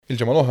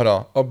Il-ġimgħa l-oħra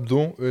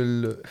qabdu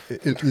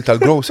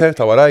tal-grocer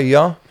ta'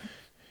 warajja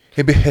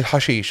ibih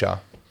il-ħaxixa.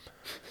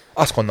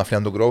 Konna fli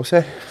għandu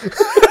grocer.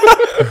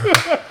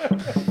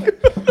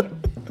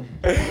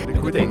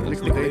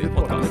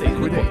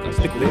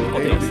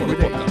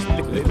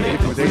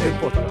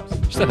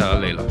 X'tana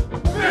għal-lejla?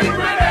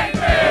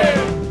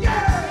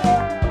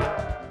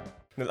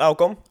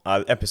 Nilqawkom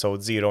għal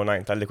episode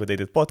 09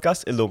 tal-Liquidated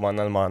Podcast, illum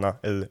għandna l-magħna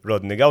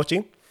il-Rodney Gauci.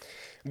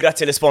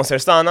 Grazzi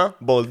l-sponsors tagħna,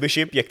 Bold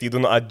Bishop, jekk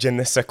tridu naqgħod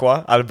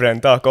Genesekwa għal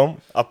brand tagħkom.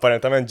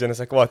 Apparentament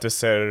Genesekwa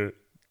tisser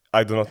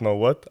I don't know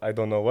what.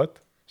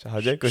 Xi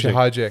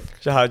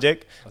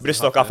ħaġek.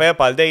 Bristol Cafe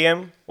pal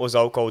dejjem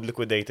użaw code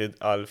Liquidated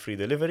għal free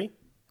delivery.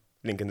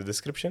 Link in the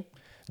description.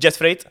 Jet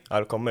Freight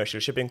għal commercial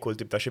shipping, kull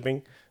tip ta'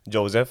 shipping.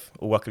 Joseph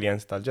huwa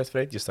klient tal-Jet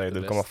Freight, jista'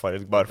 jgħidilkom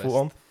affarijiet kbar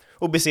fuqhom.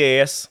 U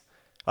BCAS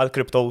għal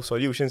crypto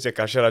solutions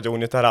jekk għal xi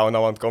raġuni tarawna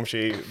għandkom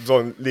xi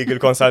bżonn legal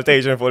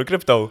consultation fuq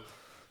il-crypto.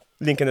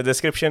 Link in the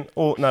description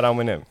u naraw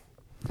minn hemm.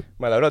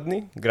 Mela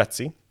Rodney,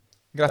 grazzi.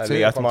 Grazzi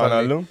li għat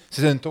maħna llum.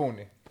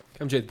 Sidentuni.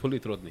 Kemm ġejt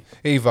polit, Rodney?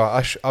 Iva,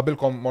 għax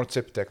qabilkom mort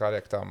sibtek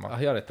għalek tamma.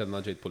 Aħjar għettenna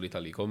ġejt polit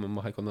għalikom,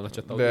 imma ħajkonna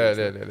naċċettaw.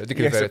 Le, dik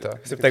il-verita.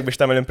 Sibtek biex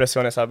tamel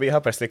impressjoni sabiħa,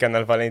 pers li kena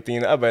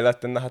l-Valentin qabel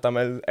għattinna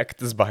ħatamel ek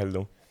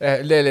tizbaħillu.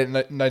 Le,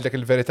 najdlek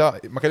il-verita,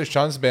 ma kellix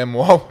ċans bejn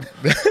wow.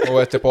 U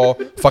għed tipo,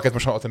 faket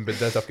mux ħanqot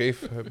imbidda, taf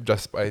kif,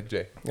 just bajt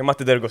ġej. Ma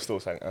tider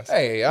gustus għal-qas.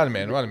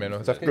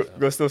 Għalmenu, taf kif.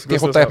 Gustus.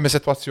 Kieħu tajb mi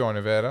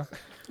situazzjoni, vera.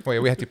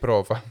 U jħet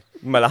jiprofa.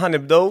 Mela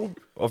ħanibdow,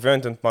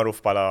 ovvjament int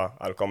marruf pala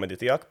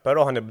għal-komedi tijak,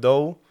 pero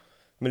ħanibdow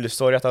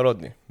mill-istorja ta'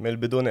 Rodney,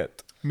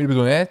 mill-bidunet.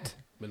 Mill-bidunet?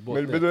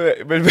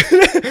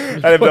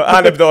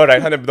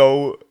 Ħanibdow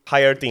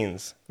higher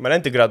teens. Mela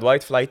inti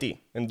graduate fl-IT,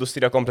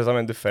 industrija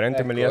kompletament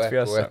differenti mill-li għad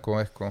fija.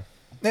 Ekku.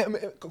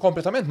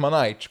 Kompletament ma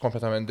ngħidx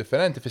kompletament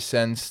differenti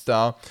fis-sens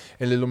ta'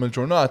 illum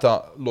il-ġurnata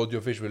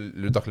l-audiovisual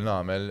li dak li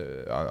nagħmel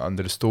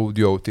għandi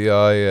l-studio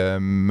tiegħi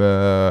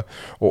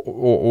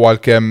u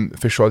għalkemm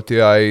fix-xogħol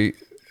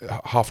tiegħi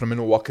ħafna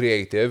minn huwa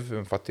creative,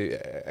 infatti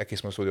hekk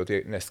jismu studio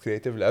tiegħi Nest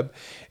Creative Lab.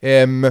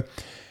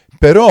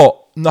 Però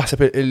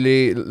naħseb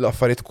li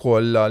l-affarijiet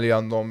kollha li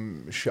għandhom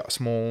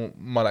x'jaqsmu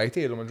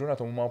mal-IT illum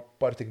il-ġurnata huma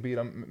parti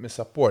kbira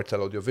mis-support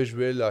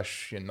tal-audiovisual għax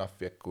jien naf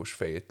jekk hux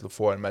fejn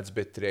formats,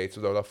 bitrates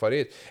u dawn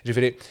l-affarijiet.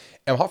 Ġifieri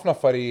hemm ħafna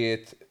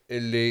affarijiet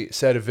illi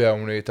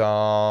servewni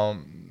ta'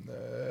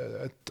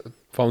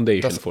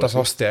 foundation ta'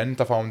 sosten,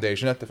 ta'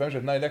 foundation, qed tifhem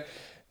x'qed ngħidlek.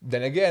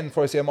 Then again,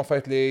 forsi hemm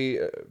affarijiet li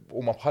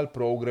huma bħal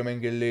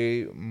programming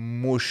illi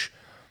mhux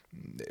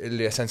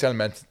illi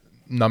essenzjalment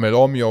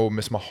nagħmilhom jew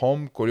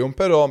nismagħhom kuljum,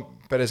 però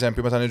pereżempju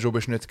meta niġu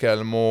biex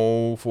nitkellmu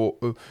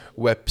fuq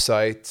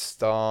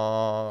websites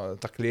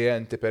ta'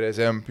 klijenti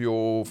pereżempju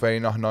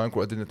fejn aħna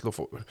nkunu qegħdin nitlu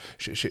fuq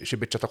xi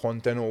biċċa ta'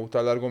 kontenut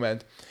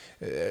tal-argument.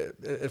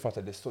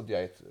 Il-fatt li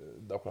studjajt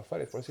dawk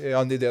l-affarijiet forsi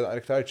għandi idea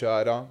iktar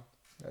ċara,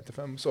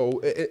 tifhem? So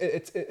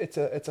it's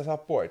a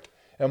support.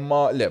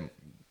 Imma le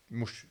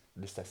mhux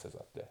l-istess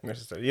eżatt.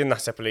 Jien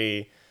naħseb li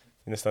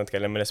nista'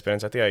 nitkellem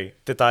mill-esperjenza tiegħi,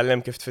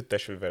 titgħallem kif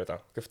tfittex fil-verità,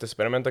 kif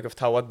tisperimenta, kif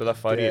tħawad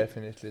bil-affarijiet.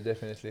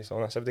 Definitely. So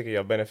naħseb dik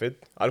hija benefit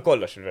għal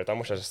kollox fil-verità,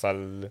 mhux għax tal.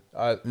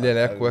 Le,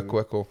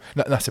 ekku.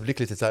 Naħseb dik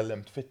li titgħallem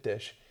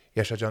tfittex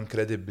hija xi ħaġa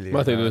inkredibbli.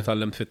 Ma tgħidu li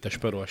tgħallem tfittex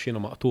però għax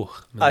jiena maqtuħ.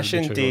 Għax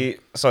inti,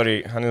 sorry,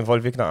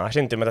 ħaninvolvik għax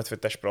inti meta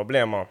tfittex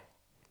problema,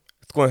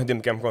 tkun ħdim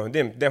kemm tkun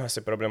ħdim, dejjem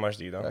ħassib problema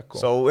ġdida.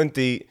 So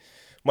inti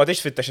ma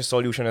tix fittex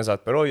is-solution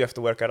eżatt, però you have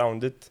to work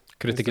around it.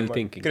 Critical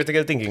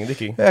thinking,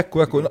 diki.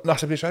 Ekku,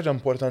 naħseb li xi ħaġa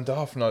importanti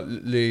ħafna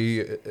li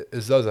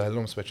iż-żgħażagħ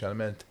illum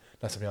speċjalment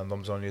naħseb li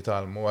għandhom bżonn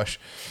jitalmu għax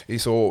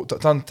qisu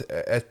tant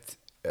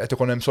qed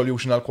ikun hemm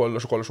solution għal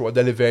kollox huwa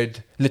delivered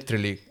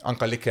literally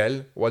anke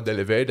l-ikel huwa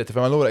delivered, qed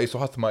tifhem allura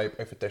qisu ħadd ma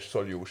jfittex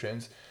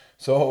solutions.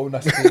 So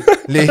naħseb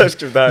li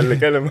Kif daħal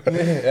l-ikel?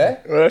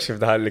 Kif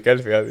daħal l-ikel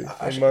fi għadi?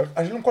 Għax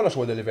illum kollox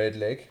huwa delivered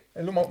lejk.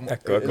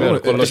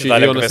 Kollox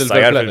jgħonu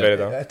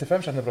silver.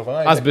 Tifhem x'qed nipprova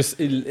ngħid. Għazbis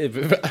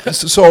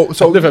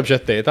nifhem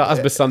x'ettejta,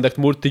 għazbis għandek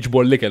tmur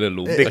tiġbor l-ikel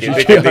illum. Dik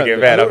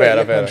vera.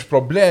 M'hemmx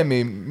problemi,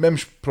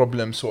 m'hemmx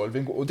problem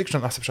solving u dik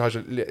x'an naħseb xi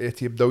ħaġa li qed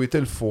jibdew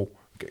jitilfu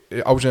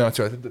għaw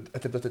ġenerazzjoni qed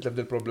tibda titlef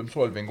il-problem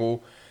solving u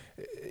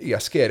hija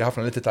skeri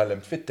ħafna li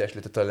titgħallem tfittex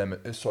li titgħallem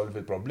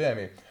issolvi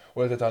l-problemi. U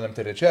li titgħallem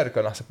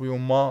tir-riċerka naħseb li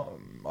huma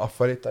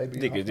affarijiet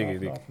tajbin.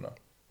 Dik.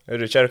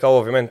 Ir-riċerka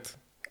ovvjament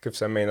kif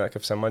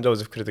semma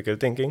Joseph critical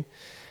thinking.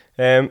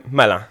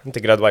 Mela,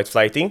 inti gradwajt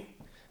fl-IT.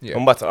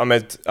 Mbagħad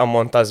għamilt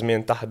ammont ta'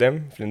 żmien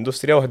taħdem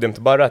fl-industrija u ħdimt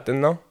barra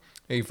għattinna.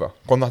 Iva,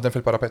 kont naħdem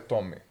fil-parapett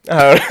Tommy.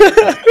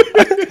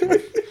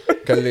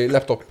 Kelli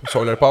laptop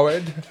solar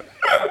powered.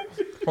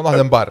 Kont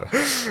naħdem barra.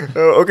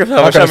 U kif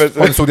għamilt?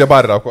 Kont studja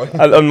barra wkoll.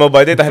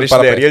 Għal-mobile taħriġ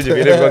Dariel,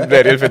 ġifieri kont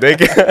Dariel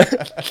fidejk.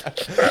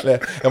 Le,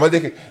 imma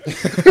dik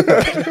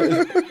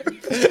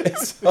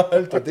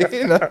Saltu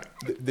dina.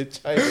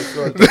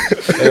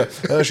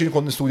 Xin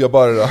kon nistudja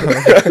barra.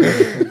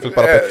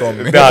 Fil-parapet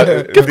tommi.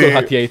 Kif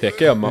kulħadd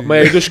jgħidek, ma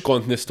jgħidux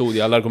kont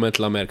nistudja l-argument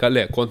l-Amerika,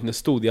 le, kont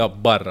nistudja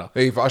barra.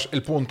 Iva, għax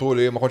il-puntu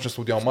li ma konċ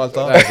nistudja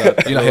Malta,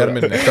 jina ħjar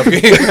minnek.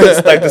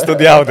 Stajt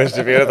nistudjaw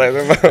ġifieri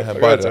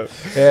Barra.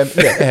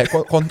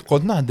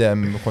 Kont naħdem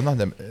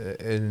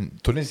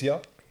Tunizja,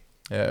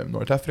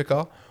 North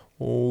Africa,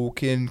 u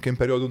kien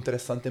periodu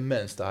interessanti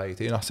immens ta'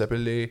 ħajti. Naħseb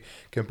li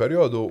kien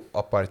periodu,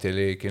 apparti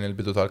li kien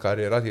il-bidu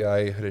tal-karriera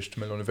tiegħi, ħriġt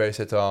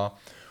mill-università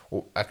u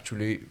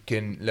actually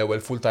kien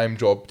l-ewwel full-time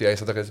job tiegħi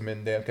sa dak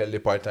iż-żmien dejjem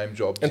kelli part-time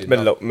job. Int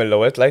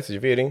mill-ewwel tlajt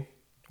ġifieri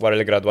wara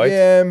li gradwajt?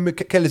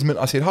 Kelli żmien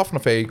qasir ħafna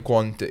fej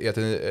kont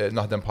qiegħed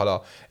naħdem bħala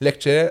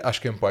lecturer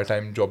għax kien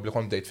part-time job li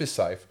kont dejt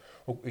fis-sajf.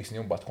 U jisni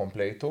mbagħad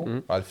komplejtu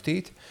għal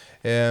ftit.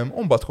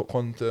 Mbagħad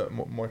kont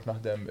mort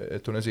naħdem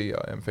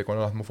Tunizija fejn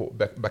konna naħdmu fuq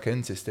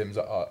back-end systems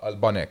għal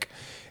banek.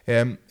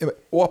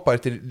 U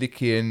apparti li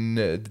kien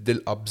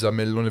dil-qabża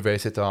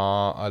mill-università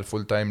għal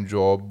full-time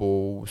job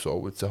u so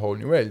it's a whole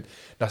new world.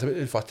 Naħseb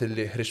il-fatt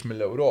li ħriġ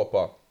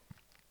mill-Ewropa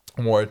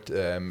mort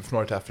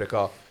f'North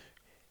Africa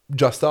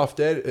just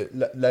after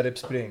l-Arab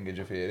Spring,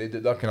 ġifieri,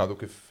 dak kien għadu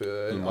kif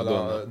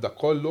dak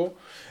kollu.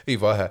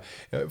 Iva,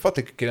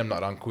 fatti kien hemm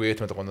naqra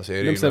nkwiet meta konna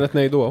sejri. Nimsen qed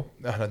ngħidu għaw?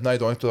 Aħna qed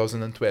ngħidu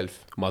 2012.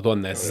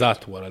 Madonna,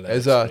 eżatt wara l-Arab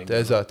Spring.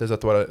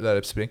 Eżatt wara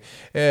l-Arab Spring.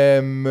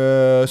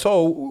 So,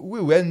 we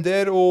went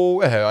there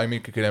u I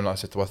mean kien hemm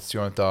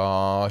sitwazzjoni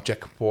ta'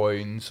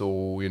 checkpoints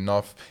u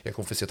jinnaf jekk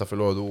kun fissjeta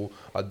fil-ħodu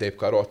għaddej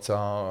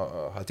b'karozza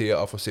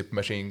ħatieqa fuq sib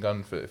machine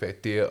gun fejn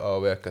tieqa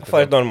u hekk.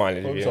 Affarijiet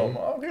normali.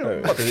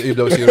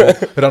 Jibdew isiru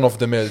run of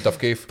the mill taf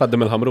kif.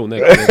 Taddim il-ħamrun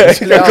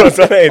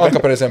Anka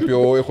per eżempju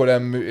jkun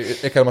hemm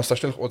ikel ma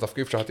stax tilħu taf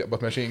kif xi ħadd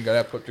jaqbad machine gun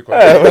hekk.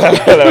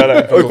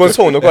 U jkun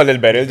sunu koll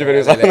il-beril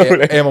ġifieri saħħu.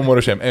 Ma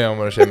mmorrux hemm.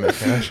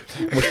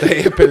 Mhux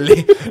tajjeb illi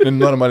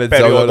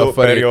nnormalizzaw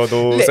l-affarijiet.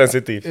 Perjodu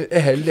sensittiv.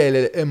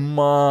 Le,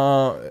 imma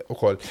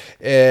ukoll.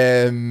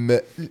 Le,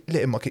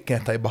 imma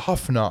kienet tajba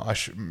ħafna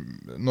għax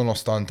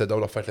nonostante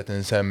daw l-affarijiet li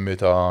tinsemmi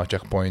ta'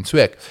 checkpoints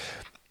u hekk.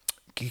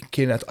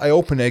 Kienet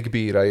eye-opener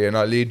kbira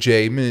jena li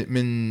ġej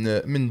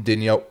minn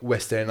dinja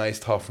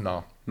westernized ħafna.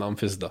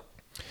 Infizda.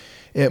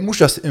 Mux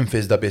ġast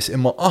infizda biss,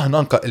 imma aħna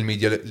anka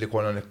il-medja li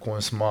konna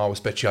nikkonsmaw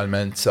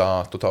specialment sa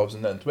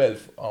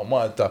 2012 għaw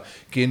Malta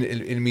kien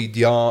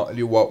il-medja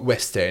li huwa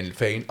western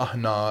fejn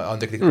aħna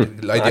għandek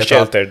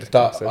l-idea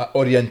ta'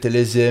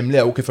 orientalism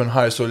le u kif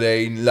nħarsu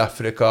lejn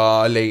l-Afrika,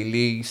 lejn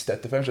l-East,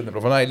 tifhem x'qed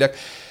nipprova ngħidlek.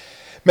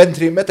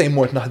 Mentri meta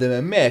jmort naħdem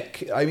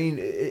hemmhekk, I mean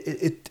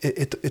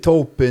it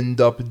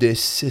opened up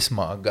this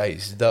isma'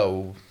 guys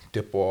daw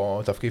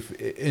tipo taf kif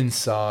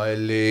insa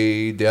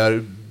li they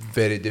are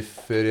very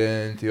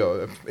different.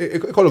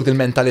 Ikollok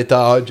dil-mentalità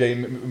ġej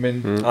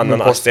minn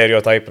għandna naqas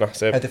stereotype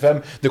naħseb.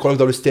 Tifhem, ikollok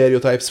dawn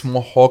l-stereotypes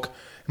f'moħħok,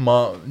 ma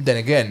then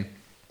again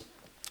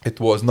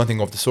it was nothing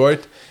of the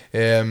sort.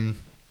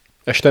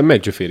 Għax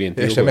temmek ġifieri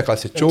inti. Għax temmek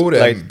għal 6 xhur.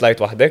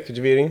 Tlajt waħdek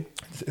ġifieri?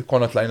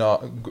 Konna tlajna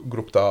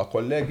grupp ta'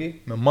 kollegi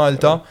minn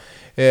Malta.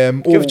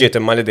 Kif ġiet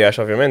imma l-idea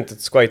ovvjament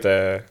it's quite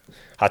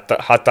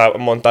ħatta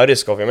monta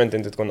risk ovvjament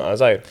inti tkun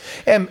għażajr.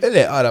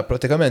 Le, ara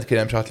pratikament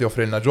kien hemm xi ħadd li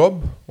offrilna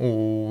job u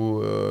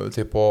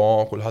tipo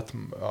kulħadd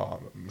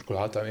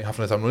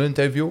ħafna tagħmlu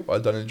l-interview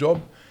għal dan il-job.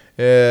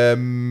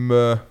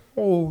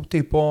 U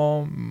tipo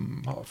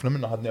ħafna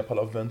minna ħadni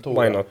bħala avventura.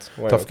 Why not?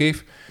 Taf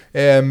kif?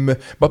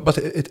 But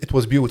it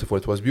was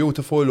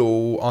beautiful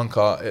u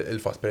anka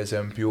il-fatt per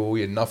eżempju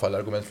jinnaf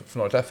l-argument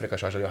f'North Africa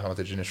xi ħaġa li aħna ma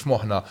tiġinix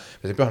f'moħħna.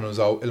 Per eżempju aħna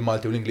nużaw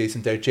il-Malti u l-Ingliż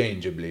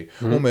interchangeably.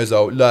 Huma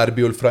jużaw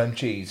l-Arbi u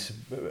l-Franċiż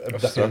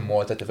b'dak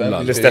il-mod tifhem.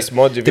 L-istess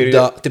mod ġifieri.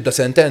 Tibda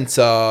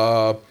sentenza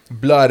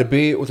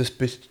bl-Arbi u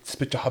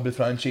tispiċċaħa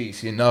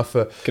bil-Franċiż jinnaf.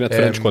 Kienet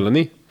French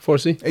koloni?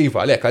 Forsi?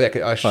 Iva, għalek,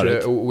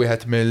 għax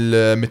wieħed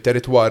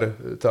mill-territwar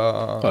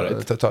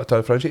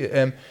tal-Franċi.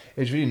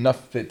 Iġviri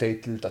naf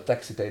tgħid ta'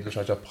 taxi tgħid li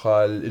xaġa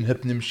bħal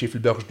inħib nimxi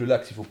fil-Berge du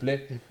Lac, s'il vous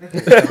plaît.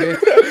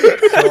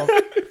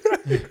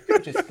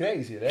 Which is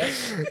crazy,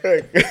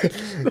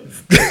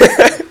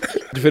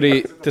 Ġifieri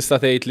tista'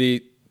 tgħid li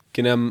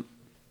kien hemm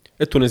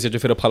it-Tunisja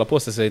ġifieri bħala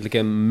posta tgħid li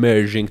kien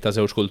merging ta'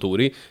 żewġ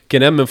kulturi,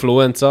 kien hemm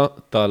influenza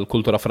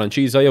tal-kultura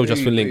Franċiża jew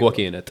ġas fil-lingwa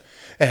kienet.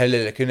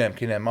 Le, kien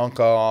hemm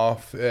anka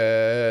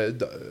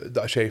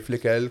daqsxejn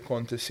fl-ikel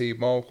kont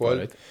isibma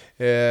wkoll.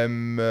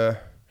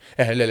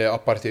 Le,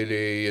 apparti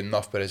li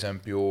jinnaf per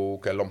eżempju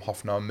kellhom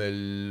ħafna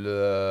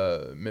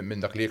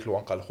minn dak li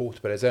jeklu anka l-ħut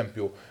per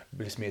eżempju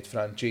bl-ismijiet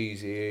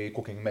Franċiżi,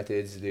 cooking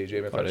methods li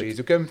ġej minn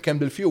Franċiżi, kemm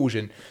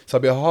bil-fusion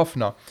sabiħ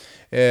ħafna.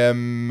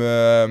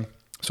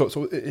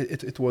 So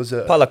it was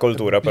bħala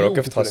kultura però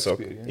kif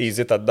tħassok?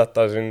 Easy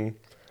tadatta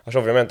għax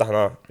ovvjament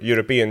aħna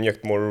European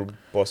jekk tmur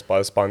post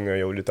bħal Spanja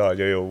jew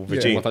l-Italja jew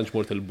viċin. Ma tantx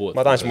mort il-bot.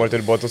 Ma tantx mort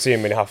il-bot u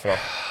simili ħafna.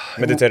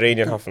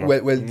 Mediterranean ħafna.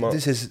 Well,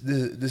 this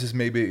is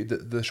maybe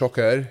the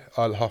shocker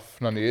għal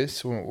ħafna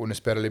nies u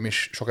nispera li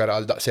mhix shocker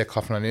għal daqshekk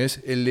ħafna nies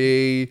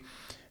illi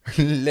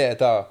le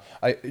ta'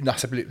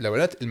 naħseb li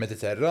l-ewwel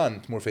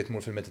il-Mediterran tmur fejn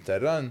tmur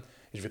fil-Mediterran,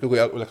 jiġifieri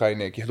jgħalqu lek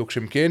għajnejk, jieħduk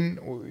x'imkien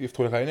u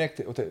jiftħu lek għajnejk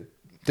u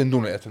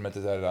tindun li qed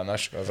fil-Mediterran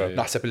għax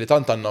naħseb li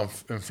tant għandna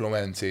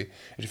influenzi,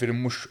 ġifieri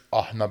mhux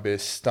aħna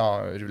biss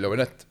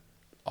l-ewwel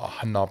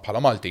aħna bħala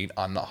Maltin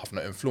għandna ħafna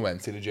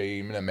influenzi li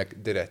ġejjin minn hemmhekk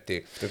diretti.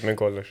 Ftit minn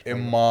kollox.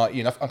 Imma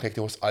jien naf anke jekk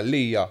tieħu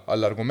sqallija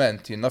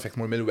għall-argument, jien naf jekk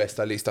mur mill-West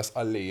tal-East ta'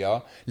 sqallija,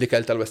 li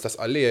kell tal-West ta'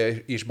 sqallija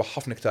jixbaħ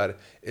ħafna iktar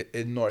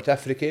il-North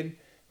African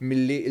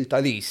milli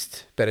il-tal-East,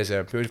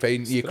 pereżempju,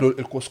 fejn jieklu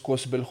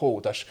l-kuskus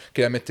bil-ħut għax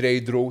kien hemm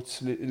trade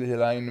routes li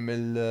lajn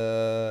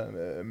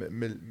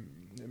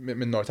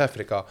mill-North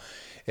Africa.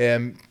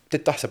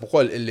 Tittaħseb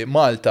ukoll illi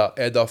Malta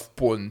qiegħda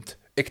f'punt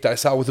iktar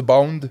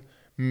southbound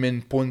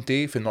minn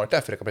punti fin-North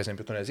Africa, per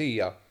esempio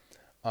Tunezija,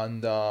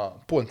 għandha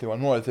punti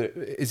huwa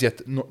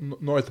iżjed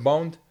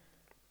northbound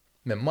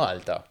minn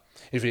Malta.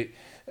 Jiġifieri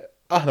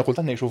aħna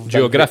kultant ngħixu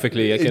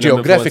Geographically,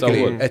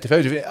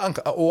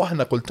 u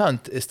aħna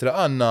kultant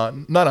għandna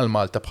nara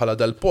l-Malta bħala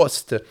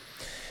dal-post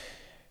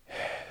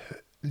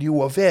li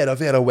huwa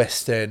vera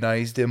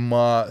westernized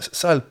imma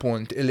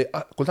sal-punt illi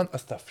kultant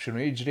qastaf x'inhu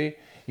jiġri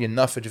jien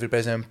naf ġifieri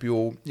pereżempju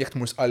jekk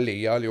tmur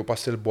sqallija li hu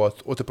pass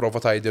il-bot u tipprova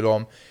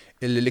tgħidilhom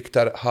illi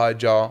l-iktar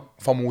ħaġa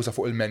famuża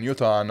fuq il-menju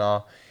tagħna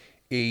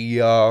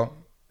hija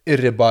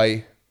ir-ribaj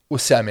u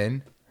s-semin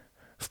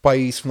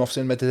f'pajjiż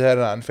f'nofs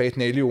il-Mediterran fejn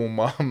tnejn li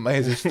huma ma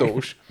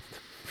jeżistux.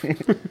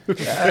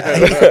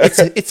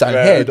 It's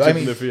unheard. I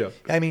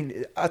mean,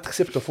 għad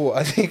ħsibtu fuq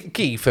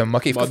kif imma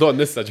kif. Madon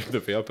nista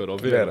ġibdu fija però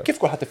vera. Kif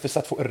kulħadd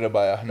iffissat fuq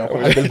ir-ribaj aħna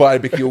kulħadd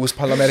il-barbecues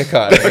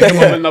bħall-Amerikani.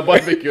 Għamilna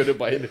barbecue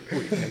ribaj.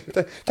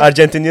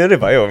 Argentini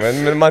ribaj,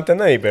 minn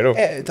Mantenna jiberu.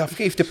 Taf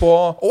kif tipo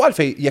u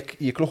għalfej jekk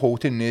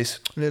jikluħut in-nies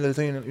li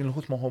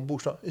l-ħut ma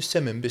ħobbux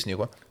is-semin bisni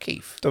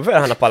kif. Tu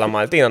vera ħana bħala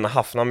Maltin għandna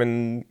ħafna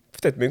minn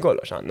ftit minn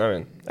kollox għandna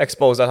minn.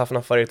 Expose għal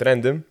ħafna affarijiet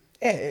random.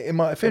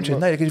 Imma fimx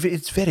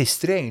it's very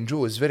strange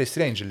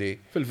li.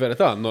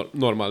 Fil-verità,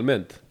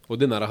 normalment, u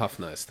din nara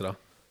ħafna estra,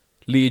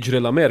 li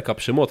jiġri l-Amerika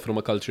b'xi mod from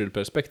a cultural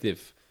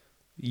perspective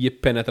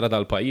jippenetra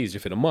dal-pajjiż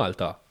ġifieri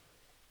Malta.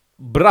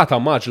 Brata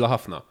maġla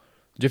ħafna.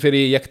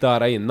 Ġifieri jekk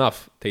tara jien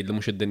naf tgħidli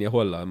mhux id-dinja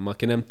kollha, imma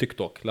kien hemm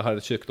TikTok, l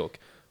ħareġ TikTok.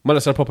 Ma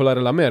sar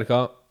popolari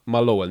l-Amerika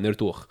mal-ewwel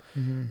nirtuħ.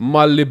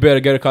 Malli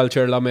burger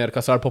culture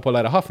l-Amerika sar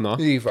popolari ħafna,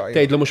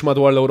 tgħidlu mhux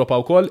madwar l-Ewropa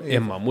wkoll,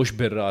 imma mhux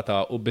birrata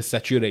u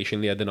bis-saturation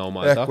li qegħdin hawn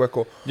Malta.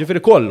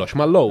 Ġifieri kollox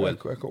mal-ewwel.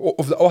 U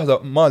waħda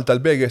Malta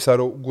l-burger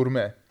saru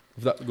gourmet.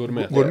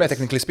 Gourmet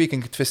technically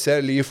speaking tfisser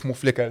li jifmu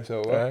flicker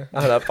sewwa.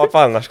 Aħna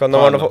papalna x'konna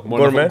morna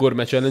gourmet.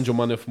 Gourmet challenge u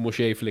ma nifhmu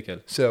xejn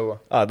flicker.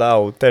 Sewwa.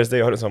 Daw Thursday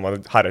joħroġ insomma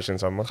ħareġ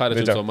insomma. Ħareġ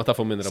insomma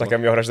tafu minn reba.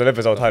 Sakemm joħroġ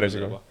l-episode ħareġ.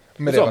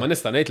 Insomma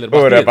nista' ngħid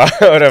l-irbaħ.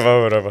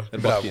 Ureba.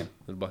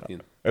 Il-baħtin.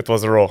 It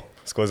was raw.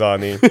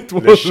 Skużani.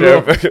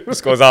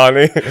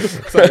 Skużani.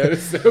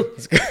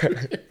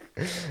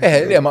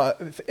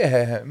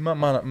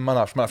 Ma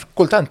nafx.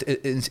 Kultant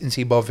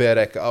insiba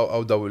verek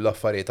għaw daw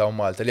l-affarijiet għaw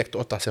Malta li jekk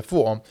toqgħod taħseb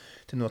fuqhom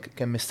tinnu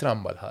kemm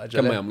mistramba l-ħaġa.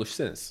 Kemm ma jagħmlux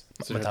sens.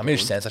 Ma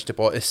tagħmilx sens għax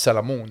tipo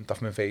is-salamun taf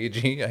minn fejn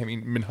jiġi,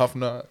 minn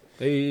ħafna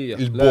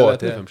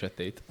il-bot. Nifhem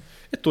x'għedt.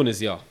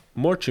 It-Tunisja,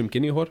 mort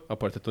x'imkien ieħor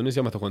apart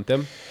it-Tunisja meta kont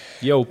hemm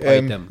jew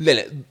bajtem. Le,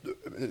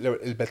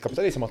 il-belt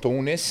kapitali ma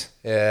Tunis,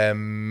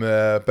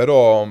 però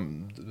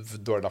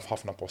f'dorna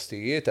f'ħafna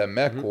postijiet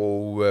hemmhekk u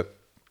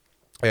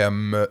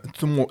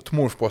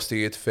tmur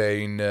f'postijiet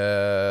fejn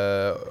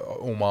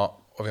huma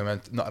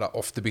ovvjament naqra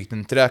off the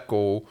beaten track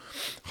u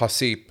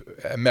ħassib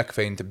hemmhekk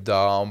fejn tibda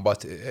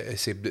mbagħad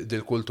isib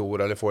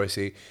dil-kultura li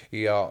forsi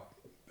hija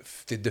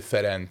ftit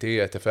differenti,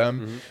 tifhem,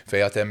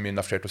 fejn għad hemm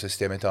naf ċertu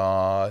sistemi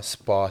ta'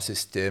 spa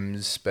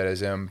systems,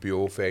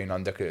 pereżempju, fejn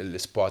għandek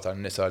l-spa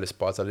tan-nisa,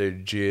 l-spa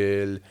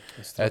tal-irġiel,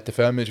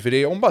 tifhem,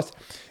 ġifieri, u mbagħad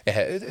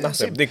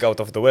naħseb dik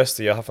out of the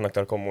west hija ħafna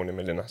aktar komuni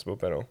milli naħsbu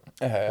però.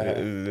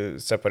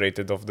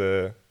 Separated of the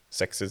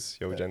sexes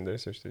jew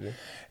genders jew x'tiġi.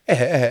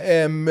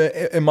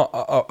 Imma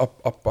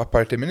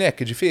apparti minn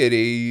hekk,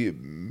 ġifieri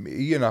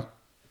jiena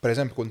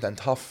pereżempju kuntent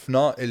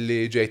ħafna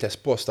illi ġejt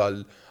espost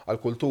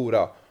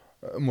għall-kultura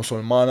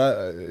musulmana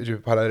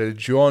bħala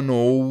reliġjon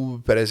u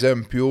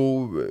pereżempju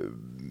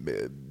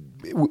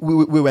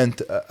we went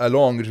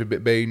along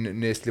bejn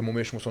nies li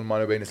mhumiex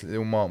musulmani u bejn nies li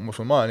huma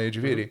musulmani,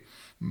 ġifieri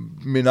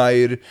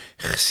mingħajr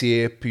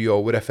ħsieb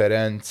jew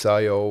referenza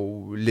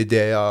jew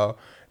l-idea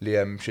li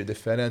hemm xi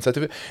differenza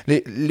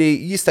li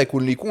jista'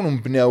 jkun li jkunu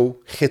mbnew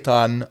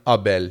ħitan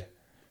qabel.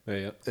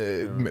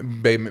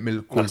 Bejn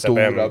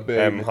mill-kultura,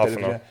 hemm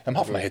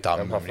ħafna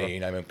ħitam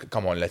mibnijin,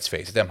 come on, let's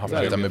face it, hemm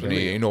ħafna ħitam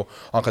mibnijin, u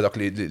anke dak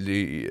li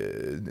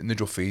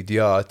niġu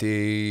fidjati,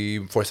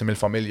 forsi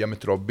mill-familja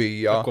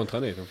mitrobbija.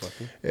 Kontra ngħid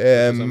infatti.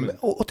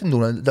 U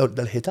tinduna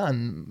dal-ħitan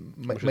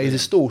ma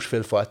jeżistux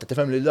fil-fatt,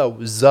 tifhem li daw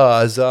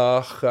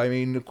żgħażagħ, I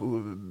mean,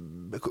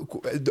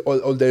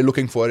 all they're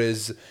looking for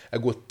is a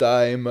good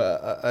time,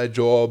 a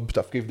job,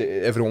 taf kif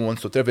everyone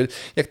wants to travel.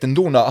 Jekk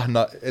tinduna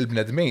aħna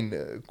il-bnedmin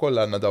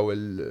kollha għandna daw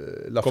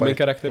common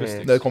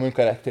characteristics. Common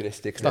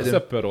characteristics.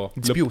 Naħseb però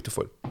it's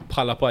beautiful.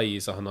 Bħala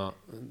pajjiż aħna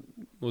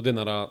u din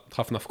nara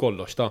ħafna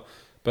f'kollox ta'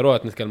 però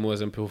qed nitkellmu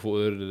eżempju fuq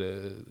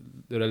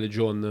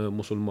ir-reliġjon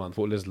musulman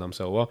fuq l-Islam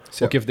sewwa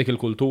u kif dik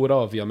il-kultura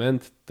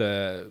ovvjament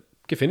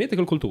kif inhi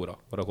dik il-kultura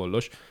wara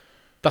kollox.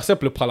 taħseb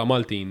li bħala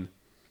Maltin,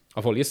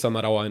 għafol jissa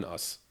naraw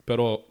inqas,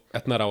 pero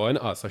qed naraw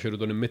inqas għax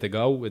irridu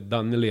nimmitigaw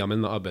id-danni li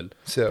għamilna qabel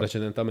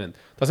preċedentament.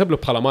 Taħseb li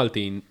bħala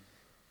Maltin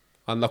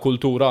għandna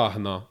kultura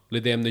aħna li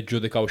dejjem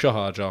niġġudikaw xi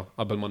ħaġa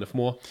qabel ma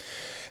nifhmuha.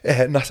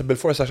 Naħseb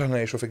bil-forsa xaħna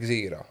jiexu fi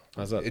gżira.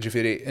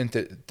 Ġifiri, inti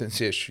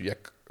tinsiex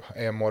jekk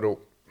jemmorru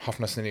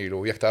ħafna snin ilu,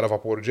 jekk tara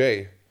vapur ġej,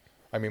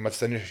 ma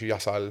tistenniex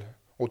jasal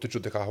u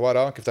tiġġudika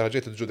wara, kif tara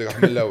ġej tiġġudika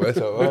mill-ewwel.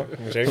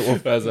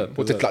 U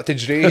titlaq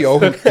tiġri jew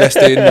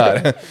testi n-nar.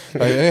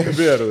 Ma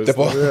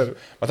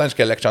tantx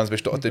kellek ċans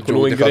biex toqgħod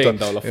tiġġudika.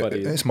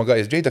 Isma'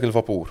 guys, ġej dak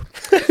il-vapur.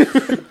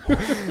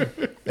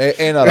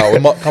 Naraw,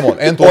 come on,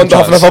 Għandu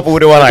ħafna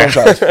vapuri warajn.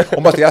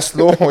 Umbat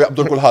jaslu u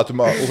jaqbdu l-kulħat.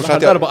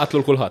 Darba qatlu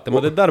l-kulħat, ma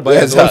d-darba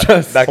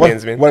dak kien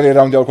żmien. Wara li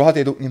round jaw kulħat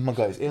jgħidu, imma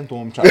guys,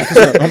 jentom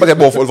ċans. Umbat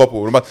jabbu fuq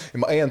il-vapur,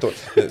 imma jentom.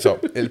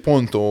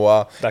 Il-punt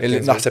huwa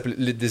li naħseb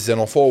li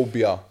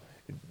d-xenofobja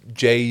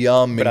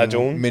ġejja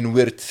minn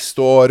wirt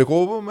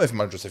storiku, ma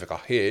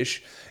ġustifikaħiex,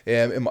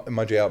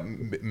 imma ġejja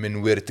minn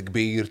wirt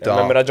kbir ta'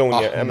 Hemm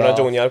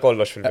raġuni għal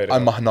kollox fil-verità.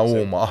 Aħna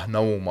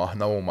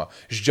huma.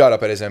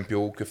 X'ġara pereżempju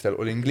kif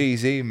telqu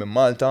l-Ingliżi minn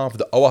Malta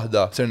f'daqqa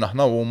waħda sirna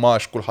aħna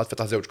huma x'kulħadd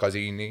fetaħ żewġ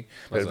każini.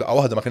 F'daqqa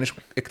waħda ma kienx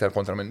iktar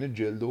kontra minn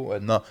niġġieldu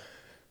għedna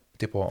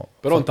tipo.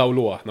 Però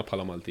ntawlu aħna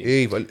bħala Malti.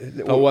 Iva.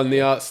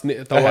 Tawalnija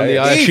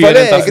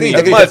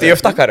Malti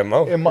jiftakar imma.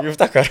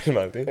 Jiftakar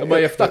il-Malti.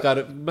 Imma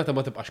jiftakar meta ma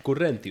tibqax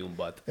kurrenti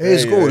mbagħad.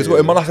 Żgur,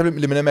 imma naħseb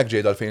li minn hemmhekk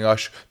ġej dal-fejn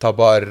għax ta'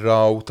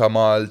 barra u ta'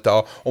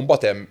 Malta, u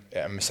mbagħad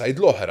hemm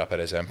sajd l-oħra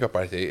pereżempju,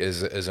 apparti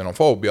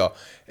iż-xenofobja,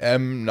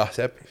 hemm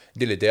naħseb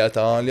din l-idea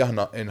ta' li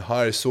aħna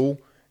nħarsu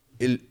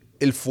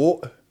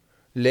il-fuq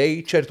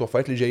lej ċertu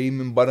affarijiet li ġejjin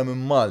minn barra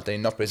minn Malta,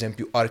 jinnaf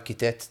pereżempju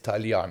arkitett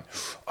Taljan.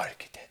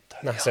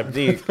 Naħseb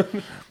dik.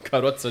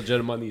 Karozza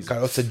Ġermaniż.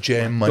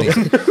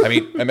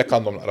 Hemmhekk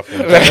għandhom naqra fuq.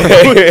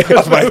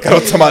 Għasmajt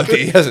karozza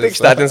Malti. Dik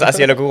xtaqt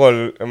insaqsielek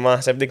ukoll, imma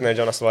naħseb dik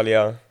nerġgħu naslu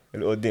għaliha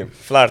l-qudiem.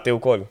 Fl-arti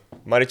wkoll.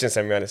 Ma rridx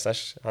insemmiha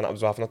nistax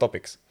ħanaqbżu ħafna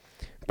topics.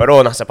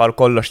 Però naħseb għal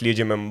kollox li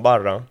jiġi minn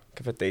barra,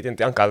 kif qed tgħid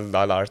inti anke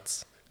għal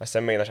arts.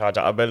 Semmejna xi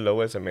ħaġa qabel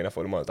l-ewwel semmejna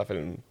fuq Malta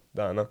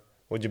fil-dana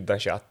u ġibdan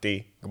xi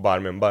atti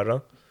kbar minn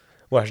barra.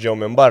 Wax ġew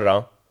minn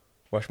barra.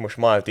 Wax mux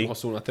Malti,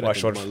 ħalsu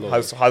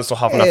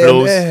ħafna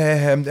flus.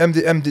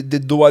 Hemm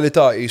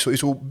d-dualità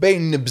jisu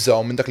bejn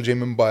nibżaw minn dak li ġej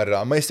minn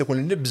barra, ma jista'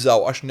 jkun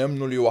nibżaw għax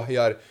nemnu li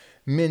aħjar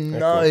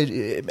minna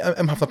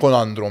hemm ħafna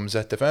konandrums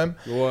qed tifhem.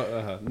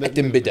 Qed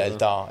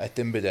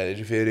tinbidel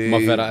ġifieri.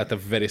 Ma vera at a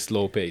very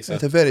slow pace.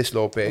 At a very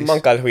slow pace.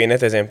 Manka l-ħwienet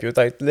eżempju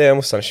tajt le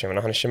mhux se nixxi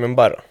minna, ħanixxi minn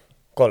barra.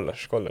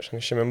 Kollox,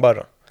 nixxi minn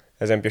barra.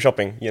 Eżempju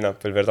shopping, jiena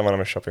fil-verità ma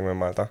nagħmel shopping minn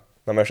Malta.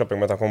 Nagħmel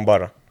shopping meta nkun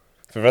barra.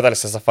 Fil-verità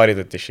l-istess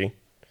affarijiet ittixxi.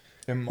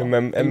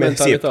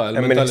 Il-mentalità.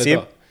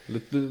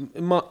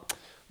 Imma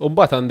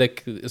mbagħad għandek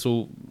isu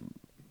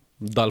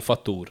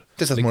dal-fattur.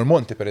 Tista' tmur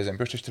Monti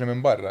pereżempju x'tixtri minn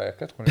barra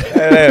jekk tkun.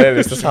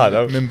 L-istess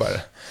ħaġa. Minn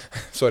barra.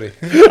 Sorry.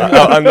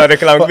 Għandna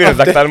reklam kbir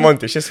dak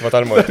tal-Monti, x'isma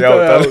tal-Monti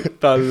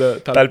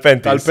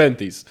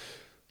tal-Penties.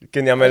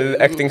 Kien jagħmel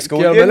acting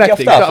school. Jagħmel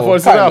acting,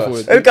 forsi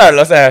nafu.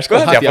 Il-Carlos,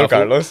 x'kont jafu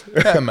Carlos?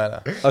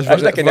 Mela.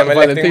 Għax dak kien jagħmel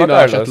acting ma'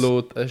 Carlos.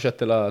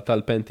 Xettila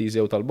tal-Penties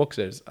jew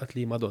tal-boxers, għat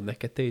li Madonna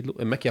hekk qed tgħidlu,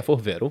 hemmhekk jafuh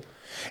veru.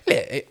 Le,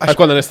 għax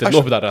konna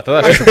nistidnuh b'darrata.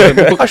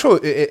 Għaxu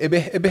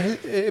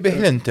ibih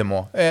l-intimo.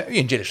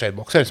 Jien ġieli xejn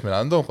boxers minn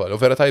għandhom kollu,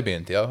 vera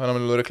tajbin tiegħu, ħana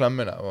mill reklam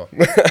minna.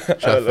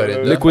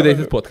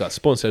 Liquidated podcast,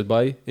 sponsored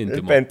by Intimo.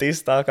 Il-Penties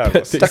ta'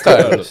 Carlos. Ta'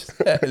 Carlos.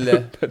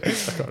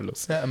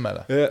 Carlos.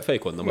 Mela. Fej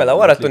konna. Mela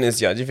wara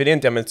Tunizja, ġifieri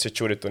inti għamilt 6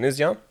 xhur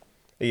it-Tunizja,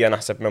 hija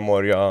naħseb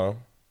memorja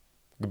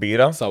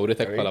kbira.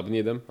 Sawritek bħala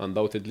bniedem,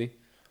 undoubtedly.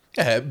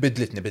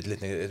 Bidlitni.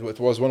 It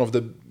was one of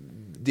the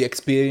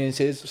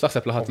experiences.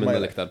 X'taħseb laħat minna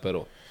l-iktar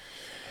però?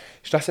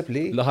 X'taħseb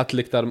li? Laħat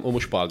l-iktar u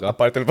mhux paga.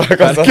 Apart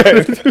il-paga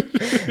sajt.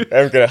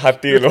 Hemm kien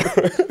ħattilu.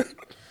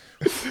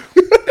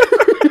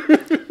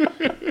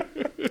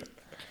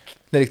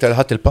 L-iktar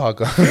ħadd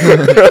il-paga.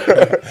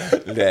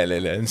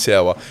 Le,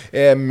 nsewa.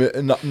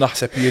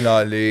 Naħseb jiena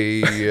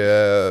li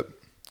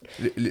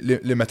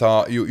meta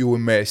you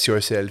immerse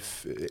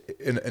yourself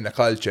in a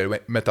culture,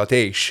 meta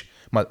tgħix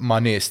ma'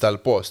 nies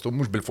tal-post, u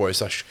mhux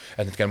bil-forsa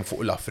qed nitkellmu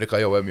fuq l-Afrika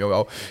jew hemm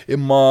jew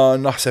imma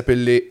naħseb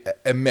illi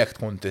hemmhekk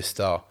tkun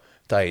tista'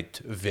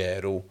 tajt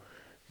veru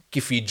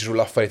kif jiġru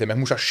l-affarijiet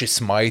hemmhekk mhux għax xi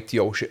smajt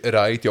jew xi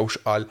qrajt jew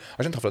x'qal,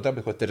 għax inti ħafna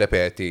drabi kont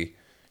tirrepeti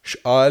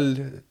x'qal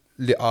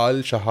li qal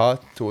xi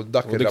ħadd u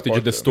dak ir-rapport. Dik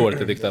tiġi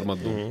distorted iktar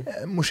maddu.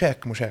 Mhux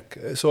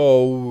hekk. So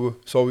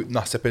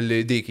naħseb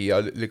illi dik hija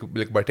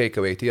l-ikbar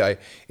takeaway tiegħi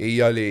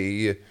hija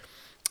li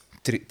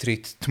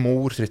trid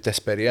tmur, trid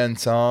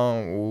tesperjenza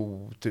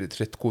u trid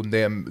tkun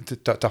dejjem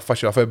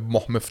taffaċċja fejn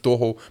b'moħħ miftuħ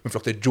u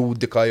minflok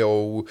tiġġudika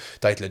jew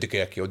tajt li dik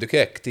hekk jew dik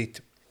hekk trid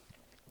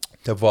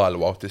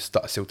tevalwa u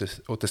tistaqsi u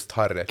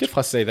tistħarreġ. Kif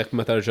ħassejtek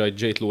meta rġajt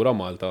ġejt lura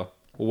Malta?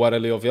 U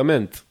wara li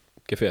ovvjament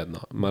kif għedna,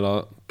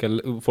 mela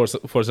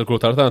forsi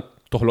l-kultura tagħna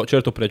toħloq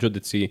ċertu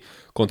preġudizzi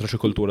kontra xi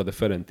kultura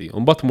differenti.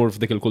 U mbagħad tmur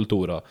f'dik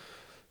il-kultura.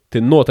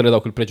 tinnota li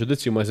dawk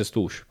il-preġudizzju ma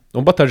jeżistux.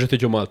 Mbagħad tarġa'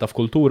 tiġi Malta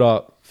f'kultura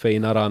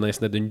fejn arana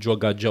jisned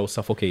inġogga ġew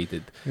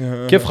suffocated.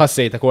 Kif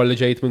ħassejtek wara li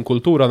ġejt minn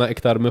kultura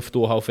iktar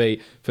miftuħa u fej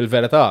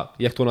fil-verità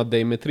jekk tkun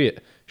għaddej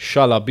mit-triq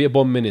xala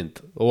biebhom minn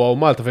int. U għaw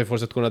Malta fej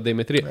forsi tkun għaddej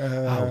mit-triq.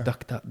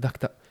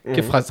 Dak.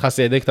 Kif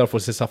ħassejt iktar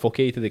forsi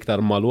suffocated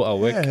iktar magħluq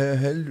hawnhekk?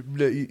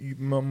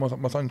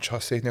 Ma tantx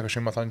ħassejtni għax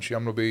ma tantx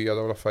jagħmlu bija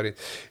dawn l-affarijiet.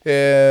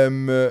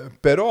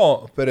 Però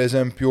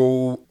pereżempju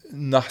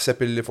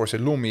naħseb illi forsi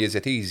llum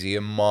jiżjed easy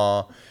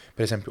imma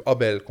per esempio,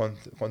 qabel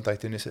kont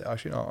tajt nies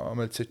għax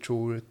għamilt 6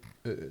 xhur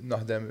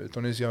naħdem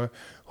Tunizja,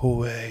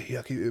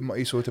 ma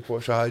jisu tipo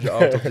xi ħaġa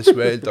out of this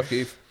world ta'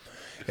 kif.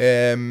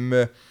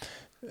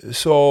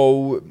 So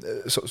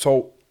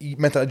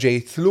meta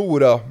ġejt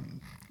lura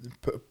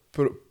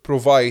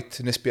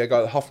provajt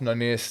nispjega ħafna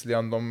nies li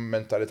għandhom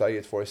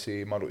mentalitajiet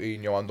forsi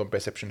magħluqin jew għandhom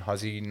perception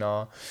ħażina.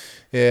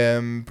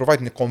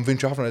 Provajt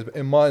nikkonvinċi ħafna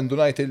imma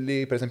ndunajt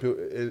illi pereżempju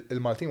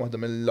il-Maltin waħda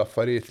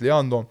mill-affarijiet li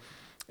għandhom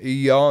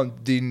hija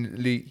din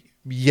li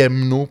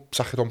jemnu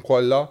b'saħħithom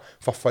kollha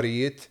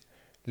f'affarijiet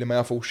li ma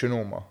jafux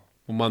x'inhuma.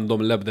 U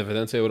m'għandhom l-ebda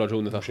evidenza jew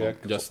raġuni ta' xejn.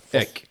 Just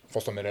hekk.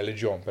 Fosthom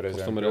ir-reliġjon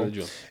pereżempju. Fosthom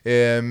ir-reliġjon.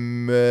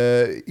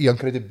 Hija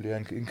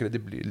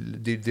inkredibbli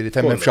li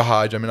temmem xi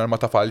ħaġa mingħajr ma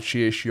tafal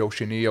xiex jew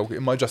x'inhi jew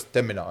imma just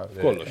temmina.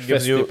 Kollox.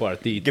 Gives you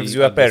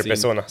a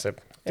purpose u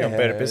naħseb.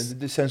 Purpose.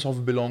 The sense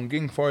of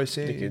belonging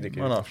forsi.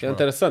 Ma nafx.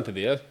 Interessanti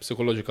di,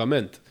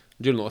 psikoloġikament.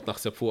 Ġil noqgħod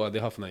naħseb fuqha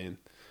di ħafna jien.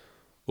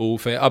 U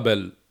fej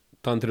qabel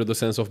tant ridu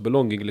sense of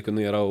belonging li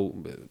kienu jaraw,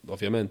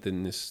 ovvjament,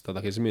 in-nies ta'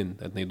 dak iż-żmien,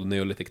 qed ngħidu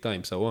Neolithic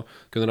times sewwa,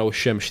 kienu jaraw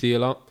ix-xemx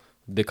tiela,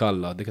 dik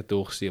alla, dik qed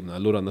ħsiebna,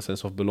 allura għandna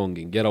sense of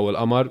belonging. Jaraw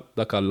il-qamar,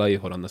 dak alla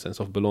ieħor għandna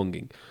sense of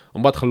belonging.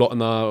 Mbagħad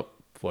ħloqna,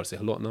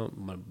 forsi ħloqna,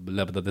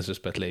 l-ebda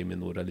disrespect lejn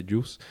min hu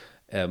reliġjuż,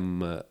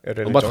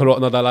 mbagħad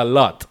ħloqna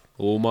dal-allat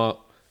u ma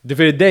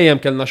Differi dejjem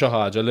kellna xi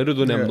ħaġa li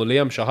rridu nemmnu li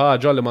hemm xi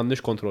ħaġa li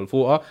m'għandniex kontroll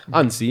fuqha,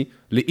 anzi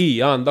li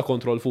hija għandha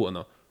kontroll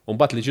fuqna. U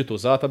mbagħad li ġiet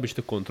użata biex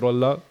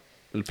tikkontrolla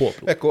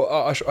l-poplu. Ekku,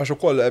 għax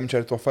ukoll hemm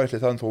ċertu affarijiet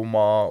li tant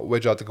huma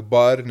weġġat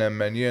kbar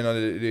nemmen jiena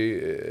li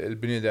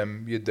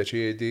l-bniedem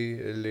jiddeċiedi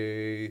li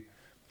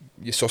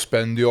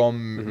jissospendjhom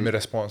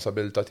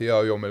mir-responsabilità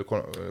tiegħu jew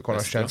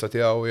mill-konoxxenza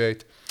tiegħu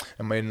jgħid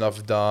imma jien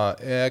nafda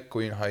hekk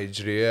u jien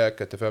ħajġri hekk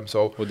qed tifhem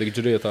sew. U dik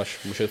ġriet għax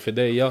mhux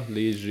il-fidejja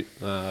li jiġri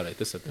rajt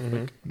issa.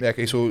 Hekk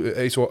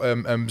qisu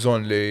hemm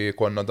bżonn li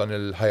jkollna dan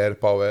il-higher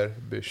power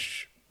biex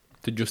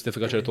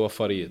tiġġustifika ċertu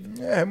affarijiet.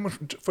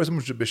 Forsi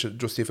mhux biex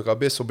ġustifika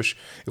biss u biex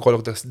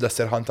ikollok da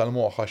serħan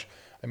tal-moħħ għax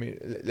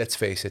let's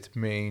face it,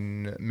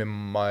 min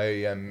ma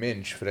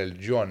jemminx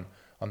f'reliġjon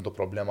għandu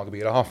problema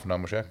kbira ħafna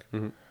mhux hekk.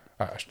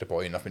 Għax tipo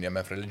jina fin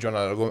jemmen f'reliġjon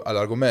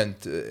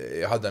għal-argument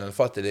ħaddan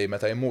il-fatt li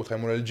meta jmut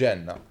ħajmur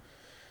il-ġenna.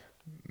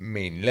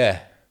 Min le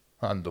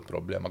għandu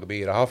problema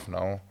kbira ħafna.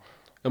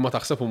 Imma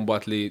taħseb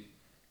mbagħad li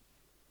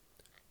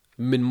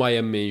min ma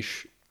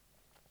jemminx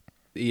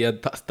hija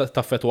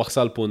taffet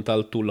waħsal punt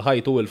tal-tul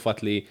ħajtu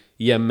il-fatt li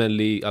jemmen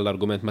li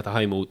għall-argument meta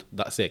ħajmut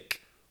daqshekk.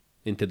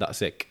 Inti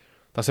daqshekk.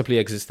 Taħseb li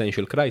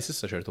existential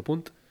crisis sa ċertu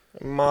punt?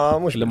 Ma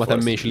mhux li ma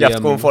temminx li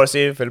tkun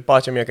forsi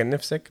fil-paċi jekk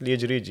innifsek li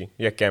jiġri.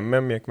 Jekk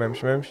hemm jekk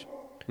m'hemmx.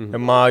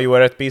 Imma you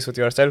are at peace with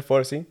yourself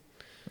forsi.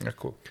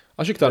 Ekku.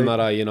 Għax iktar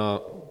nara jiena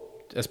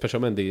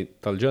speċjalment di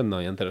tal-ġenna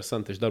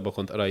interessanti x'darba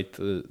kont qrajt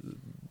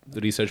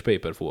research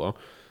paper fuqha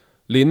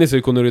li n-nies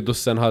jkunu jridu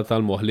s-senħal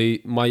tal-moħħ li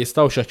ma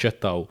jistgħux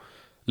jaċċettaw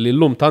li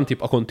llum tant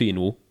jibqa'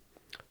 kontinwu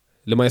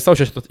li ma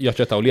jistgħux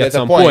jaċċettaw li at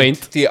some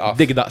point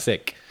dik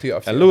daqshekk.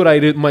 Allura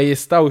ma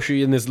jistgħux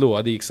jinniżluha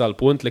dik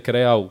sal-punt li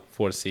kreaw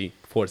forsi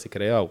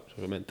kreaw,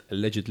 ovvjament,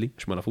 allegedly,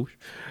 x'ma nafux,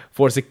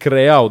 forsi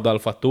kreaw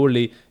dal-fattur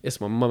li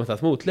isma' ma meta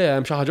tmut le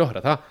hemm xi ħaġa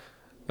oħra ta'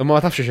 imma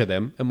ma tafx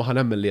x'edem, imma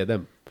ħanemmel li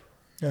jedem.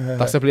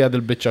 Taħseb li għad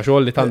il-biċċa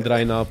xogħol li tant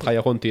drajna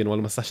bħajja kontinwa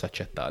li ma stax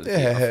taċċetta.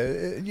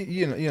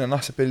 Jiena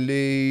naħseb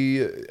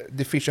li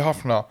diffiċli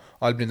ħafna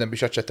għal bniedem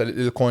biex jaċċetta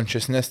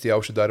il-consciousness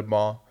tiegħu xi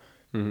darba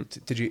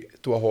tiġi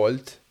to a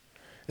halt.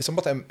 Issa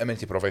mbagħad hemm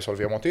inti prova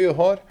jsolvi mod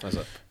ieħor.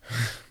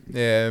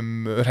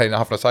 Rajna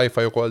ħafna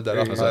sci-fi ukoll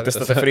dar aħna.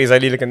 Tista' tifriża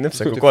lilek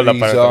innifsek ukoll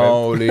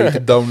apparentament. U li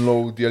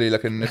tiddownload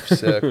lilek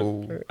innifsek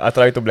u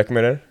għatrajtu Black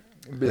Mirror?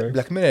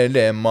 Black Mirror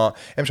le imma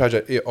hemm xi ħaġa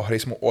oħra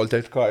jismu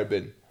Altered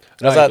Carbon.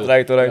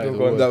 Rajtu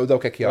ukoll.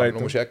 Dawk hekk jagħmlu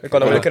mhux hekk.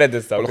 Ikollhom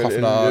il-credits daw.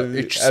 Ħafna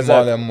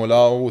iċ-smal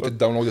emmulaw u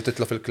tiddownload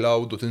titla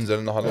fil-cloud u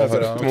tinżel naħa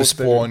l-oħra u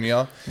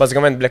tisponja.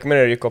 Bażikament Black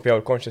Mirror jikkopjaw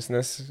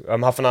il-consciousness.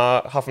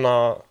 Ħafna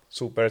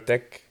super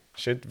tech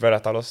shit vera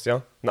tal-ostja.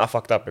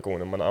 Naqfak tap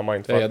ikun imma naqa'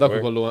 mind fuck. Dak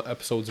ikollu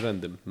episodes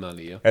random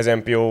malija.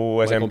 Eżempju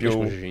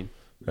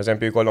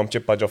jkollhom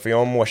ċippa ġo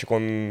fihom u għax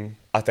ikun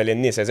qatel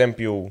in-nies,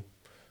 eżempju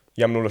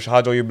jagħmlu xi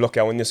ħaġa u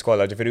jibblokkjaw in-nies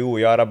kollha, ġifieri hu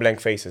jara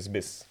blank faces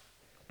biss.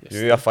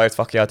 Ġifieri affarijiet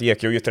fakjati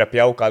jekk jew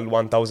jitrepjaw kal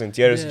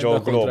 1000 years ġo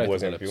globu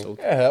eżempju.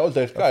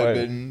 Altered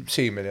Carbon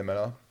simili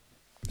mela.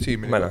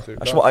 Mela,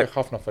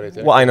 ħafna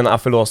affarijiet. Waqajna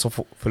naqa'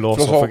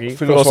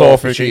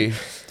 filosofiċi.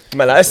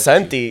 Mela issa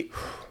inti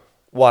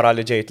wara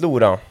li ġejt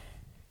lura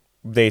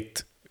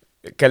bdejt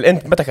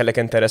meta kellek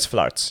interess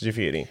fl-arts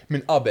ġifieri.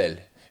 Minn qabel.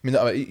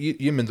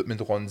 Jien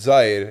minn kont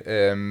żgħir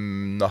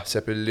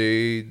naħseb illi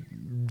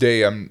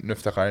dejjem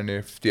niftakarni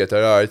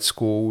f'theater art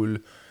school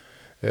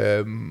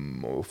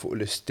fuq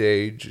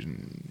l-stage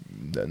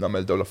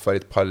nagħmel dawn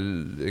l-affarijiet bħal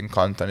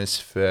inkanta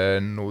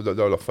nisfen u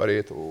dawn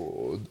l-affarijiet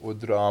u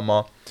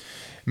drama.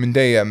 Minn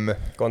dejjem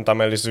Kont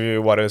tagħmel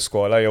wara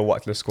l-iskola jew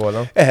waqt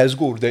l-iskola?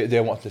 żgur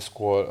dejjem waqt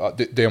l-iskola,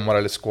 dejjem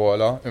wara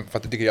l-iskola.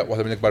 Infatti dik hija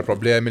waħda mill-ikbar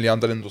problemi li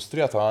għandha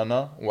l-industrija tagħna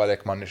u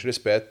għalhekk m'għandniex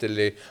rispett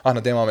illi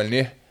aħna dejjem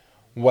għamilnieh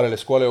wara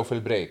l-iskola jew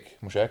fil-break,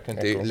 mhux hekk?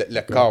 Inti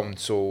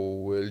l-accounts u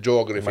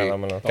l-geography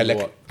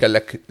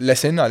kellek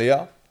lesson għalija.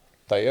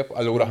 Tajjeb,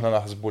 allura aħna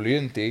naħsbu li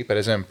inti,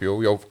 pereżempju,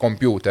 jew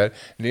computer,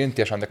 li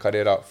inti għax għandek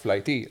karriera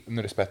fl-IT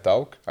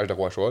nirrispettawk għax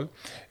dak huwa xogħol,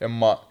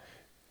 imma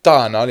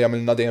tagħna li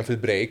għamilna dejjem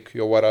fil-break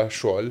jew wara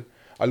x-xogħol,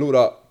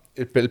 allura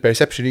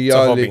il-perception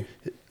hija li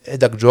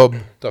dak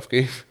job taf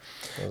kif.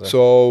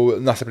 So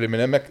naħseb li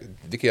minn hemmhekk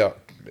dik hija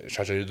xi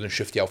ħaġa li rridu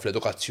nxiftjaw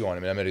fl-edukazzjoni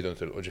minn hemm irridu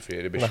ntilqu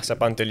ġifieri biex.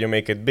 Naħseb until you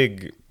make it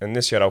big,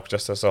 in-nies jarawk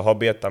ġast as a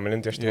hobby qed tagħmel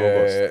inti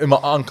għax Imma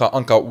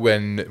anka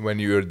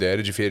when you're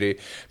there, ġifieri,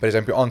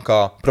 pereżempju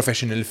anka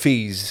professional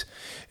fees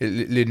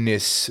li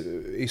n-nies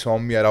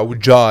jisom jaraw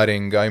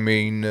jarring, I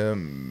mean,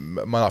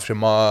 ma nafx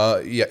imma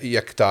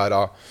jekk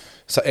tara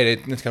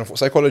nitkellmu fuq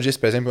psychologist,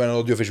 per eżempju, għana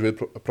audiovisual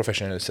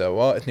professional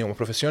sewa, etni huma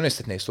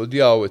professjonisti, etni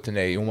studjaw,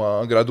 etni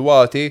huma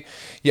gradwati,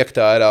 jekk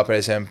tara, per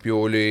eżempju,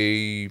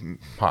 li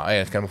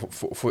nitkellmu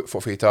fuq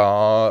fi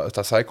ta'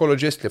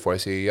 psychologist li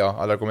forsi hija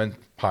għall-argument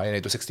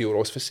jgħidu 60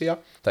 euros fis-sija,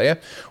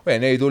 tajjeb, u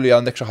jgħidu li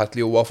għandek xi ħadd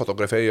li huwa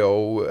fotografer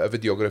jew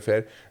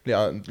videographer li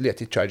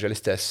qed jiċċarġa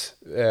l-istess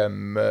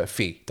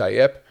fee,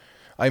 tajjeb.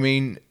 I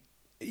mean,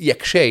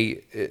 jekk xejn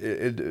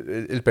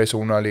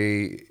il-persuna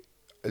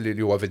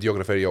li huwa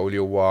videographer jew li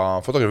huwa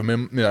photographer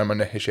minn ma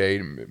neħħi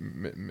xejn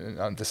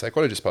għand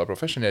psychologist bħala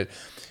professional,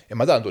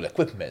 imma dan għandu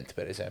l-equipment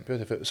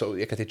pereżempju, so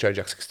jekk qed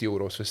jiċċarġak 60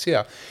 euros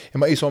fis-sija,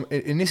 imma qishom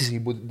in-nies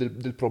isibu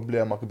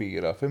dil-problema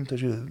kbira, fimt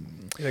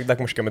jekk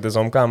dak mhux kemm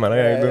iżomm kamera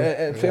jgħidu.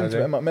 Fimt,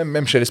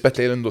 m'hemmx rispett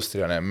lejn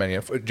l-industrija nemmen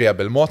ġejja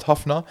bil-mod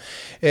ħafna,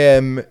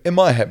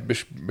 imma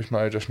biex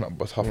ma nerġax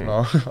naqbad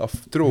ħafna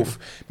truf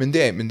minn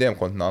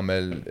dejjem kont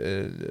nagħmel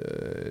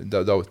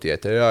daw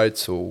theater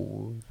arts u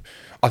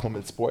għatma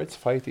mill-sports,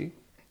 fajti.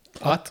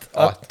 Għat.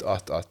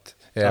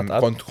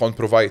 Kont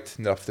provajt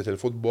niraftet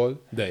il-futbol.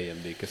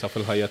 Dejjem dik, issa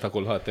fil-ħajja ta'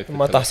 kulħadd.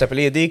 Ma taħseb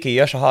li dik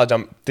hija xi ħaġa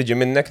tiġi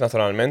minnek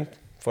naturalment,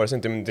 forsi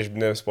inti m'intix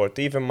bniedem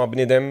sportiv, imma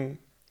bniedem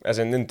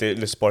eżin inti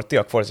l-isport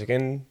tiegħek forsi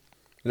kien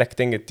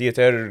l-acting,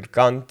 it-theater,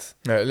 kant.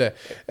 Le,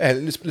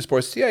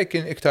 l-sports tiegħi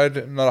kien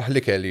iktar naraħ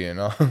li kelli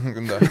jiena.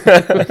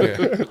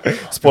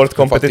 Sport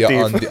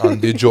kompetittiv.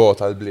 Għandi ġo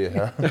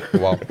tal-bliħ.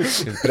 Wow,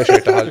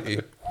 il-pressure ta'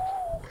 ħalqi.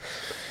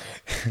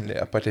 Le,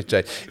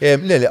 apparteċċaj.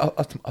 Le,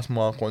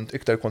 għatma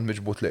iktar kont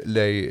miġbut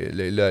lej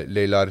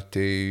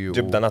l-arti.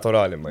 Ġibda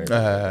naturali ma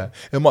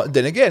imma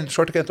then again,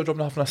 xorta kien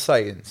toġobna ħafna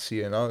science,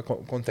 jena,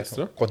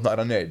 kont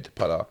naqra nerd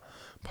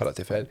pala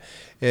tifel.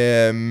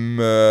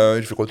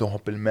 Ġifri kont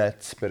nħobb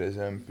il-mezz, per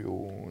eżempju,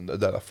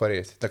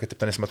 dal-affarijiet. Dak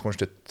it-tib ta' nisma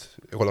tkunx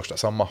ikollok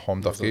taqsam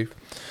magħhom taf kif.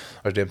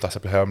 Għax dejjem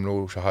taħseb li ħamlu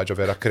xi ħaġa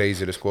vera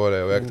crazy l-iskola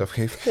jew hekk taf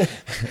kif.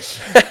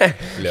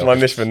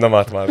 M'għandniex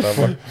fin-namat Malta.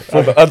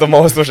 Għadhom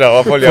ma waslux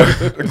hawn folja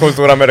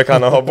kultura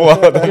Amerikana ħobbu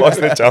għadhom ma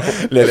waslux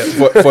hawn. Le,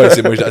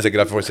 forsi mhux daqshekk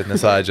graf forsi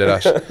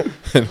t-nesaġerax.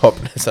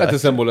 Qed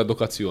isemmu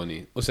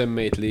l-edukazzjoni u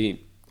semmejt li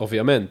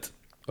ovvjament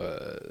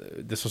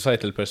the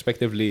societal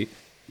perspective li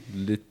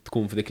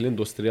tkun f'dik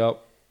l-industrija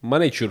ma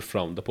ngħidx you're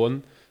frowned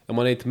upon,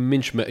 imma ngħid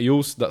minx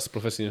meqjus daqs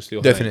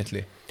professjonisti oħra.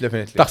 Definitely.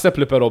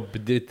 Taħseb li però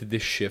bdiet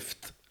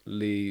shift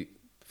li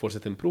forse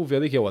timprovja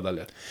dik jew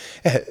għadalek?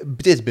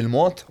 Bdiet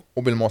bil-mod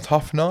u bil-mod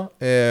ħafna,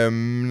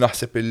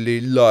 naħseb illi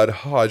l-ar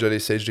ħaġa li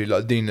seġri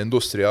din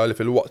l-industrija li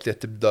fil-waqt li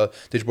tibda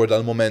tiġbor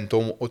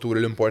dal-momentum u turi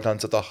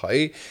l-importanza tagħha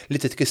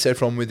li titkisser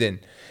from within.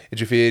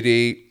 Ġifieri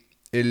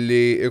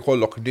illi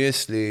ikollok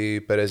nies li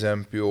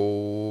pereżempju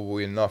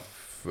jinnaf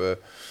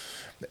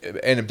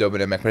nibdew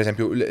minn hemmhekk,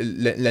 pereżempju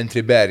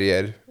l-entry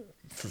barrier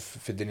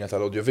fid-dinja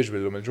tal-audiovisual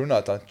l-lum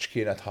il-ġurnata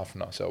ċkienet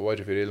ħafna sewwa,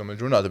 ġifieri l-lum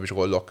il-ġurnata biex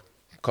ikollok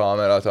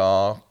kamera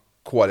ta'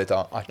 kwalità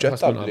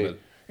aċċettabbli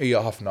hija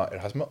ħafna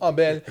irħas minn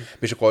qabel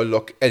biex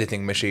ikollok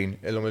editing machine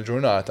illum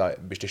il-ġurnata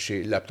biex tixtri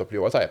laptop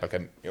li huwa tajjeb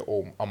għalkemm hu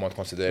ammont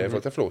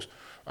considerable ta' flus.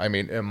 I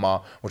mean,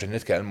 imma mhux qed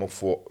nitkellmu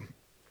fuq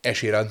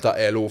 20 ta'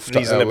 eluf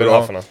ta' reasonable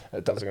ħafna.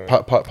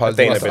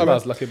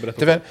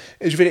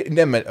 Ġifieri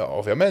nemmen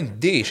ovvjament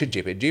di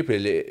ġib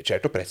li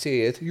ċertu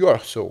prezzijiet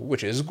jorħsu,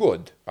 which is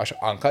good, għax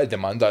anke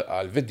d-demanda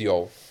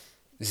għal-video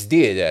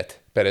żdiedet.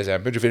 Per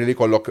eżempju, ġifieri li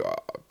kollok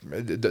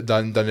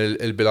dan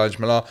il-bilanċ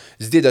mela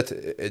żdiedet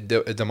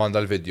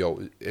id-demanda l-video,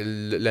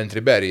 l-entry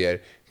barrier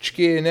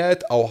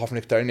ċkienet għaw ħafna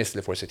iktar nies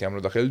li forsi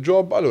jagħmlu dak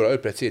il-ġob, allura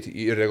l-prezzijiet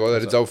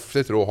jirregolarizzaw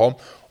ftit ruhom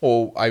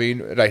u I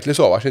mean right li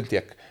għax inti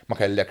jekk ma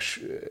kellekx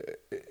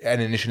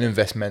an initial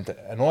investment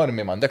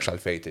enormi m'għandekx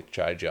għalfejn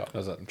tiċċarġja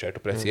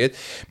ċertu prezzijiet,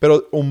 però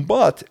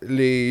mbagħad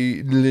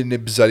li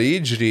nibża li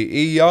jiġri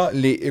hija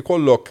li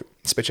ikollok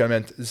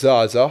speċjalment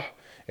żgħażagħ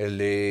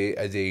illi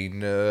għedin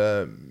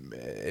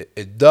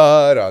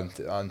id-dar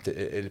għand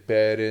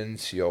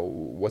il-parents jew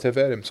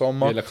whatever,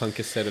 insomma. Jellek kan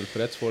kisser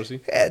il-prezz forsi?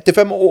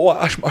 Tifhem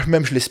għax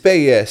memx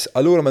l-ispejjeż,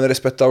 allura ma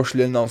nirrispettawx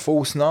lil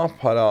nfusna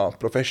bħala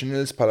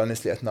professionals, bħala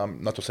nies li qed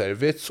nagħtu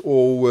servizz u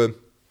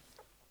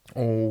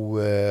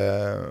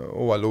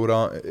allura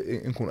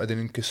nkun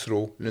qegħdin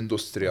inkissru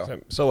l-industrija.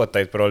 So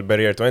għattajt però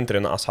l-barrier to entry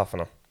naqas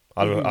ħafna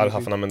għal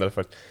ħafna minn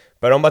dal-fort.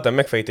 Però mbagħad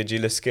hemmhekk fejn tiġi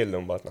l-skill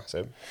mbagħad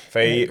naħseb.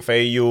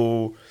 Fej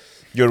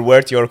you're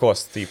worth your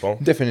cost, tipo.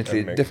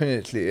 Definitely.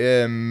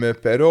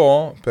 Però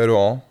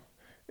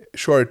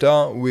xorta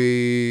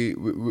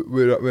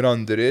we're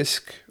under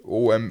risk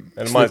u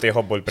il-Malti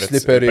jħobbu l-prezz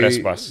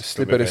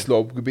slippery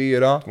slope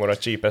kbira. Mura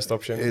cheapest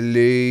option.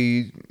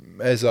 Illi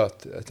eżatt,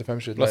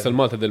 tifhem xi. Plus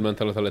il-Malta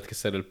dil-mentalità li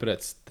tkisser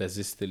il-prezz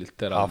teżisti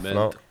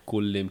literalment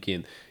kull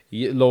imkien.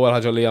 L-ewwel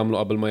ħaġa li jagħmlu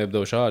qabel ma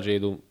jibdew xi ħaġa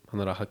jgħidu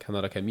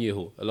ħanara kemm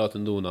jieħu. L-għad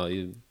induna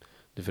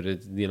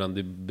din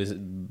għandi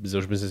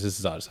bżewġ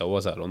businesses żgħar sewa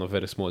żgħar on a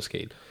very small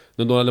scale.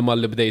 Nduna li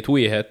malli bdejt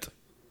wieħed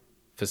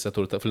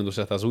fis-settur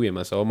fl-industrija ta'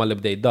 żwiema sewa malli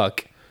bdejt dak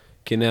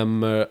kien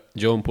hemm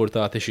ġew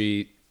importati xi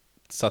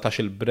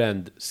 19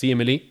 il-brand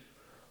simili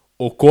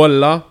u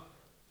kollha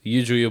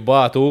jiġu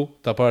jibatu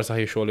ta' parsa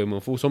ħixol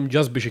infushom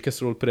ġas biex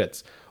ikissru l-prezz.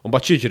 U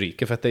mbagħad xiġri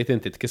kif qed tgħid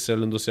inti tkisser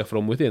l-industrija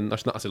from within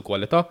għax naqas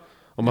il-kwalità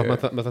u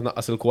meta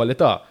naqas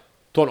il-kwalità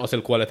tonqos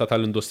il-kwalità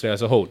tal-industrija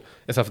as a whole.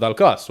 Issa f'dal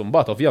każ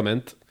mbagħad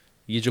ovvjament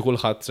jiġi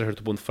kulħadd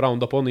seħirtu punt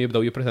frowned upon u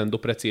jibdew jippretendu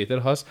prezzijiet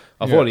irħas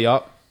avolja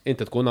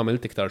inti tkun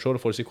għamilt iktar xogħol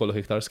forsi jkollok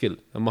iktar skill.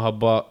 Imma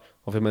ħabba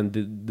ovvjament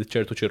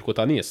ċertu ċirku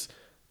ta' nies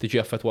tiġi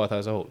affettwata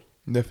as a whole.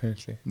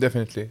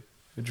 Definitely.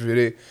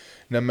 Ġifieri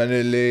nemmen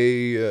li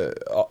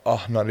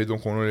aħna rridu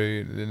nkunu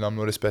li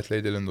nagħmlu rispett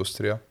lejn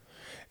l-industrija.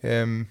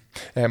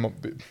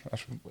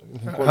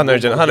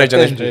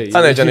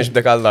 Ħanerġa'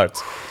 nixbdek għall-art.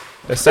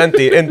 Issa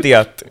inti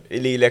għadt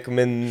ililek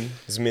minn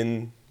żmien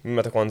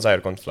meta kont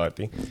żgħir kont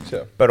fl-arti.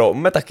 Però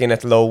meta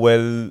kienet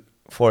l-ewwel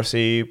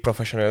forsi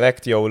professional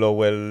act jew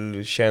l-ewwel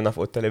xena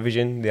fuq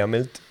it-television li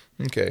għamilt?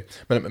 Okay.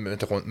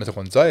 Meta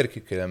kont żgħir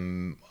kien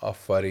hemm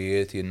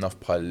affarijiet jien naf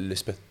bħal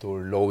l-ispettur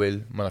Lowell,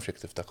 ma nafx jekk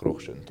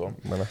tiftakruhx intom.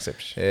 Ma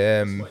naħsebx.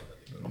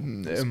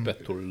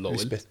 Ispettur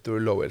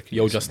Lowell.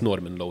 Jew just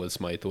Norman Lowell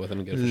smajtu għet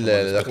ngħid. Le,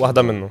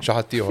 waħda minnu. Xi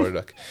ħadd ieħor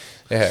dak.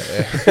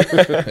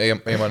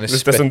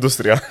 L-istess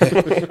industrija.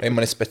 Ma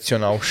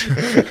nispezzjonawx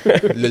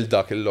lil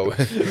dak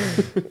il-Lowell.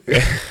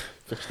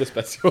 Fiex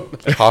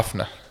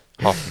tispezzjona.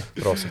 Ħafna,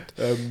 prosit.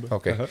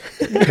 Okay.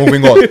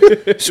 Moving on,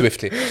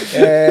 swiftly.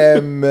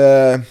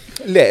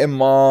 Le,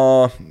 imma,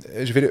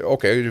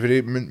 ġviri,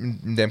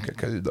 minn dem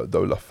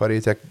daw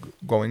l-affarijiet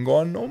going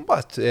on,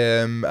 but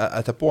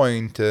at a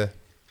point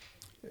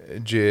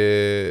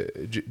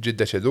ġi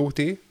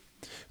deċeduti,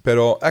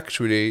 pero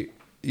actually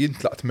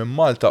jintlaqt minn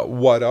Malta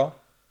wara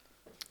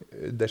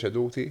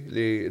deċeduti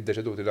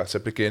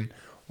naħseb li kien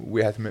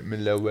wieħed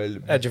mill-ewwel.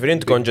 Ġifieri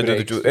int kont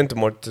int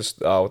mort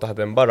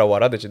taħdem barra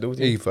wara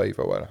deċeduti? Iva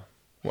wara.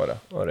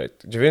 Alright.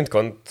 Ġifieri int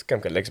kont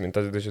kemm kellek żmien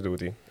ta'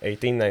 deċeduti?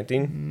 18,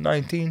 19?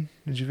 19,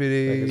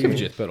 ġifieri. Kif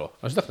ġiet però?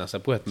 Għax dak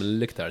naħseb wieħed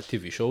mill-iktar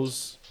TV shows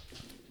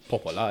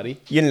popolari.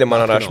 Jien li ma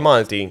narax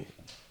Malti,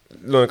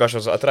 l-unika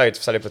xogħol qatrajt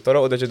f'Sali Pittora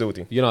u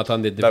deċeduti. Jiena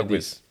għandi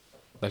d-DVDs.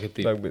 Dak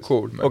it-tip.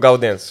 Cool. U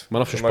Gawdens. Ma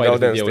nafx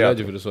x'pajt jew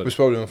ġifieri sorry. Biex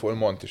problem fuq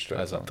il-monti xtra.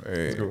 Eżatt.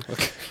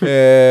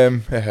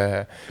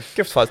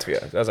 Kif tħalt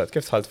fiha? Eżatt,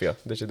 kif tħalt fiha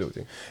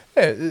deċeduti?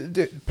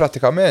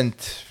 Pratikament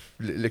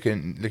li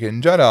kien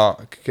ġara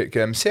kien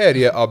hemm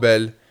serje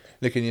qabel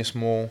li kien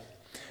jismu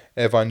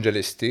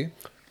Evangelisti.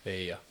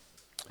 Ejja.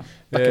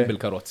 Dak kien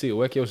bil-karozzi u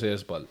hekk jew se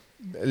żball.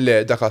 Le,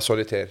 dak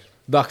Solitaire.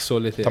 Dak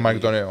Solitaire. Ta'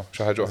 Mike Doneo,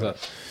 xi ħaġa oħra.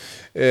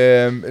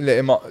 Le,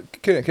 imma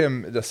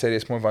kien da serje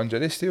jismu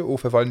Evangelisti u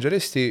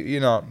f'Evangelisti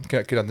jiena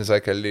kien għad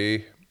niżaj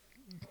kelli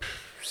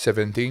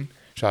 17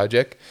 xi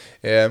ħaġek.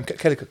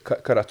 Kelli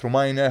karattru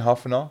minor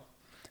ħafna.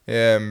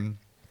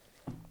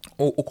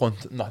 U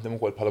kont naħdem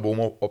ukoll bħala boom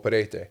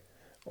operator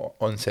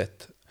on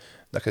set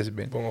dak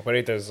iż-żmien. Boom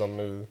operator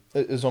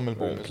iżomm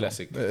il-boom.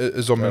 Classic.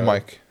 Iżomm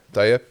il-mic,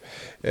 tajjeb.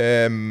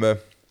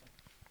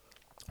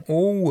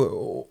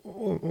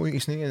 U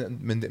jisni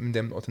minn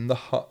dem qed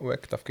indaħħaq u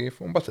hekk taf kif.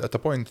 U mbagħad at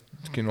a point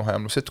kienu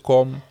ħajamlu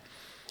sitcom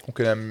u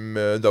kien hemm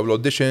daw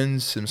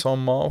l-auditions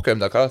insomma u kien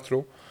hemm dak karattru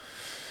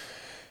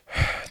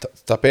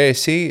ta'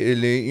 pesi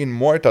li jien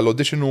mort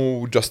tal-audition u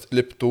just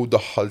libtu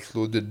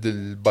daħħaltlu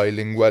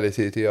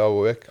dil-bilinguality tiegħu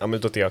hekk.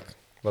 Għamiltu tiegħek,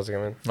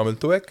 bażikament.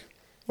 Għamiltu hekk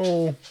u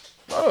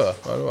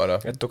wara.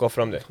 Qed tokof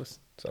from there.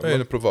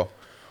 Nipprova.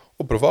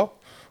 U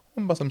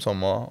mbagħad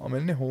insomma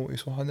għamilnieħu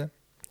jisu ħadem.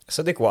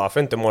 Issa dik waqaf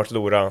inti mort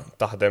lura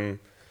taħdem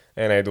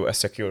ngħidu a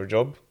secure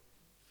job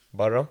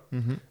barra.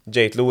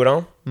 Ġejt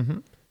lura,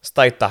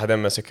 stajt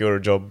taħdem a secure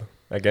job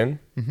again.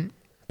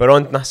 Però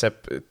int naħseb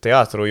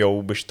teatru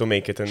jew biex to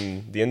make it in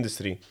the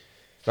industry.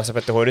 Naħseb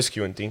qed tieħu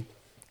riskju inti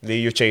li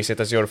you chase it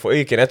as your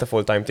kienet a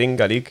full-time thing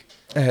għalik.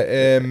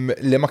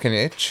 Le ma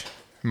kienx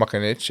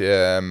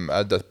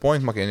at that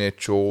point ma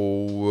kienx u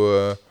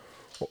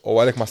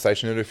għalhekk ma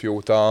stajtx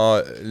nirrifjuta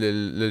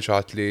lil xi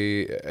ħadd li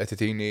qed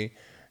itini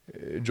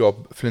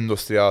job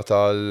fl-industrija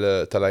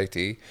tal-IT.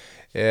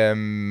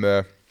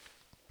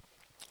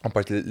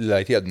 Għampart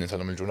l-IT għadni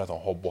salom il-ġurnata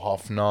nħobbu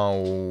ħafna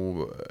u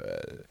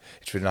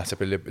ċfir naħseb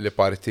li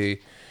parti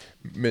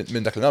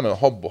minn dak li nagħmel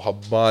nħobbu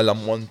ħabba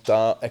l-ammont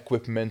ta'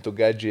 equipment u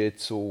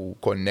gadgets u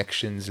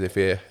connections li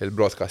fih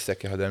il-broadcast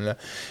jekk jaħdemna.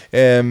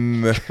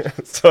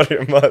 Sorry,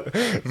 ma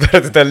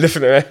verdi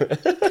tal-lifni.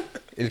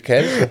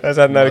 Il-kelb?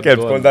 Għazadna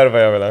l-kelb, kull darba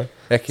jgħamela.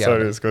 Ekk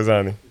Sorry,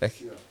 skużani.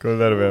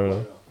 Kull darba jgħamela.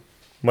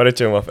 Ma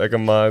rridx imwafqek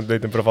imma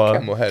bdejt nipprova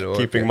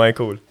keeping my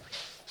cool.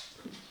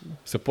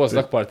 Suppost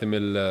dak parti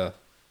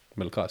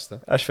mill-kast.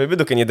 Għax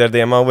fil-bidu kien jidher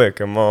dejjem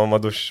hawnhekk imma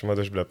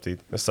m'għadux bla btit.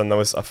 Nistanna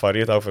wisq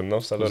affarijiet hawn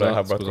fin-nofs allura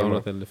ħabba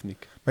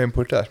tellifnik. Ma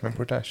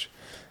importax.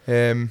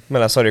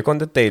 Mela, sorry,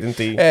 kont tgħid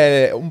inti.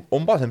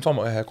 Mbagħad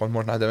insomma kont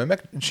mort naħdem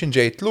hemmhekk x'in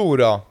ġejt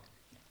lura.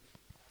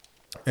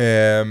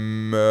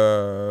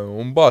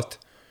 Mbagħad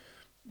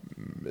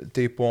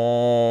tipo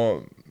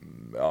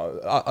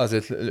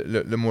għażilt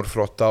li mur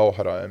frotta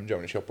oħra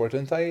ġewni xi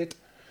opportunitajiet.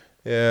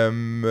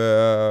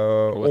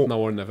 What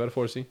now or never,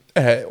 forsi?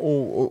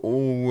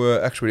 U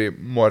actually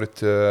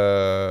mort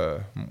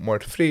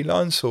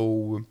freelance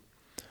u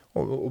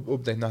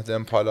bdejt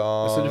naħdem bħala.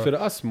 Ġifieri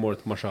qas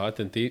mort ma' xi ħadd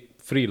inti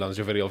freelance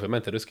ġifieri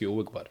ovvjament ir-riskju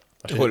hu ikbar.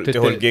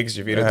 Tieħu l-gigs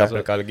ġifieri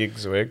tapplika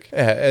l-gigs u hekk.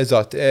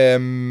 Eżatt.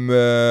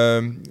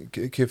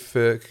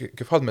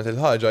 Kif ħadmet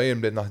il-ħaġa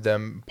jien bdejt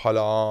naħdem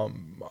bħala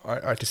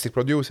artistic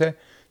producer,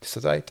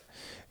 tista' tgħid.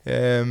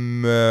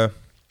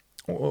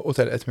 U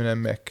telqet minn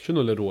hemmhekk.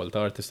 X'inhu l-rwol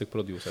ta' artistic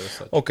producer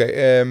issa? Okay,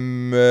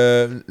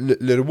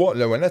 l-rwol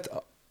l-ewwel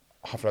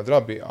ħafna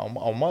drabi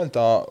għaw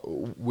Malta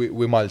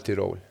wi Malti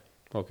role.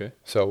 Okay.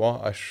 Sewa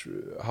għax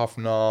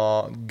ħafna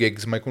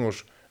gigs ma jkunux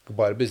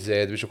kbar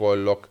biżżejjed biex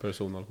ikollok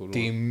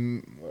team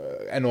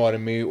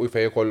enormi u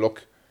fejn ikollok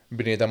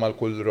bniedem għal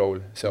kull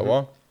role. Sewa.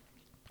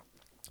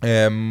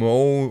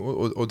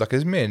 U dak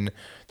iż-żmien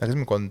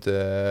kont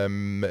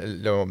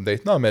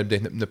bdejt nagħmel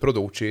bdejt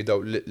nipproduċi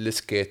daw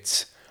l-skits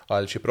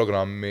għal xi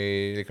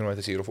programmi li kienu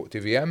qed isiru fuq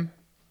TVM.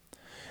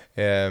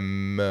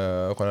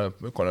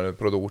 Konna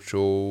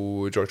nipproduċu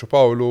Giorgio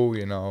Paolo,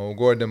 jiena u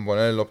Gordon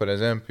Bonello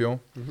pereżempju.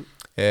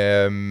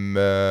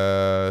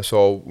 So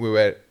we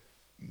were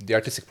the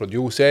artistic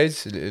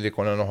producers li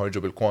konna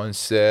noħorġu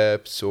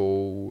bil-concepts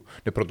u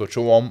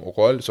niproduċuhom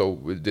ukoll, so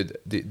we did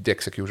the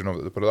execution of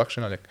the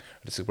production għalhekk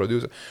artistic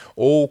producer.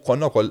 U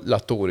konna wkoll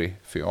l-atturi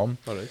fihom.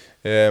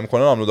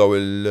 Konna nagħmlu daw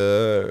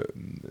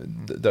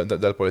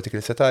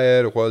dal-political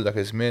satire ukoll dak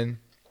iż-żmien,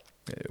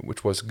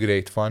 which was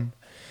great fun.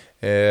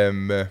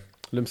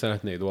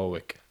 L-imsena ngħidu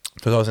hawnhekk.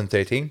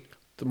 2013.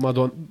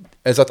 Madon.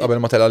 Eżatt qabel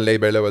ma tela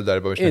l-Labor l-ewwel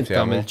darba biex nifhmu. Inti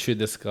għamilt xi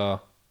diska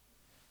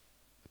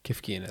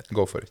kif kienet?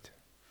 Go for it.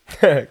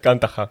 Kan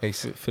taħħa.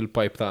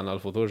 Fil-pipe tagħna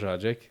l-futur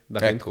ġaġek.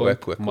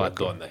 Ekku.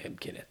 Madonna him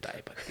kienet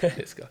tajba.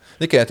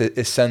 Li kienet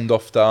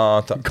is-send-off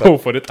ta' Go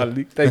for it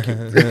għalli. Thank you.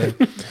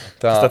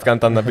 Tista'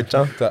 tkantanna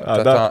biċċa?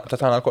 Ta'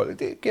 tagħna l-koll.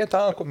 Kien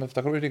tagħna l-koll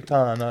miftakru dik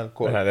tagħna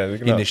l-koll.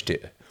 Jien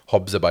nixtieq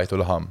ħobża bajtu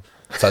l-ħam.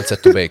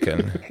 Salsettu bacon.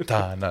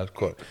 Tagħna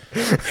l-koll.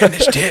 Jien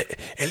nixtieq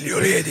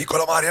il-juriedi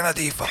kolom arja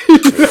nadifa.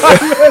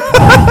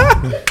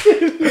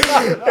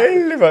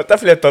 Ma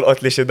taf li tolqot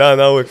li xi dan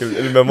hawnhekk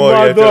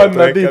il-memorja.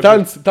 Madonna di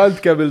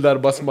tant kemm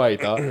il-darba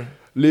smajta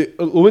li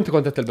u inti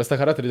kont qed tilbes ta'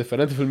 karatteri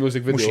differenti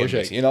fil-music video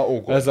xejn. Jiena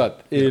wkoll. Eżatt,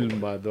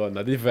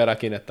 il-Madonna di vera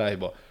kienet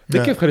tajba.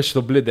 Dik kif ħriġtu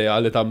bl-idea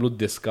li tagħmlu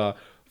d-diska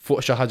fuq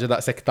xi ħaġa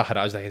daqshekk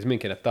taħraq dak iż-żmien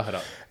kienet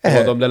taħraq.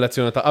 Għadhom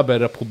l-elezzjoni ta' qabel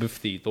rebħu bi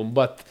ftit u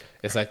mbagħad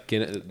issa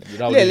kien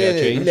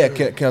Le,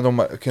 kien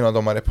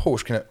għadhom ma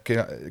rebħux,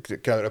 kien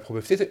rebħu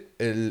bi ftit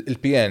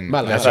il-PN.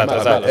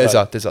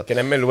 Eżatt.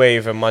 Kien hemm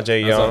il-wave imma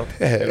ġejja.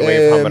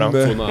 Il-wave ħamra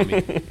tsunami.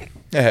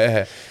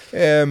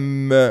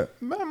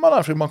 Ma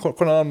nafx ma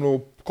konna nagħmlu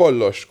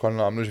kollox,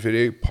 konna nagħmlu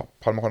ġifieri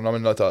bħalma konna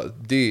nagħmilna ta'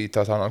 di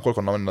ta' tagħna wkoll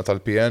konna nagħmilna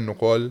tal-PN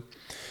ukoll.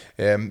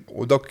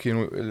 U dak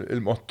kienu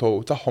il-motto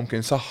tagħhom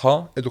kien saħħa,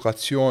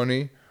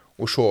 edukazzjoni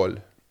u xogħol.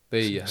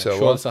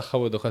 Xogħol, saħħa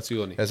u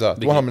edukazzjoni.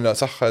 Eżatt. Waħda minnha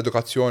saħħa,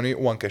 edukazzjoni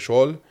u anke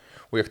xogħol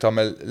u jekk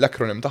tagħmel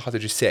l-akronim tagħha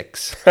tiġi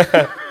sex.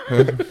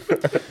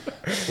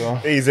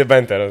 Easy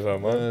banter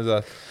insomma.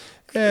 Eżatt.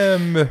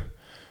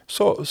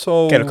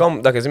 So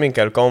kelkom dak iż-żmien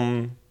kelkom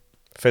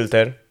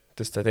filter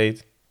tista' tgħid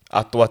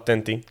għattu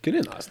attenti. Kien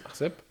inqas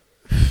naħseb.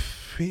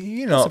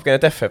 Naħseb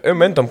kienet effeb.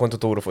 Intom kontu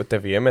turu fuq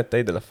it-TVM qed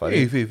tgħid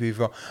l-affarijiet.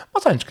 Iva.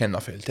 Ma tantx kellna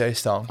filters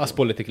ta'. As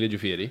politically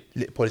ġifieri.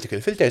 Political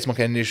filters ma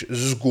kenniex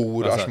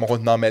żgur għax ma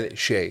kont nagħmel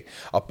xejn.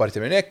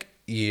 Apparti minn hekk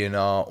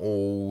jiena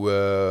u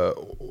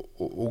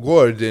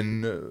Gordon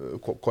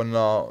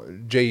konna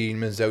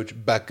ġejjin minn żewġ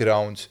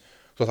backgrounds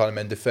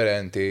totalment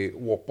differenti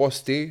u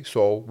opposti,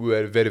 so we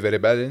were very, very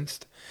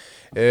balanced.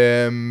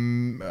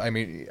 I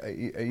mean,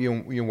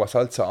 jien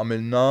wasalt sa'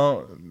 għamilna,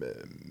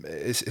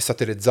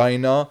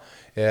 satirizzajna,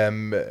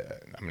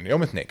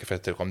 jom it-nej kif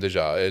għettilkom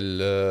diġa,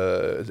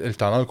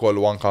 il-tana l-koll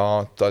u anka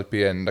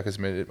tal-PN, dak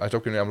izmin, għaxħu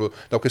kienu jamlu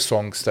dawk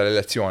il-songs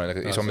tal-elezzjoni,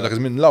 jisom dak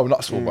izmin law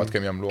naqslu bad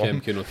kem jamlu. Kem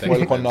kienu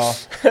t-nek. Konna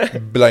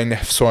blajn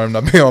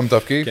nefsormna bihom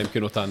taf kif. Kem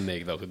kienu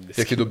t-nek dawk il-disk.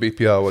 Jek jidu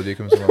BPA u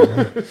dik imżom.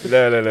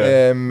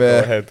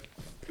 Le.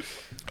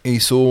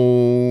 Isu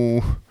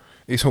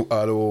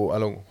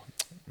għalu,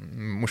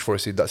 mux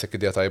forsi daqsek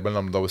idea tajba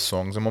namlu daw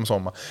il-songs, imma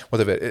insomma,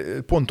 whatever,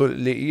 il-puntu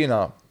li jina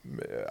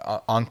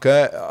anke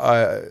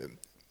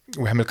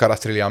uħem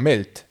il-karattri li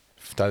għamilt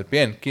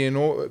tal-pjen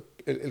kienu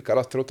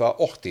il-karattru ta'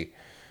 oħti.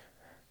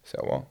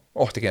 Sewa,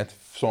 oħti kienet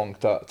song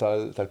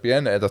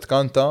tal-pjen edha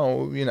tkanta u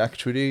jina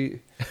actually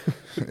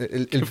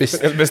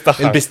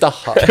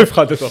il-bistaħħa. Kif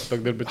ħadet oħtok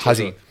dil-bicċa?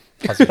 Ħazin.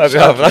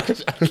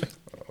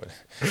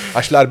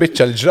 Għax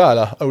l-arbitċa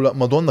l-ġrala, għawla,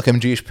 madonna kem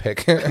ġiex bħek.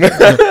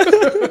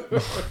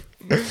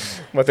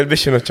 Ma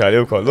tilbix nuċċali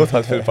u kollu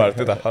tħal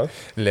fil-parti taħħa.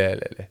 Le.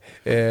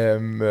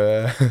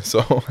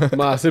 So.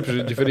 Ma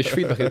sibx ġifiri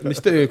xfida,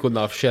 nishtiq jkun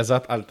naf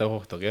xeżat għalta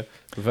uħtok,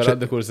 vera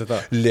għaddi kurzita.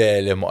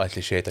 Le, ma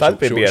għalli xejta.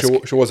 Tal-PBS.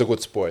 She was a good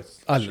sport.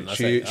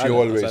 She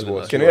always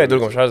was. Kienu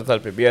jgħidulkom xaħġa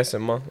tal-PBS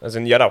imma,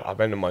 għazin jaraw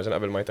għabel nimmaġin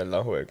għabel ma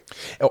jtellaħu għek.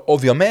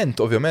 Ovvjament,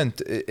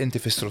 inti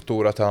fi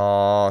struttura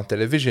ta'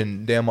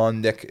 television dejjem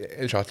għandek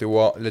il-ċat li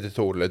huwa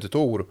l-editur.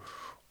 L-editur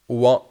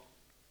huwa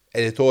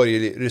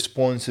editorially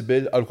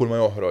responsible għal kull ma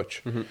joħroġ.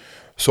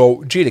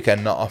 So, ġili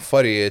kena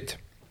affarijiet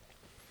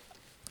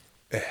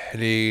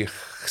li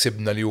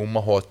xsibna li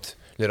huma ħott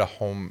li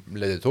raħħom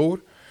l-editur,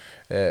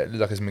 li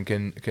dak iż-żmien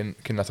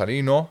kien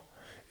Natalino,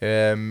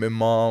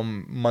 imma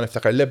ma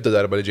niftakar l-ebda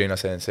darba li ġejna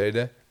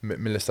sensejde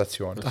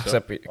mill-istazzjon.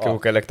 Taħseb kieku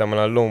kellek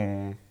tagħmel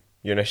llum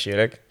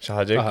jirnexxielek xi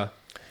ħaġa?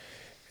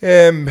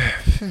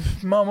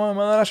 Ma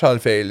narax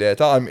għalfejn li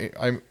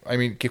I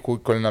mean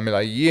kieku kolli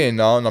nagħmilha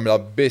jiena nagħmilha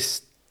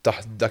biss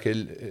taħt dak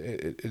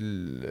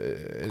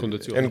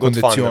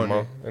il-kondizzjoni.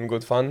 In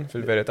good fun,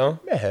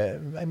 fil-verità?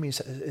 I mean,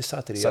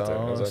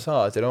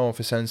 satira,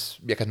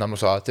 fil-sens, jekk qed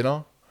nagħmlu satira,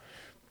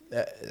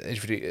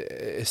 ġifri,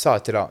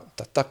 satira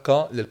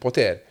tattakka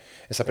lill-poter.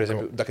 Issa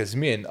pereżempju dak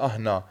iż-żmien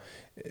aħna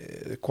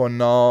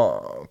konna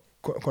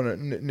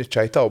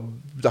niċċajtaw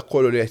dak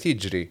kollu li qed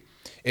jiġri.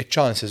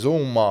 Iċ-chances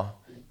huma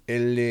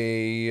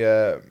illi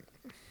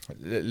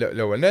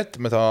l-ewwel net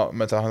meta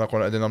aħna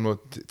konna qegħdin nagħmlu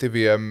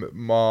TVM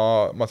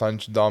ma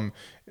tantx dam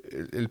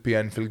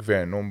il-PN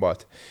fil-gvern u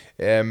mbagħad.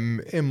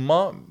 Imma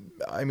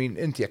I mean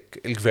inti jekk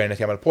il-gvern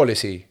qed jagħmel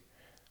policy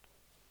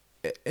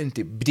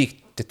inti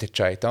bdik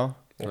titċajta.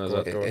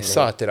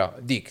 Is-satira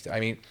dik, I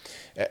mean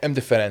hemm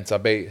differenza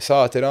bej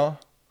satira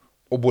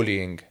u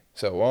bullying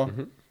sewwa.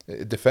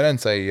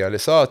 Id-differenza hija li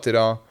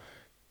satira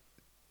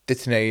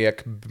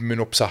titnejjek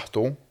b'minu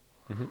b'saħħtu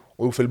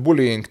u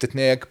fil-bullying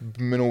titnejjek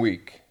b'minu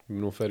weak.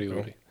 Minu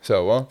ferjuri.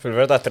 Sewa.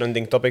 Fil-verità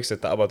trending topics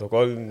ittaqbad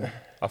ukoll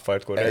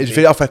affarijiet kurrenti.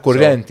 Ġifieri affarijiet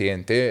kurrenti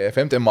inti,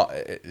 fimt imma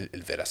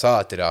il-vera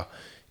satira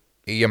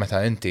hija meta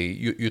inti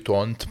you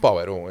don't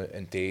power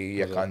inti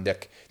jekk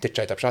għandek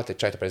tiċċajta b'xatt,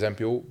 tiċċajta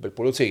pereżempju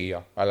bil-pulizija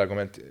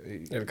għall-argument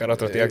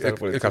il-karattru tiegħek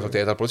tal-pulizija. Il-karattru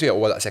tiegħek tal-pulizija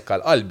huwa daqshekk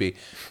għall-qalbi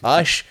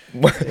għax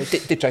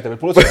tiċċajta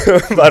bil-pulizija.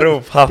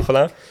 Magħruf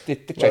ħafna.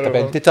 Tiċċajta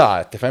b'entità,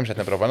 tifhem x'qed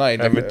nipprova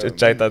ngħid.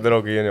 Tiċċajta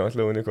drogi jien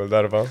jotluni kull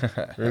darba.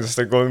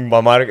 Jista' jkun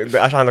ma' mark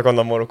għax aħna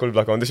konna mmorru kull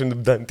black condition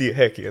nibda ntieħ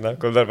hekk jiena,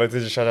 kull darba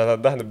tiġi xaġa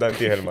tad-daħ nibda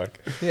ntieħ il-mark.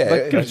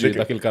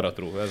 Dak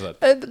il-karattru, eżatt.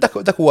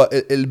 Dak huwa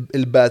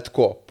il-bad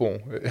cop.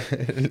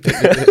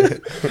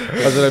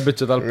 Għazra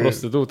l-bicċa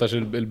tal-prostituta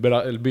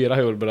il-bira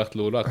jew il-biraħt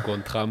l-ula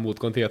kont ħammut,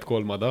 kont jgħat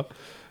kol mada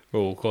u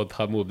kont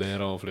ħammut b'dejn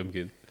raw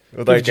fl-imkien. U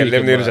daj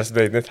kellimni rġas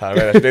bdejt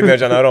nitħamel, bdejt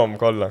nerġa narom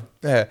kolla.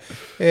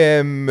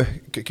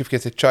 Kif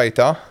kiet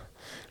iċċajta?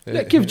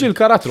 Kif ġi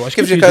l-karattru, għax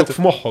kif ġi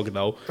f'moħħok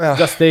daw.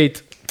 Just state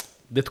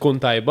di tkun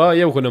tajba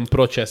jew kun hemm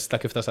proċess ta'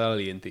 kif tasal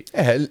li inti.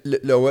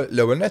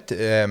 L-ewwel net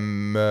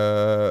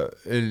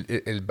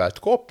il-bad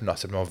cop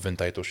naħseb ma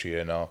vvintajtu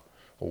xiena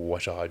huwa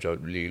xi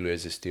ħaġa li lu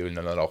jeżisti u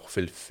narawh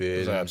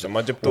fil-film. Ma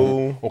ġibtu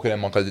u kien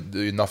hemm anke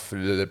naf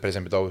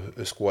pereżempju daw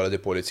skola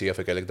di pulizija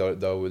fejn kellek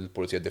daw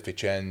il-pulizija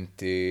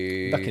defiċenti.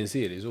 Dak kien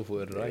siri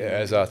fuq ir-raj.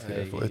 Eżatt,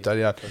 fuq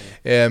Italjan.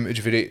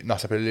 Ġifieri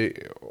naħseb li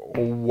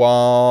huwa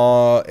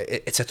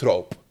it's a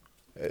trope.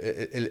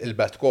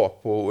 Il-bad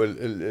cop u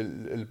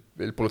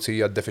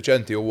il-pulizija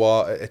defiċenti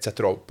huwa it's a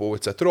trope,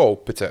 it's a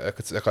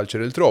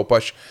cultural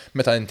trope għax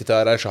meta inti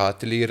tara xi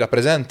ħadd li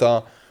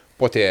jirrappreżenta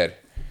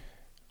poter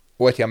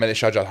u għet jgħamil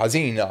xaġa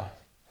l-ħazina,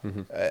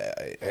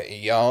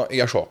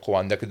 hija xokk u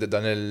għandek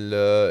dan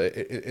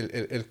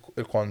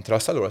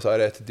il-kontrast, allura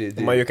saret di...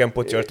 Ma you can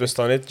put your twist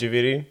on it,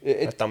 ġiviri,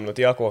 għattamlu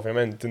tijak,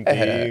 ovvijament,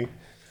 inti...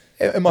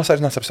 Imma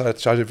saret nasab saret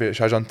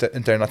xaġa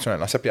internazjonali,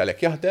 nasab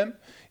jgħalek jaħdem,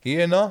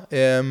 jiena,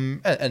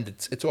 and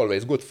it's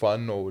always good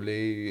fun u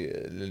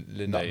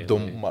li naqdu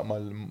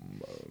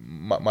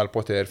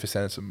mal-poter fi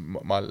sens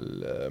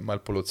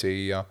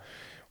mal-pulizija,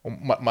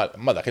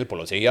 ma dak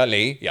il-pulizija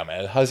li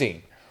jgħamil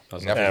ħazin.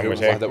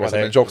 Waħda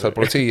mill-ġoks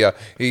tal-pulizija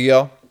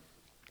hija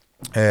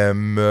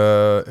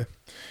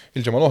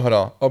il-ġimgħa l-oħra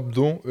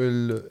qabdu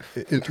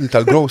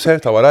tal-grocer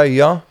ta'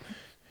 warajja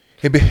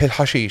jibih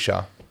il-ħaxixa.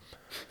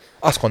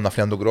 Konna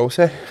fli għandu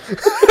grocer.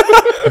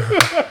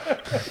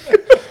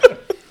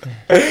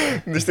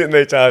 Nixtieq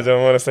ngħid ħaġa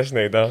ma nistax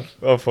ngħidha,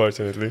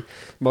 unfortunately.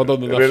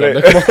 Madonna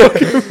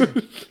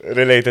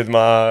related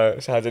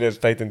ma' xi ħaġa li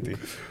tajt inti.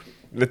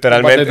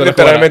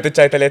 Literalment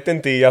iċ-ċajta li qed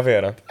inti hija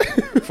vera.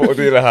 Fuq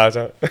di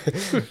ħaġa.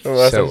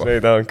 Ma Sewa. sax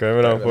ngħid anke,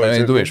 mela Ma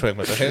ngħidux,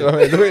 ma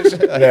ngħidux.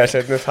 Le,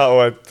 xed nitħaqgħu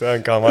għad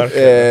anke Mark.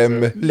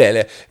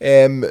 Le.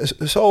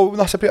 So,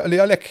 naħseb li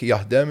għalhekk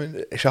jaħdem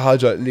xi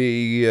ħaġa li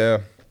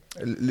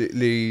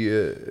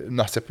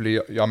naħseb li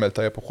jagħmel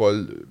tajjeb ukoll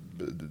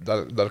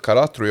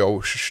dal-karattru jew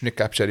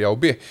x'nikkapċerjaw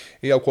bih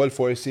hija wkoll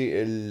forsi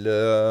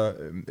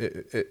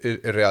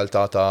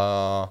ir-realtà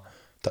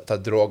ta'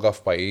 droga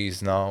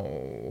f'pajjiżna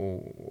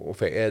u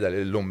fejn qiegħda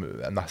llum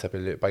naħseb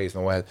li pajjiżna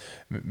wieħed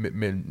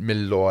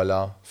mill-ogħla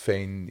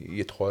fejn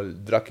jidħol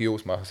drug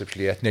use ma naħsibx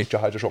li qed ngħid xi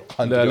ħaġa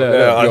xokkanti.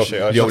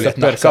 Jew li qed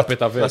per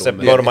capita veru. Naħseb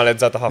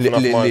normalizzata ħafna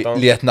f'Malta.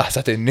 Li qed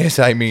naħsad in-nies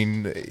I mean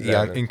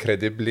hija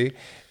inkredibbli.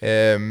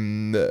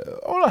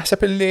 U naħseb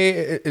li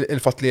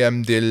il-fatt li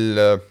hemm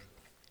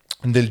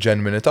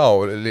dil-ġenminità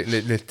u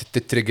li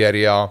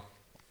titriggerja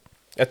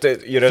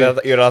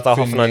jirrelata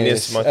ħafna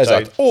nies ma'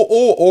 eżatt.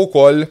 U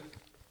wkoll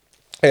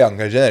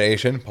younger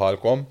generation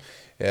bħalkom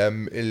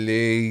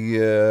illi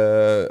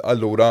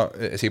allura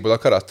sibu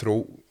dal-karattru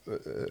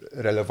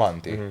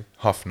relevanti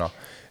ħafna.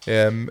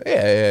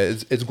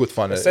 It's good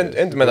fun.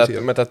 Int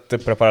meta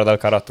tipprepara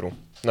dal-karattru,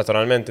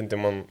 naturalment inti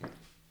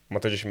ma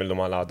tiġix millu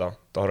mal-għada,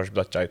 toħroġ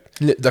blaċċajt.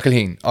 Dak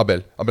il-ħin,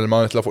 qabel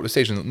ma nitla fuq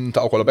l-station,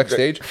 ntaqgħu kollha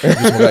backstage,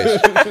 nismu guys.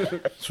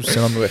 Sussi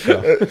nagħmlu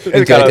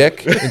hekk.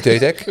 Inti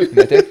għedek,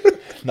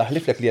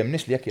 naħliflek li hemm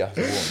nies li hekk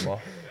jaħsbu.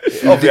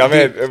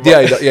 Ovvjament.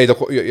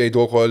 Jgħidu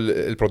wkoll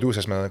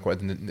il-producers meta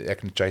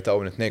hekk niċċajtaw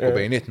nitnejku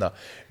bejnietna.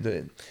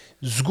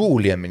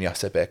 Żgur li hemm min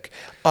jaħseb hekk.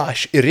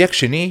 Għax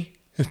ir-reaction hi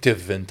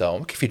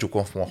tivvintaw, kif jiġu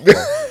konf moħħhom.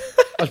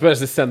 Għax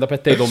peress stand-up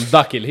għettajdom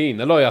dak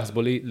il-ħin, allora jaħsbu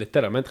li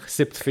letterament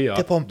xsibt fija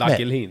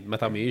dak il-ħin,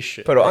 meta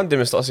miex. Pero għandi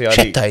mistoqsija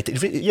għalik. Xettajt.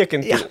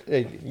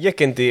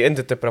 Jekk inti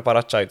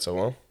tipprepara ċajt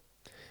sewa.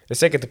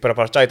 Issa jekk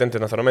tipprepara ċajt inti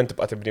naturalment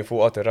tibqa' tibni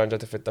fuqha tirranġa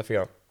tiffitta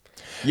fiha.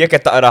 Jekk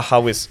qed taqra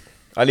ħawis,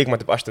 għalik ma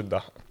tibqax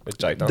tiddaħ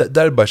iċ-ċajta.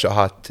 Darba xi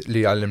ħadd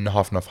li għallimna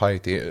ħafna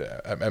f'ħajti,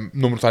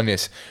 numru ta'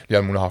 nies li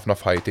għallimna ħafna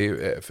f'ħajti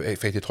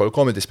fejn tidħol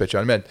komedi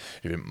speċjalment,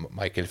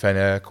 Michael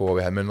Fenek u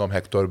wieħed minnhom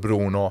Hector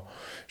Bruno,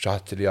 xi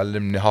ħadd li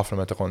għallimni ħafna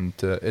meta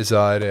kont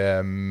iżgħar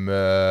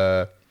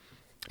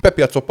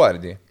Peppi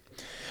Azzopardi.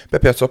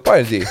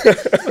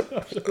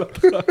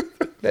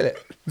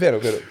 Veru,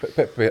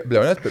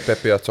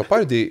 Peppi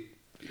Azzopardi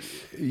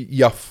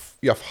jaf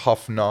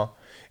ħafna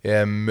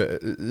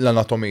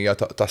l-anatomija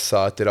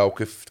tas-satira u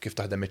kif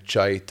taħdem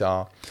iċ-ċajta.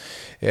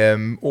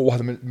 U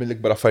waħda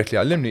mill-ikbar affarijiet li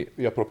għallimni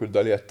hija proprju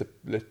dali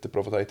li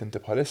tipprova tgħid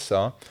inti bħalissa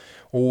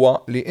huwa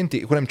li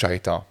inti jkun hemm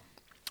ċajta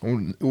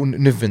u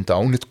nivvintaw,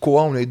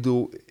 nitkuha u ngħidu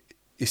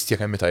istja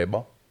kemm tajba.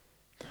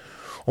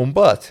 U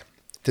mbagħad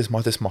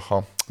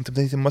tisma'ha.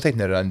 Inti ma tgħid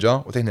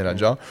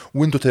nirranġa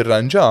u intu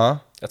tirranġa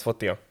Qed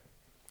tfottija.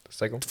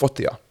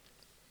 Tfottija.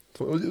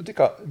 U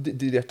dika,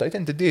 di għattajt,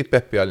 inti di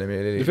Peppi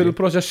għalli.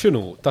 Fil-proċess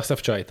xinu, taħseb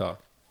ċajta,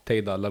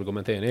 tejda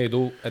l-argumentajn, jgħidu,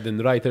 edin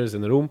writers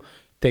in the room,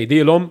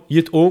 tejdilom,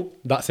 jitqu,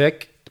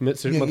 daqsek,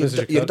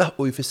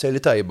 jirdaħu jfisser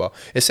li tajba.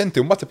 Essenti,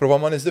 un bat t-prova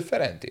ma' nis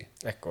differenti.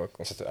 Ekku.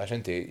 Għax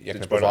inti,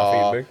 jek niprofa,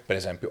 per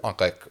eżempju,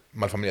 anka jek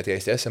mal-familja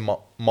tijaj stess,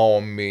 ma'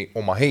 ommi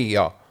u ma'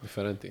 ħija.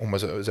 Differenti. U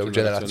ma' zew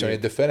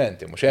ġenerazzjoni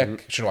differenti. Mux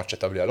hekk, xinu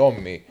għacċettabli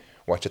għal-ommi,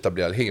 u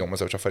għacċettabli għal-ħija, u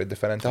ma' zew ċaffariet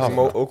differenti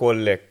ħafna. U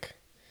kollek.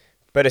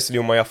 Peress li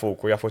huma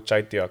jafuk u jafu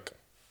ċajt tiegħek.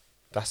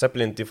 Taħseb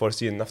li inti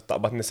forsi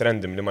taqbad nis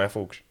random li ma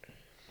jafukx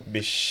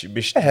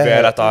biex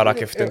vera tara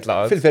kif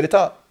tintlaqad.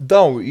 Fil-verità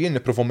daw jien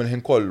nipprova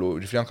mill-ħin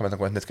kollu, ġifri anke meta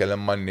kont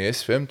nitkellem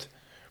man-nies, fimt?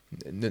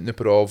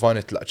 Nipprova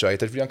nitlaq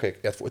ċajt, ġifri anke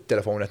qed fuq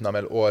it-telefon qed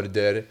nagħmel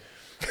order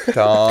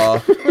ta'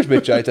 mhux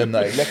biċċajt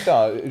ngħidlek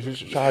ta'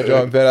 xi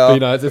ħaġa vera.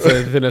 Tina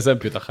tin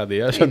eżempju ta'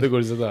 ħadija, x'għandi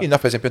kurzità. Jien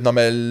naf eżempju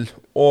nagħmel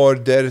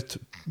order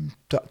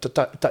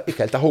ta'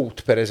 ikel ta'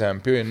 ħut per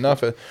eżempju,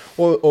 jinnaf,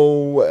 u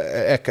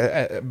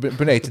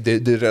bnejt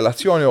di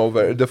relazzjoni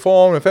over the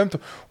phone, fehmt,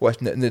 u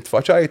għet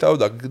nitfaċajta u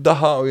dak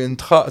daħa u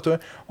jintħaqtu,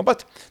 u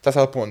bat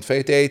tasal punt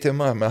fejn tgħid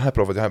ma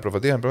ħajprova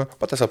di,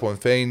 bat tasal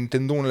punt fejn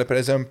tindun li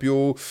per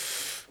eżempju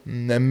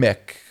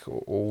nemmek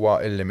huwa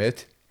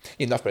il-limit.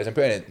 Jinnaf per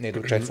eżempju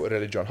ngħidu ċajt fuq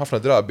ir-reliġjon, ħafna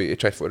drabi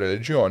ċajt fuq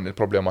ir-reliġjon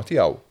il-problema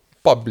tiegħu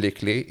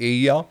publicly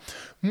hija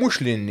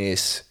mhux li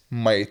n-nies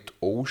ma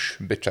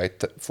jitqux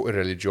biċċajt fuq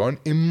ir-reliġjon,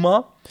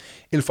 imma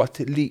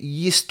il-fatt li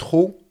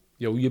jistħu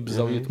jew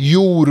jibżaw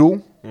juru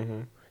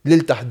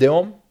lil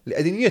taħdehom li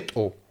qegħdin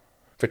jitqu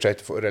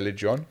fiċċajt fuq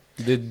ir-reliġjon.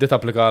 Di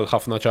tapplika għal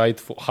ħafna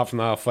ċajt fuq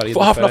ħafna affarijiet.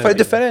 Fuq ħafna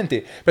affarijiet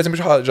differenti. Per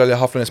eżempju xi ħaġa li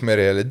ħafna nies ma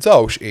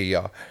jirrealizzawx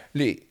hija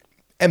li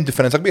hemm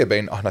differenza kbira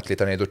bejn aħna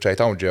tlieta ngħidu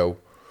ċajt hawn ġew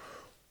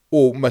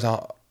u meta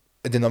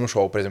qegħdin nagħmlu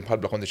show pereżempju bħal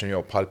Black Condition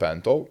jew bħal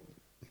Pento.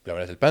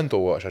 L-għamlet il-Pento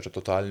huwa xaġa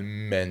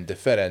totalment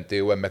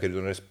differenti u hemmhekk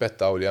irridu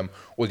nirrispettaw li hemm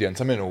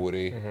udjenza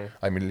minuri,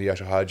 għajmin li hija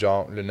xi ħaġa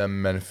li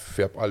nemmen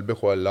fiha b'qalbi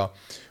kollha.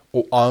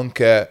 U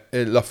anke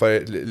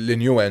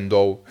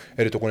l-innuendo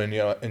irid ikun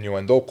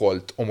innuendo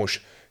occult u mhux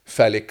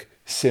phallic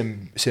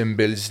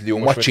symbols li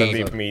huma cheap.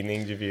 Deep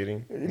meaning ġifieri.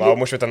 Ma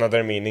mhux with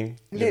another meaning.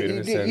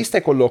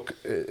 Jista' jkollok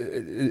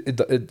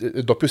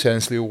id-doppju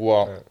sens li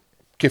huwa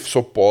kif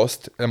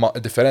suppost, imma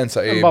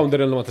differenza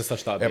boundary li ma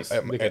tistax taqbis.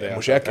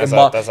 Mux hekk,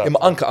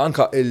 imma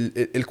anka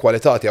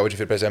il-kwalità tiegħu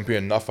ġifier pereżempju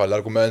naf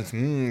l-argument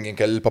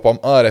jinkel il-papa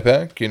mqareb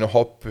kienu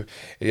ħobb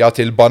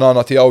jagħti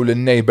l-banana tiegħu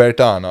lin-neighbor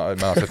tagħna,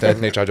 ma nafx qed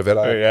ngħid ħaġa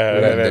vera.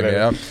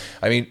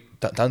 I mean,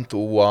 tant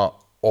huwa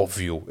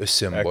ovvju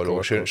is-simbolu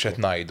x'qed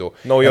ngħidu.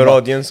 Know your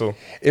audience.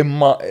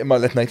 Imma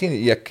qed ngħid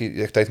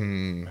jekk tajt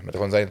meta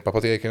kon żgħid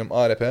papa tiegħi kien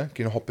mqareb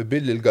kienu ħobb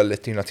ibilli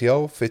l-gallettina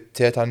tiegħu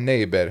fit-te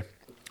tan-neighbor.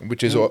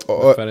 Which is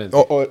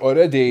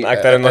already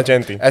aktar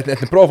innoċenti. Qed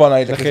nipprova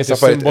ngħidlek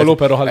simbolu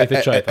però ħallit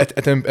iċċajta.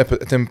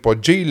 Qed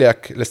impoġġilek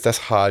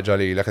l-istess ħaġa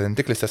lilek, qed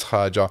intik l-istess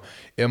ħaġa,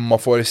 imma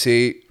forsi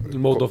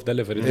il-mode of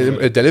delivery.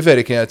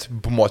 Il-delivery kienet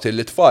b'mod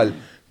li tfal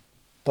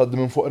tgħaddi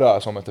minn fuq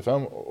rashom qed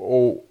tifhem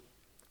u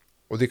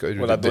dik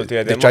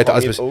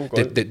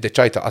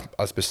deċċajta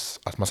qasbis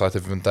qatt ma saret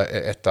ivvinta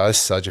etta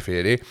issa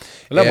ġifieri.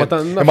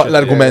 Imma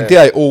l-argument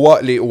tiegħi huwa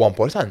li huwa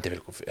importanti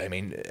I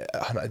mean,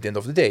 aħna at the end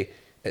of the day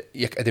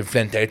jekk qegħdin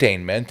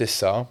fl-entertainment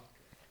issa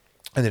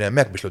qegħdin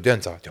hemmhekk biex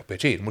l-udjenza tieħu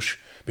pjaċir mhux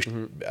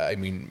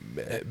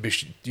biex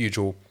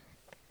jiġu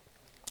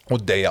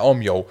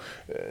quddejjahom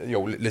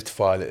jew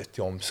l-itfal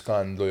tihom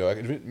skandlu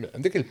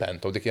dik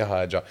il-penta u dik hija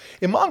ħaġa.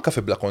 Imma anke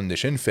fi Black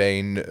Condition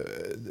fejn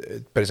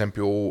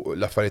pereżempju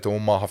l-affarijiet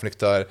huma ħafna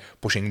iktar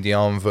pushing the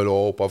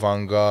envelope,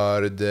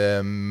 avant-garde,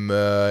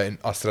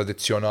 inqas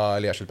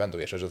tradizzjonali għax il-penta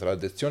hija xi ħaġa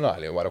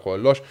tradizzjonali wara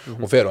kollox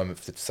u veru hemm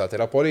ftit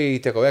satira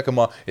politika u hekk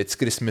imma it's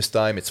Christmas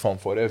time, it's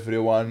fun for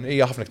everyone,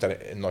 hija ħafna iktar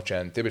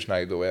innoċenti biex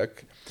ngħidu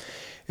hekk.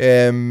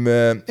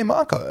 Imma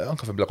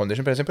anka fi Black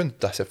Condition, per esempio,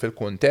 taħseb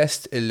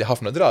fil-kuntest illi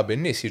ħafna drabi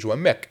n-nies jiġu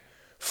hemmhekk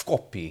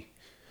f'koppi.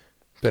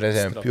 Per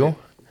eżempju,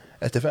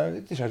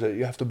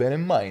 you have to bear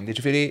in mind,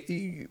 ġifieri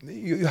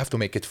you have to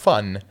make it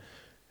fun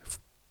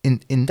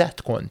in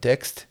that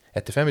context,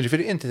 qed tifhem,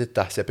 ġifieri inti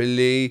taħseb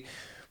illi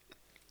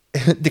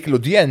dik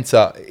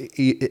l-udjenza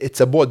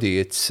it's a body,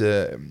 it's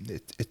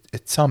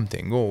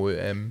something.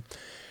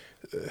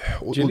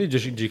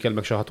 Ġi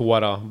kelmek xi ħadd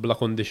wara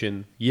Black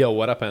Condition jew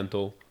wara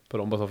Pento.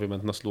 Pero mbagħad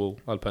ovvjament naslu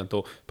għal Pento.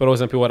 Però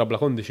eżempju wara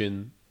Black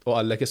Condition u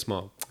għallek isma'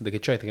 dik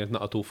iċ-ċajta kienet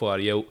naqgħu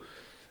far jew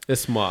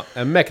isma'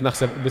 hemmhekk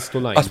naħseb bistu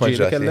line. Qatt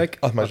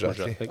ma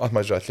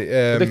ġratli.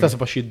 Dik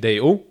taħseb għax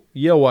jiddejqu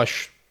jew għax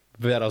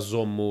vera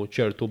żommu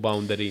ċertu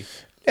boundary.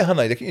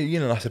 Ngħidlek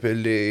jiena naħseb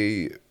illi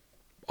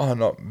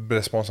aħna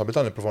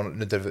b'responsabilità nippruvaw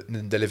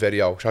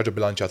niddeliverjaw xi ħaġa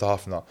bilanċjata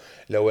ħafna.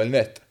 L-ewwel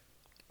nett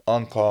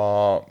anka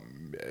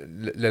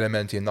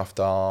l-elementi naf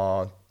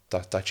ta'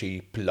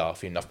 ċipla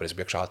fin naf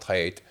pereżempju jekk xi ħadd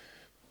ħajt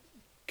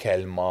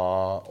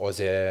kelma,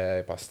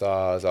 oze,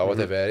 pastaza,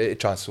 whatever,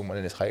 ċansu ma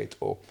l-nisħajt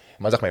u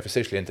ma dak ma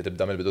jfissirx li inti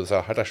tibda mill-bidu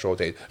saħħa ta' xogħol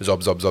tgħid zob.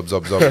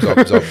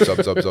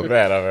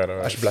 Vera.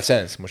 Għax bla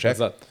sens, mhux hekk?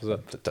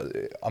 Eżatt.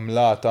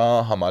 Amlata,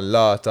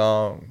 ħamallata,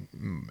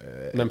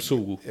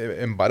 memsugu.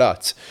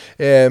 Imbarazz.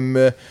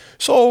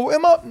 So,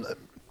 imma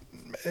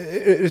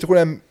irid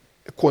ikun hemm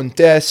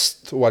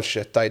kontest u għal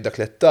xed tajt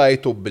dak li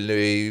tajt u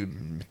billi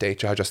tgħid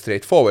xi ħaġa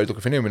straightforward u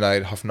kif inhi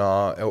mingħajr ħafna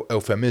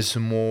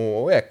eufemizmu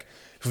u hekk.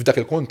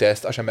 F'dak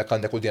il-kontest, għax hemmhekk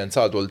għandek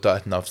udjenza adulta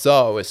qed nafża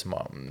u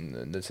isma'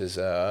 this is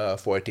a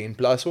 14+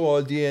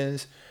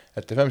 audience,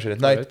 qed tifhem x'qed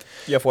ngħid.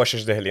 Jafu għax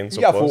ixdeħlin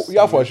suppost.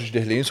 Jafu għax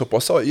ixdeħlin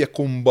suppost,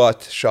 jekk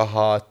imbagħad xi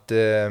ħadd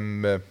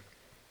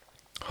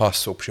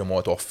ħassu b'xi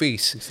mod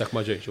offis. Istak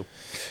ma ġejġu.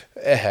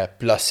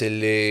 Plus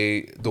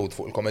illi dud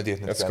fuq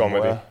il-komedjiet It's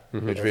comedy.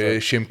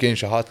 X'imkien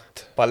xi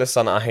ħadd.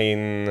 Palissa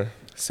naqħin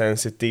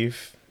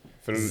sensittiv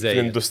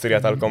fil-industrija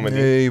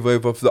tal-komedi. Iva,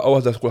 f'daqqa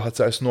waħda kulħadd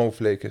sar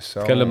snowflake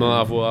issa. Kellem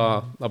nafu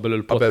qabel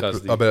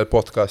il-podcast. Qabel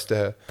il-podcast,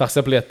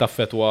 Taħseb li qed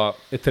taffetwa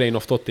it-train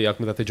of thought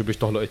tiegħek meta tiġi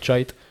biex toħloq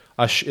iċ-ċajt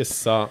għax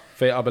issa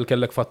fejn qabel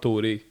kellek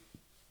fatturi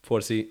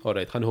forsi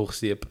alright ħanħu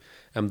ħsieb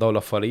hemm dawn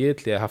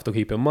l-affarijiet li I have to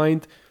keep in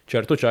mind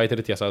ċertu ċajt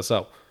irid jasal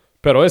saw.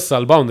 Però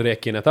issa l-boundary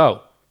jekk kienet hawn,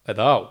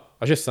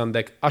 għax issa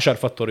għandek 10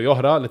 fatturi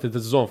oħra li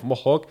titiżżomm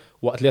f'moħħok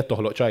waqt li qed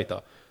toħloq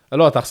ċajta.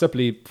 Allura taħseb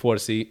li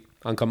forsi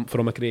anke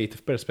from a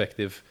creative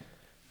perspective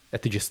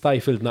qed tiġi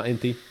stifled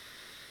inti.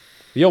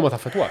 Jew ma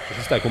taffettwax,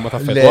 jista' jkun ma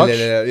taffettwax.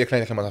 Le, jekk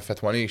ngħidlek ma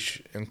taffettwanix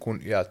nkun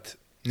qiegħed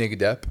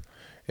nikdeb.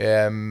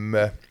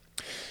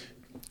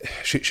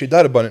 Xi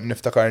darba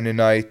niftakarni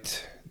ngħid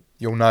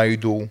jew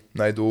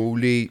ngħidu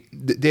li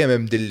dejjem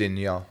hemm din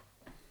linja.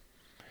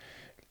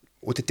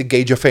 U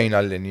tiggejġa fejn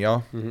għall-linja.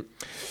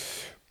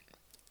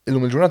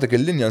 Illum il-ġurnata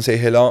il-linja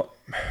nsejħilha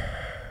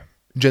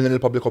general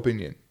public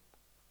opinion.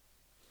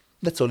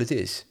 That's all it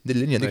is.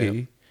 Din linja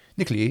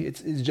dik li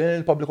it's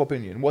general public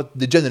opinion. What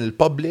the general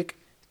public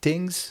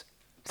thinks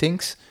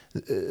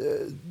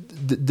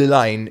the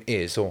line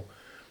is. So,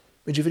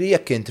 ġifieri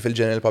jekk inti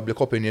fil-general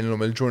public opinion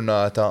illum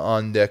il-ġurnata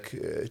għandek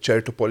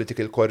ċertu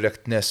political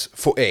correctness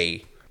fuq A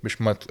biex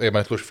ma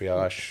nitlux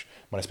fiha għax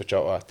ma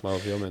nispiċċaw qatt.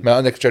 Ma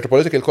għandek ċertu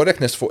political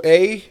correctness fuq A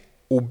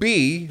u B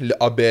li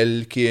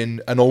qabel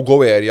kien a no-go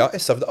area,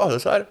 issa f'daqqa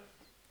sar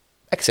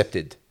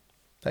accepted.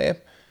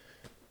 Tajjeb?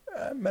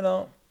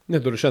 Mela.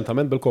 Niddu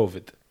reċentament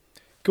bil-COVID.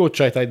 Kieku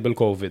ċajtajt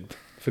bil-COVID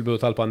fil-bidu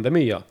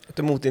tal-pandemija.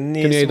 Timut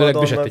in-nies. Kien jgħidulek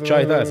biex qed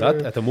tiċċajta, eżatt,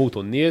 qed imutu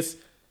n-nies.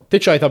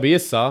 Tiċċajta bi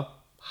issa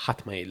ħadd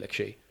ma jgħidlek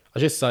xejn.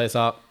 Għax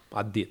issa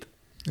għaddiet.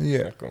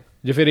 Yeah.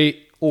 Ġifieri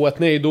u qed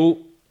ngħidu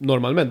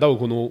normalment daw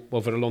ikunu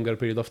over a longer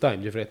period of time,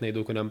 ġifieri qed ngħidu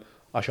jkun hemm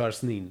 10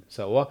 snin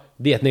sewwa,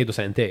 di qed ngħidu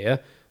sentej,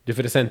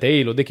 ġifieri sentej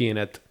ilu dik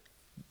kienet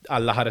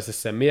Alla ħares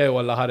is-semmija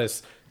u Alla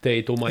ħares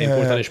tgħidu ma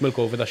jimportanix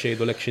mill-COVID għax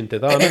jgħidu lek x'inti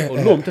tagħmel u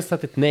llum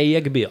tista'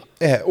 titnejjek biha.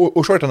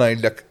 U xorta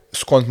ngħidlek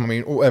skont ma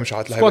min u hemm xi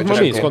ħadd skont ma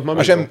min.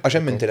 Għax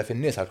hemm intilef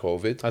in-nies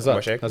għall-COVID.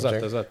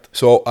 Eżatt.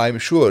 So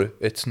I'm sure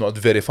it's not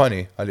very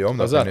funny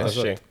għalihom Eżatt.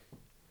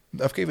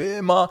 Naf kif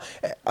ma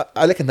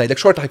għalhekk ngħidlek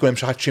xorta ħajkun hemm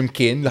xi ħadd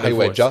x'imkien li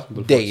ħajweġġa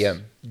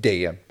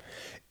dejjem.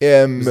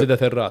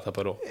 Żidet ir-rata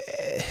però.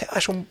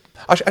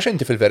 Għax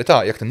inti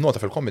fil-verità jekk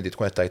tinnota fil-komedi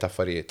tkun qed tgħid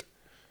affarijiet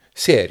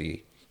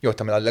serji jew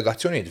tagħmel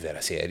allegazzjonijiet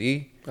vera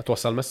serji. Qed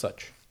twassal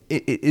messaġġ.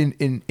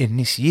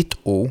 In-nies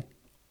jitqu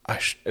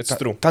għax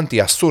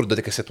tanti assurda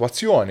dik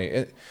is-sitwazzjoni.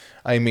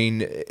 I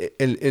mean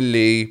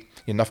illi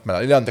jinnaf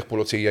mela li għandek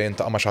pulizija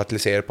jintaqa' ma' xi ħadd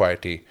li sejjer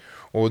party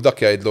u dak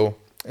jgħidlu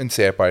int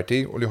sejjer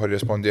party u li ieħor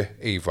jirrispondi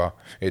iva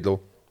jgħidlu u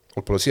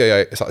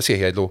l-pulizija saqsih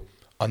jgħidlu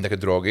għandek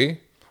id-drogi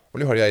u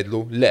li ieħor jgħidlu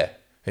le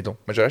jgħidlu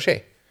ma ġara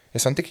xejn.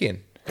 Issa inti kien.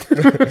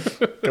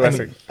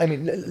 I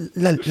mean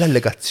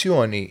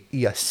l-allegazzjoni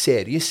hija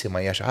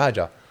serjissima hija xi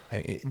ħaġa.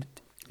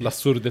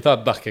 L-assurdità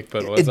d-daħkek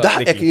però.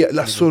 Id-daħkek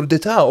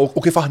l-assurdità u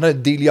kif aħna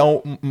ddiljaw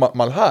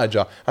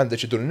mal-ħaġa għandek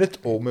xidur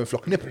nitqu minn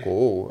flok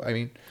nibku. I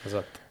mean.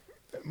 Eżatt.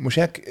 Mhux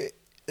hekk.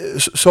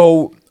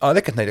 So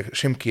għalhekk qed ngħidlek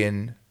x'imkien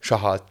xi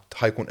ħadd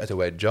ħajkun qed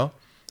iweġġa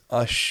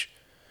għax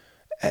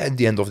at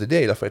the end of the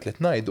day l-affarijiet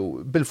li ngħidu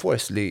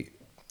bil-fors li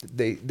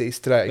they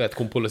strike. Qed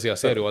tkun pulizija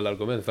serju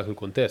għall-argument dak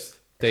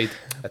il-kuntest. Tgħid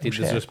qed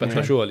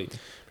jiddisrispetta xogħli.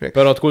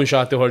 Però tkun xi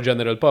ħadd ieħor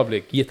general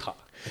public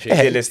jitħaq.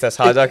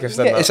 L-istess ħaġa kif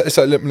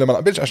issa li ma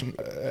naqbilx għax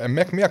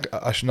hemmhekk miegħek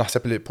għax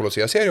naħseb li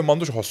pulizija serju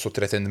m'għandux iħossu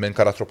threatened minn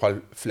karattru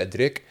bħal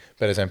Frederick,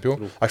 pereżempju,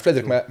 għax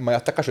Frederick ma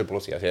jattakkax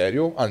il-pulizija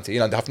serju, anzi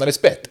jien għandi ħafna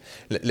rispett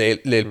li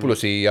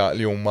l-pulizija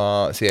li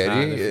huma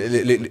serji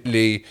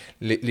li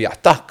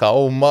jattakka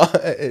huma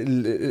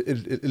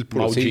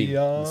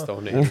il-pulizija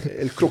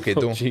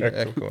il-crooked,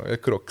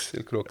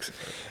 il-crooks.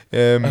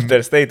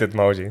 Understated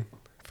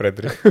mawġi.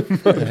 Frederick.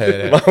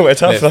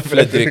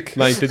 Frederick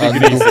 90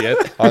 degrees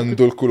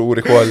għandu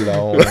l-kuluri kollha.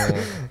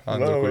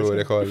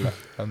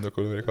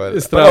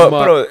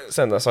 Però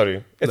senna, sorry.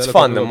 It's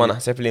fun imma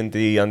naħseb li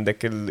inti għandek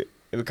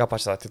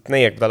il-kapaċità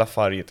titnejjek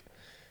b'dal-affarijiet.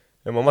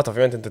 Imma ma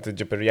ovvjament inti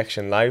tiġġib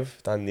ir-reaction live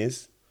tan-nies.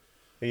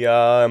 Hija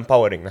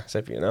empowering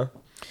naħseb jiena.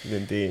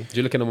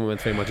 Ġieli kien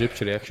moment fejn ma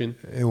ġibx reaction.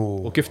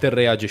 U kif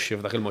tirreaġixxi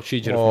f'dak il-mod xi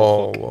jiġri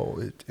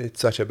f'moħħok. It's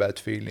such a bad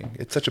feeling.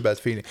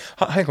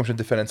 Ħajkom xi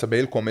differenza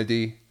bejn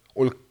il-komedi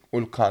u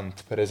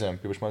l-kant, per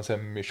eżempju, biex ma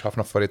nsemmix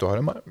ħafna affarijiet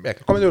oħra, ma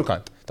il-komedi u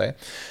l-kant, tajjeb.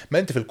 Ma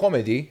inti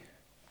fil-komedi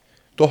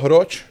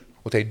toħroġ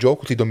u tgħid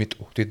joke u tidhom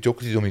jitqu,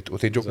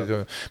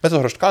 Meta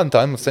toħroġ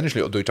tkanta ma tistenniex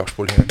li jqogħdu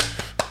jċaħxbu l-ħin.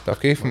 Taf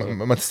kif?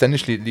 Ma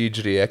tistenniex li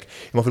jiġri hekk.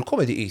 Imma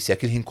fil-komedi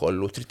qisek il-ħin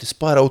kollu trid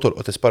tispara u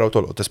tolqot. U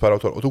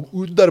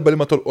d-darba li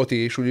ma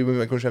tolqotix u li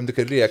ma jkunx hemm dik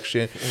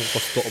ir-reaction.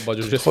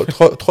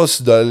 Tħoss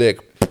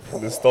dalek.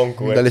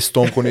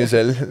 Dal-istonku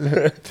niżel.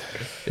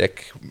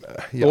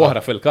 U oħra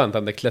fil-kant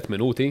għandek 3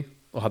 minuti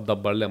u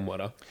ħaddabbar lem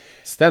wara.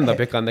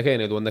 Stand-up jekk għandek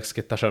għajn jgħidu għandek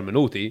 16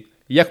 minuti,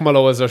 jekk ma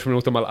l-ewwel 10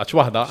 minuti ma l-qaċ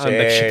waħda,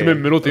 għandek xi 8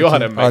 minuti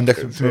oħra hemmhekk.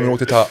 Għandek 8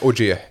 minuti ta'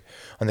 uġieħ.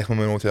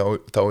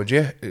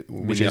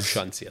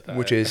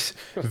 Which is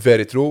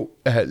very true.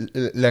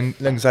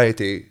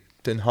 L-anxiety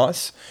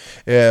tinħass.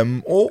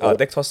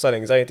 Għandek tħossa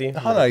l-anxiety?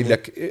 Ħana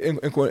jgħidlek,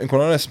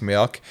 inkun onest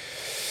miegħek.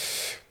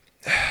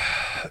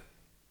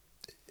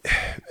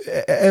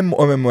 Hemm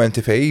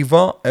momenti fej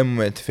iva, hemm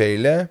momenti fej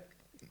le.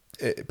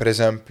 Per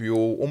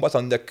eżempju, mbagħad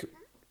għandek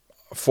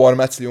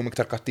formats li hum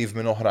iktar kattiv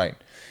minn oħrajn.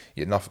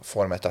 Jiena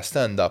format ta'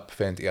 stand-up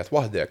fejn qiegħed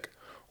waħdek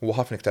huwa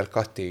ħafna iktar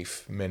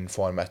kattiv minn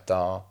format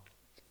ta'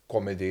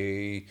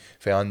 comedy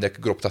fejn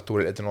għandek grupp ta'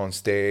 atturi qegħdin on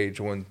stage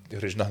u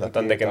ħriġ naħna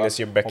għandek in-nies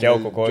jibbekkjaw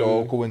ukoll.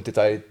 U inti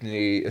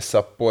tajtni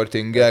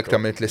supporting act,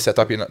 għamilt li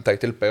setup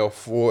tajt il-payoff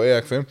fuq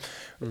hekk fim.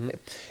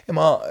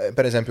 Imma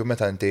pereżempju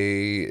meta inti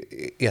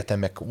qiegħed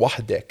hemmhekk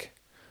waħdek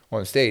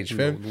on stage,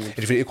 fim?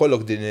 Ġifieri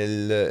ikollok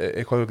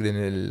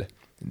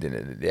din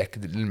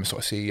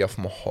il-mistoqsija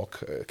f'moħħok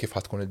kif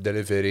ħatkun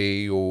id-delivery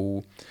u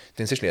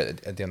tinsiex li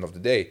at the end of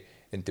the day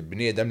inti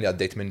bniedem li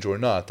għaddejt minn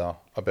ġurnata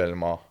qabel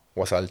ma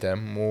wasalt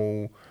hemm u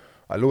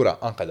allura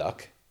anke dak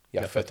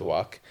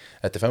jaffettwak.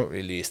 Qed tifhem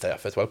li jista'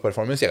 jaffettwa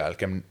l-performance tiegħek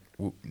għalkemm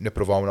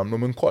nippruvaw nagħmlu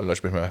minn kollox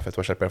biex ma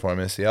jaffettwax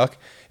il-performance tiegħek,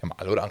 imma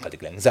allura anke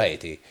dik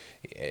l-anxiety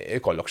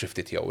ikollok xi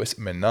ftit jew wisq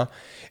minnha.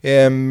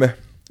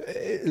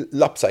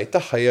 L-upside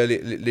tagħha hija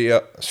li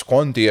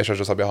skonti hija xi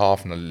ħaġa sabiħa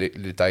ħafna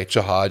li tajt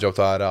xi ħaġa u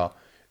tara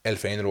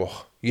 2000 ruħ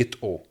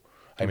jitqu.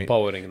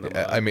 Empowering.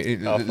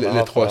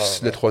 Li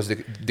tħoss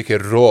dik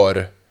ir-roar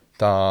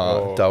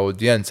ta'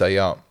 udjenza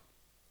hija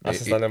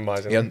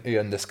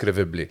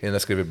indescrivibly.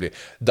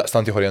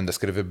 Daqstant ieħor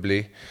indescribibly.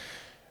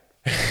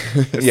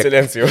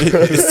 Silenzju.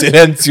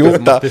 Is-silenzju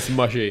ta'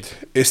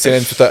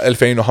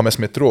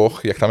 2500 ruħ,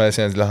 jekk tagħmel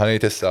silenzju li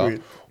ħanejt issa,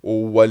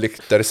 huwa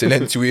l-iktar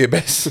silenzju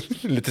jibes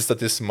li tista'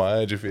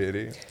 tisma'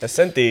 ġifieri.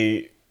 Essenti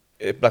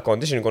Black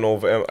Condition jkun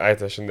over,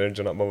 għajta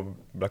xinderġu naqba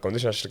Black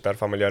Condition għax iktar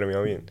familjari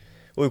miegħu jien.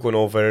 U jkun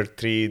over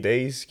 3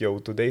 days, jew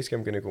 2 days,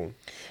 kemm kien ikun?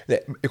 Le,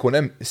 ikun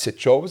hemm 6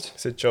 shows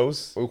 6 shows?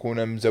 u jkun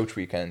hemm 2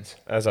 weekends.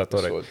 Eżatt,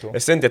 orek. Is-soltu.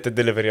 Issa inti qed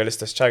tiddeliverja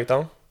l-istess ċajta,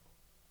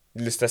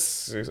 l-istess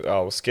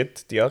skit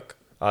tiegħek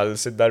għal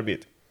 6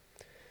 darbiet.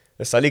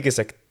 Issa li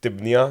kisek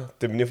tibni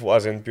fuq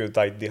eżempju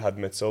tajt di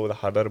ħadmet sew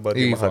daħħar darba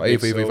di ma Iva, ħadmet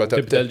iva, iva, sew.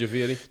 Tibdel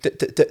ġifieri.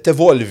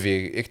 Tevolvi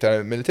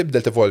iktar, mill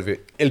tibdel tevolvi,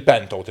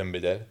 il-panto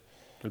timbidel.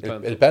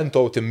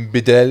 Il-panto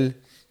timbidel,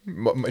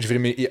 ġifiri,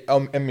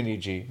 hemm min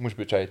jiġi, mhux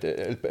biċajt,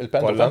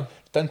 il-panto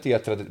tanti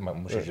għattrad,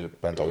 mhux jiġi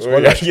il-panto.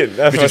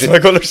 Biex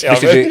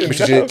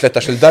tiġi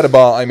 13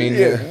 darba, I mean,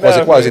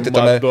 kważi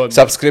titgħamel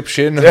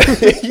subscription u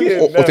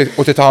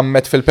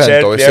titgħammet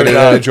fil-panto,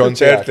 il-ġon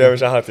ċert, hemm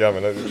xi ħadd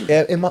jagħmel.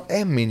 Imma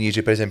hemm min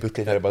jiġi pereżempju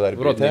 3 darba.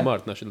 Rodney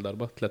Mart 12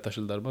 darba,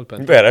 13 darba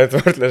l-pen. Vera,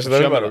 tmort lex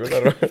darba.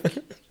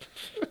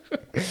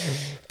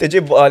 Tiġi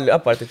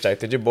apparti ċajt,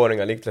 tiġi boring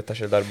għalik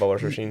 13 darba wara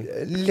xulxin.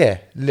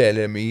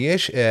 Le,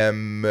 mhijiex,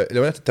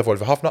 l-għonet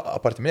tevolvi ħafna,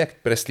 apparti minn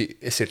hekk peress li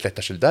issir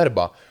 13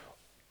 darba,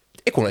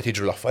 ikun qed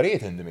jiġru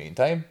l-affarijiet in the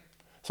meantime.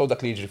 So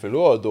dak li jiġri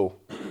fil-għodu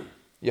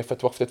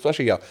jaffettwak ftit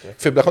flaxija.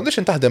 Fi Black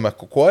Condition taħdem hekk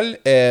ukoll,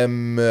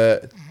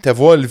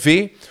 tevolvi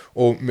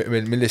u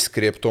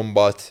mill-iskript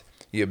mbagħad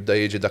jibda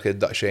jiġi dak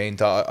id-daqsxejn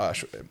ta'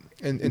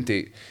 inti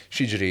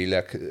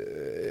xiġrilek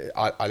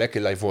għalhekk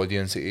il-live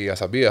audience hija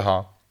sabiħa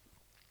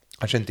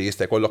għax inti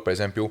jista' jkollok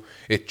pereżempju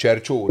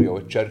iċ-ċerċuri jew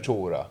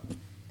iċ-ċerċura.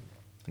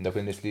 Dak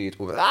in-nies li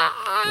jitqu.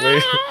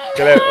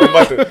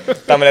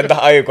 Tagħmel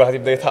id-daħqaj ukoll ħadd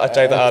jibda jitħaqqa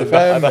ċajta.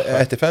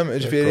 Tifhem,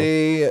 ġifieri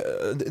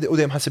u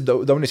dejjem ħassib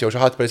dawn nies jew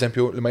xi ħadd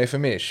pereżempju li ma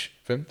jifhimiex,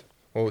 fimt?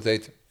 U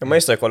tgħid. Imma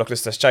jista' jkollok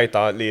l-istess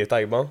ċajta li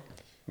tajba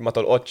ma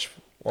tolqotx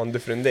on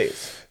different days.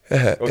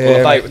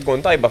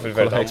 Tkun tajba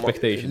fil-verità.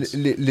 Expectations.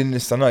 Li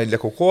nista'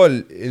 ngħidlek ukoll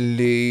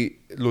li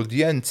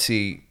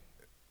l-udjenzi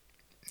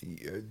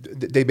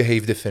they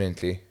behave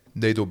differently.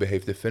 They do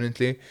behave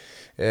differently.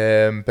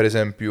 Per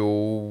eżempju,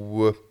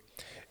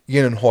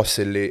 jien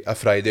nħoss li a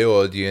Friday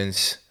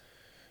audience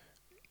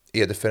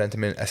hija differenti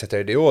minn a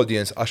Saturday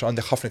audience għax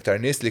għandek ħafna iktar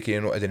nies li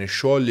kienu qegħdin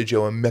ix-xogħol li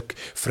ġew hemmhekk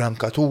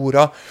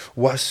frankatura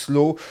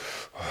waslu.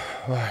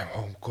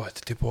 Oh God,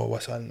 tipo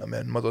wasalna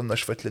men, Madonna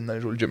xfetlilna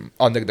l-ġim.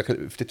 Għandek dak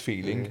ftit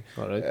feeling,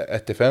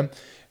 qed tifhem.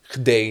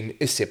 Ħdejn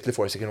is-sibt li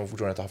forsi kienu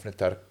f'ġurnata ħafna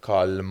iktar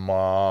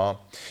kalma.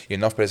 Jien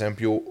naf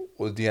pereżempju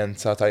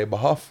udjenza tajba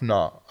ħafna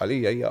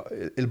għalija hija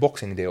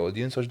il-Boxing Day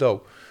audience għax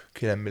daw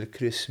kien hemm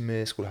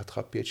il-Christmas, kulħadd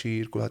ħabb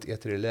pjaċir, kulħadd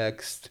qiegħed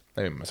relaxed.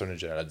 Ma sar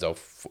niġġeneralizzaw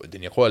fuq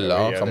id-dinja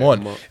kollha, come on.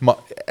 Ma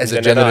as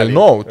a general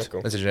note,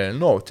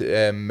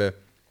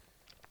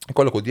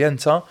 kollok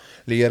udjenza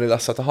li hija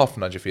rilassata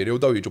ħafna ġifieri u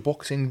daw jiġu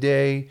Boxing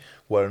Day,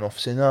 wara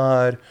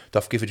nofsinhar,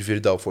 taf kif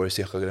ġifieri daw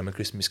forsi jekk hemm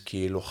il-Christmas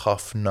kielu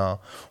ħafna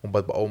u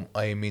mbagħad baqgħu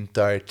qajmin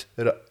tard,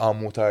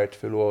 qamu tard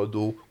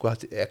fil-għodu,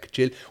 kulħadd hekk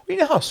chill. U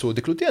jien iħassu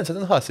dik l-udjenza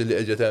tinħass li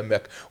qiegħed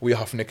hemmhekk u hija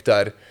ħafna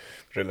iktar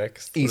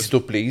relaxed. Easy to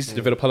please.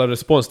 Ġifieri bħala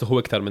respons tieħu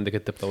iktar minn dik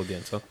it-tip ta'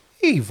 udjenza.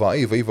 Iva.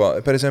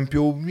 Per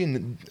eżempju,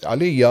 jien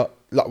għalija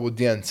l-aqwa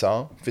udjenza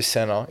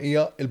fis-sena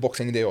hija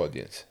il-Boxing Day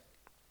audience.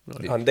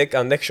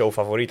 Għandek show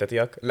favorita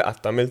tiegħek li qatt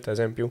tagħmilt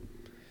eżempju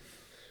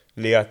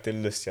li għadt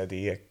il-listja di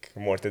jekk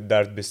mort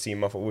id-dart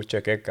bis-sima fuq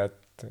wiċċek hekk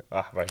għadd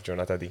bax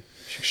ġurnata di.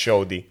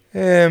 Show di.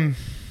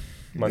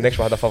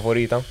 M'għandekx waħda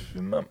favorita?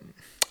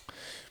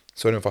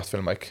 Sorry nfaħt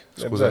fil-mike.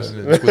 Skuża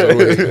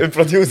ruħi.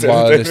 Il-producer.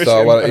 Ma nista'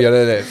 wara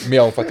le,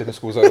 miegħu nfatt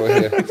niskuża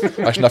ruħi.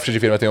 Għax naf xi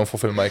ġifieri meta jonfu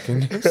fil-mike.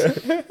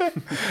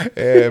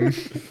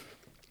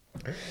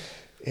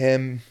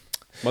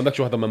 M'għandekx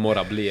waħda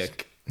memorabbli hekk.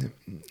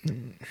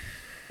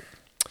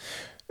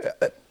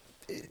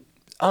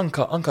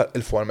 Anka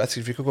il-format,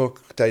 kif kikol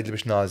tajdli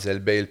biex nażel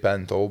bej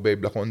il-Panto u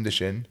bej Black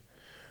Condition,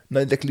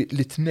 najdlek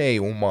li t-nej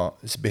huma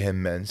sbieħ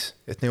immens.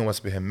 It-nej huma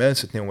sbieħ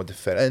immens, it-nej huma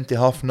differenti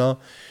ħafna,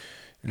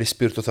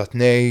 l-ispirtu ta'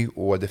 t-nej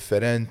huwa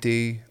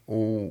differenti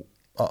u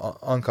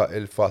anka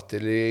il-fatt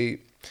li,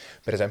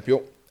 per eżempju,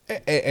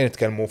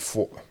 nitkellmu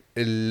fuq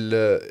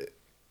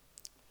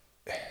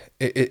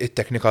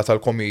il-teknika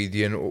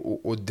tal-komedjen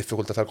u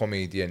d-diffikultà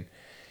tal-komedjen.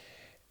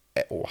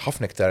 U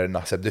ħafna iktar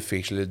naħseb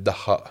diffiċli li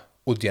ddaħħaq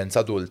udjenza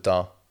adulta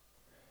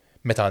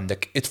meta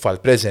għandek it-tfal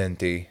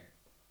preżenti,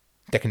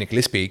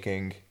 technically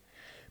speaking,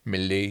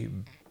 milli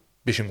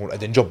biex nkun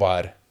qegħdin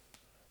ġobar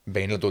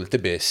bejn l-adulti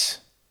biss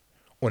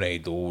u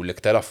ngħidu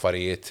l-iktar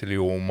affarijiet li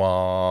huma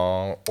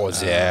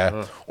oże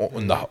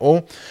u naħqu.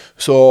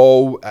 So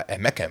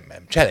hemmhekk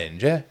hemm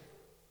challenge,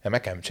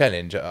 hemmhekk hemm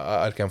challenge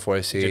għalkemm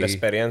forsi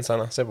l-esperjenza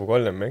naħseb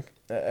ukoll hemmhekk.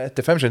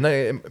 Tifhemx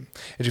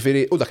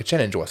ġifieri u dak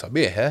iċ-challenge huwa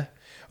sabiħ,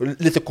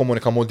 li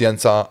tikkomunika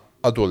m'udjenza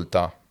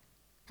adulta.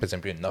 Per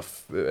eżempju, naf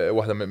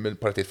waħda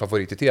mill-partijiet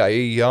favoriti tiegħi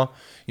hija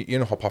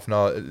jien uħobb ħafna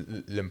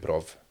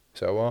l-improv.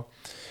 Sewa.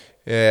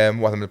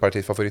 Waħda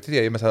mill-partijiet favoriti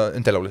tiegħi meta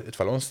intellgħu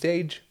it-tfal on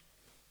stage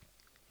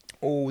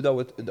u daw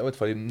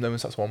it-tfal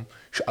nistaqshom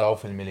x'qaraw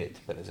fil-miliet,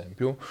 per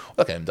eżempju. U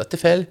dak hemm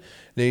tifel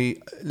li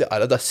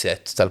qara da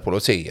set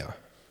tal-pulizija.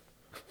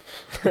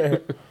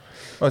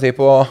 U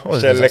tipo,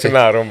 Xellek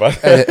narum ba.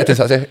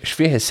 tinsaqsi,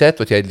 xfih il-set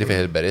u tgħidli fih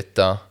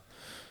il-beritta.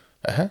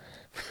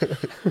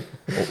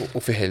 U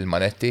fih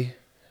il-manetti.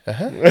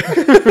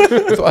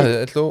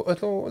 Għetlu,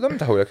 dam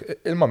taħulek,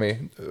 il-mami,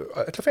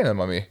 għetlu fejn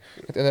il-mami?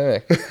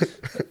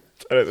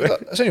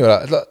 Senjura,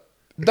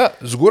 da,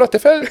 zgura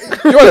tifel,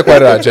 jgħalek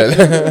għal-raġel.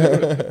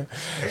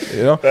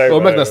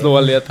 U mek naslu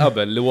għalli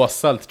għatqabel li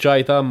wassalt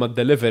ċajta ma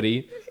delivery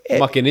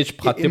ma kienieċ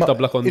bħat tibta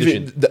bla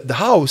condition. The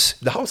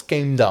house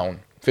came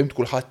down. Fimt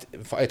kullħat,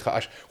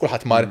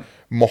 kullħat mar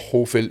moħħu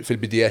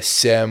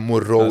fil-BDSM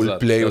u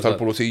r-roleplay u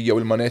tal-pulizija u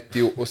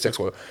l-manetti u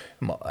s-sex.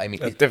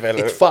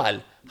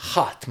 It-tfal,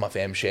 ħat ma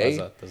fehem xej.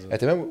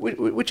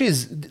 Which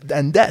is,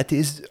 and that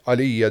is,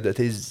 għalija, that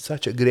is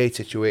such a great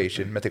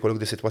situation, meta jkollok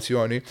di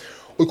situazzjoni,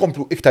 u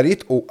jkomplu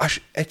iktarit u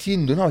għax qed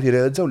jindunaw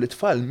jirrealizzaw li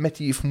tfal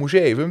meta jifmu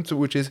xej, fimt,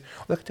 which is,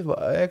 tiba,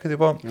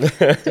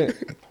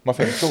 ma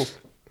fehmtu.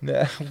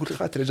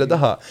 Għat reġa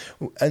daħa.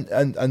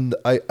 And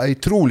I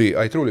truly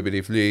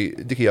believe li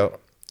dikija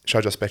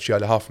xaġa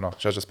speċjali ħafna,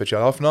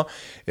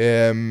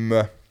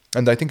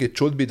 and I think it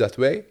should be that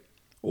way.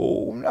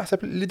 U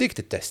naħseb li dik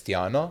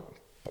t-testjana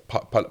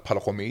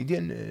bħala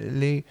comedian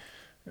li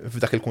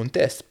f'dak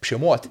il-kuntest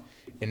b'xi mod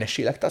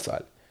innexxielek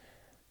tasal.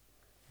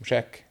 Mhux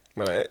hekk.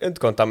 Mela,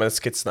 int kont tagħmel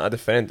skits naqa'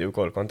 differenti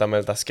wkoll, kont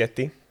tagħmel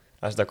taschetti,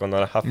 għax dak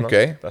konna ħafna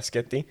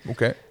taschetti.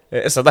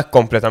 Issa dak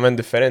kompletament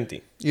differenti.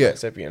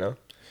 Sepp jiena.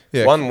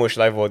 One mux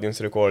live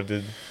audience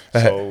recorded.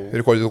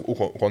 Recorded u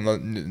konna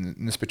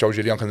nispiċaw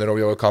ġiri anka niraw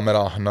jew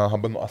il-kamera aħna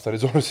ħabban nuqqas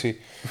rizorsi.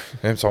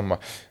 Insomma,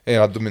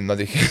 għaddu minna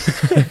dik.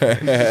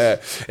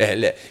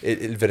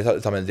 Il-verità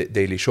tagħmel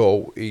daily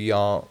show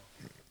hija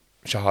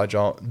xi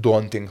ħaġa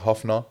daunting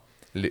ħafna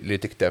li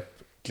tikteb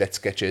 3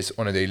 sketches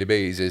on a daily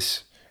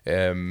basis.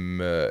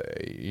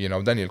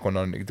 Daniel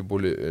konna niktibu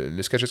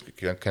l-sketches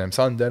kien hemm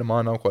Sander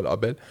magħna wkoll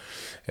qabel.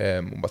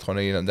 Mbagħad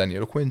konna jiena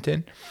Daniel u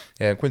Quentin.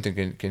 Quentin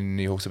kien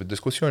jħossib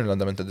id-diskussjoni,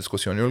 l-andament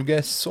tad-diskussjoni u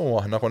l-guests, u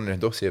aħna konna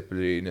nieħdu ħsieb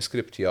li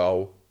niskriptjaw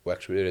u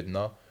actually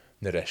ridna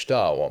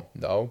nirrextawhom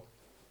daw.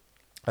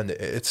 And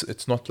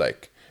it's not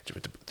like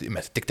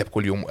meta tikteb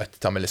kuljum qed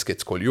tagħmel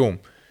skits kuljum,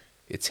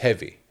 it's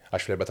heavy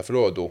għax fl-4 ta'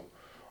 filgħodu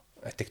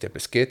qed tikteb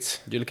skits.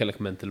 Ġieli kellek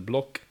mental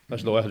block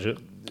għax l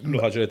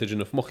ħaġa li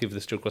tiġi f'moħħi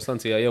f'dis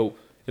ċirkostanzi jew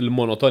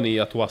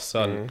il-monotonija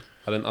twassal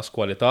għal inqas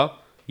kwalità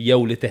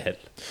jew li teħel.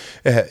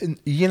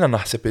 Jiena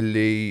naħseb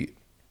illi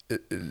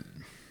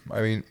ma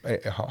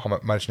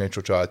rridx ngħid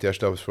ċuċati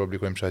għax daw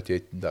probably kun hemm xi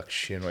jgħid dak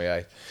x'inhu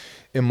jgħid.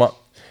 Imma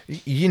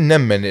jien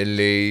nemmen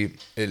illi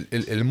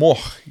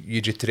il-moħħ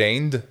jiġi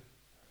trained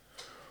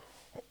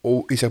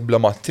u jisek bla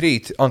ma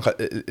trid anka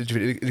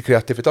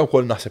il-kreattività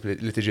wkoll naħseb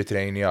li tiġi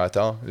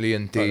trejnjata li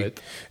inti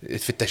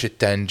tfittex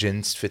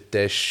it-tangents,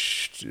 tfittex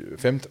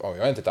fimt,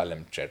 ovvjament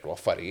titgħallem ċertu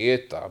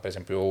affarijiet,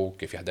 pereżempju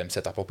kif jaħdem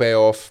setup u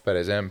payoff,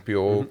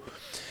 pereżempju.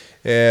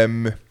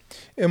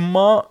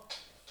 Imma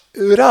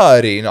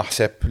rari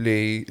naħseb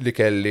li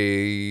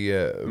kelli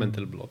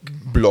mental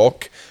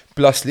block,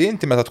 plus li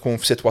inti meta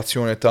tkun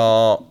f'sitwazzjoni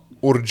ta'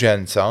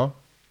 urġenza,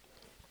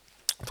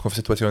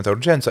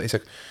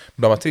 jisek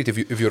bla ma trid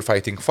if you're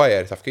fighting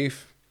fire, taf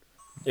kif?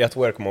 Jgħat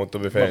work mode to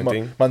be fair.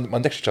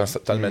 M'għandekx ċans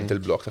tal-mental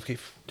block, taf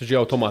kif? Tiġi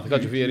awtomatika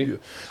ġifieri?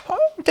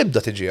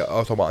 Tibda tiġi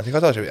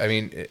awtomatika, I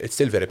mean, it's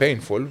still very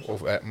painful,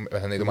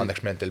 meta ngħidu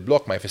m'għandekx mental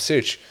block ma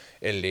jfissirx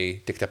illi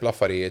tikteb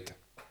l-affarijiet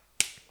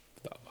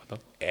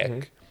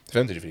hekk.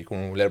 Fehmt ġifieri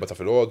jkunu l-4 ta'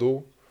 filgħodu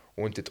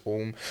u inti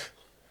tqum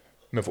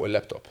minn fuq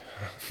il-laptop.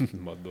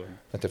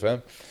 Inti fehem?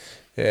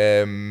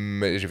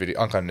 Ġifieri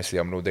anke n-nies li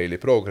jagħmlu daily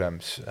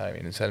programs, I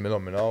mean,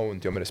 nsellmilhom minn hawn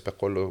inti rispett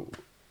kollu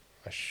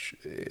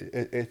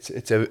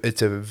it's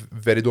a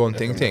very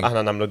daunting thing.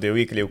 Aħna nagħmlu the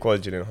weekly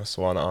wkoll ġieli nħossu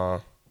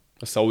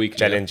issa weekly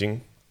challenging.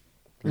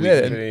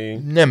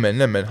 Nemmen,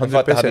 100%.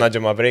 Ħadna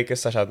ġimgħa break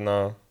issa x'għadna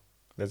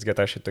let's get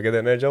our shit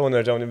together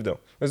nerġgħu nibdew.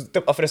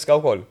 Tibqa' friska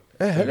wkoll.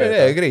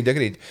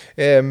 Agreed.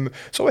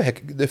 So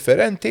hekk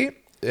differenti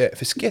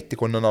fi skjetti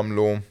konna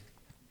nagħmlu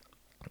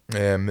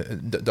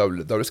daw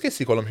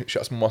l-sketsi kollhom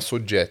x'jaqsmu ma'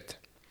 suġġett.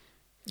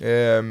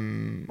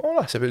 U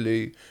naħseb li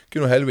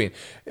kienu ħelwin.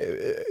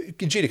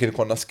 Ġieli kien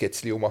konna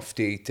sketsi li huma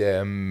ftit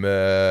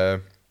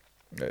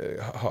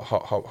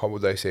how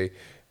would I say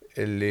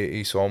illi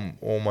jisom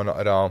huma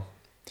naqra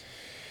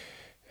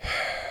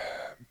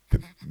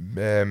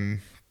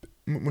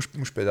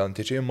mhux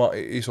pedantiċi, imma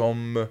jisom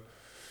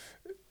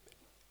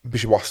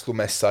biex waslu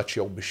messaġġ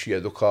jew biex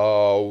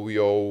jedukaw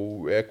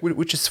jew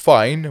which is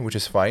fine.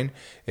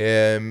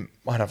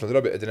 Aħna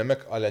fl-drabi qegħdin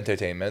hemmhekk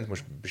għall-entertainment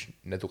mhux biex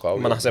nedukaw.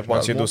 Ma naħseb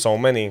once you do so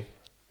many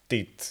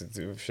tit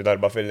xi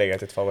darba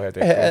fil-lejja titfa' wieħed.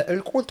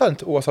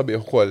 Il-kuntant huwa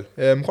sabiħ ukoll.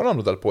 Kon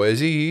nagħmlu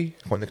dal-poeżiji,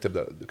 kon nikteb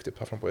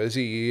ħafna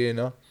poeżiji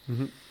jiena.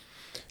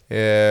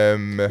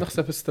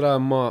 Naħseb istra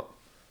ma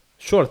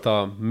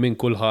xorta minn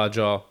kull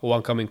ħaġa u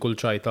anke minn kull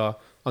ċajta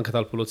anke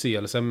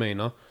tal-pulizija li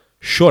semmejna,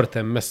 xort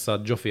hemm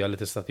messaġġ fiha li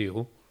tista'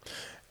 tieħu.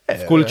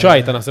 F'kull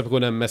ċajta naħseb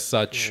ikun hemm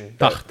messaġġ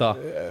taħta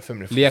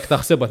li jekk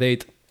taħsibha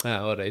tgħid,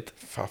 alright.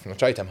 Ħafna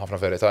ċajta hemm ħafna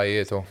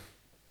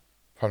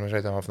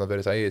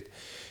veritajiet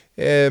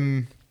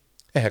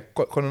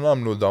konna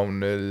nagħmlu dawn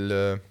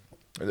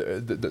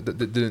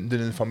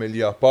din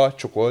il-familja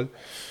Paċ ukoll.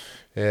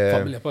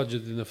 Familja Paġġi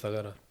din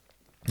niftakara.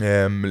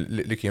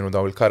 Li kienu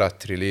daw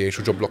il-karattri li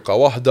jiexu ġo blokka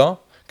waħda,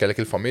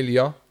 kellek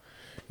il-familja,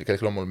 li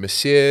kellek l-om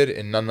il-missier,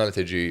 in-nanna li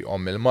tiġi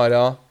om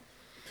il-mara,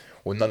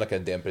 u n-nanna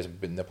kien dejjem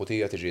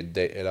bin-nepotija tiġi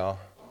d-dejqila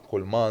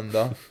kull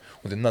manda,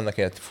 u din nanna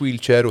kienet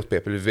wheelchair u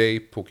t-pep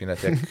il-vape u kienet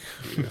hekk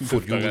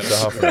furjuża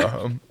ħafna.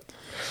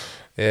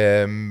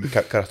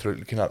 Karattru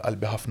kien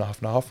għal-qalbi ħafna.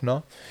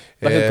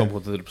 Dak intom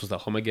kontu tilbsu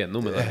tagħhom again,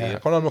 minn ħajja.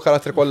 Konna għamlu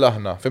karattri kollha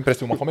aħna, fin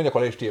presti ma' familja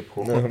kollha jixtiebħu.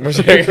 Mhux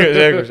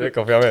hekk,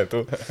 ovvjament.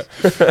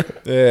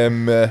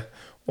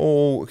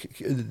 U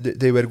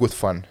they were good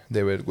fun.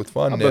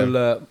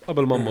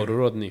 Qabel ma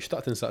mmorru Rodney,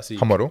 xtaqt insaqsi.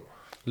 Ħamorru?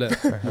 Le,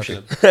 mhux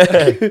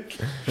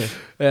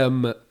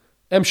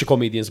hemm xi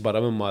comedians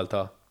barra minn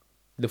Malta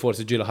li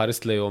forsi ġiela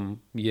ħarist lejhom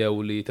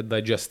jew li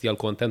tiddigesti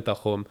għall-kontent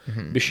tagħhom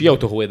biex jew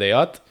tuħu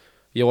idejat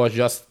jew għax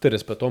ġast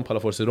tirrispetthom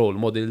bħala forsi role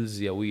models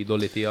jew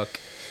idoli tiegħek.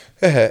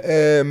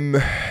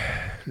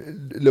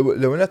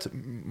 L-ewwel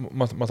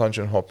ma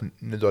tantx inħobb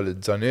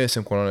nidolizza nies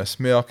inkun onest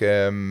miegħek,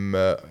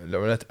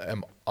 l-ewwel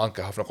hemm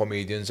anke ħafna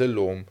comedians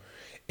illum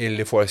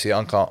illi forsi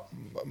anka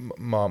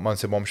ma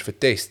nsibhomx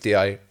fit-taste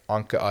tiegħi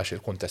anke għax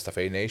il-kuntest ta'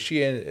 fejn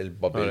jien,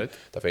 il-bubble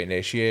ta' fejn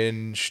jien,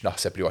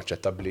 x'naħseb li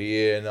aċċettabbli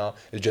jiena,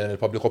 il-general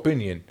public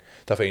opinion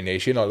ta' fejn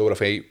jien, allura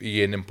fejn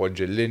jien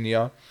impoġġi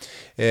l-linja.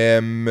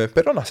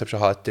 Però naħseb xi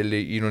ħadd li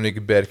jienu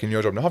nikber kien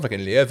joġobni ħafna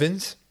kien Lee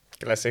Evans.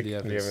 Classic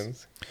Lee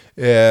Evans.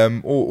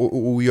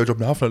 U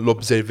joġobni ħafna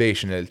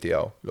l-observational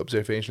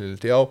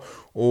tiegħu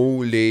u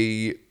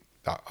li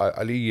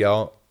għalija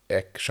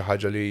hekk xi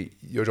ħaġa li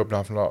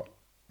joġobni ħafna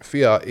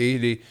fija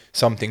li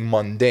something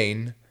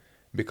mundane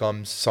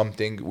becomes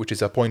something which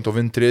is a point of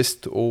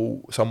interest or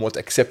somewhat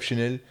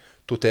exceptional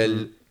to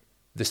tell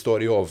the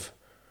story of.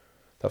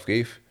 Taf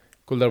kif?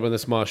 Kull darba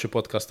nisma' xi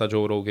podcast ta'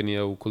 Joe Rogan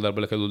jew kull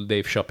darba li kellu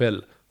Dave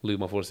Chappelle li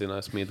ma forsi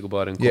nas miet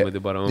kbar in comedy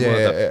barra minn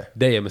Malta.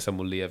 Dejjem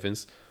isemmu Lee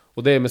Evans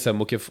u dejjem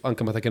isemmu kif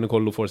anke meta kien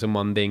ikollu forsi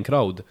mundane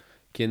crowd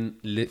kien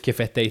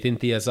kif qed tgħid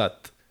inti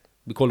eżatt.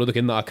 Bikollu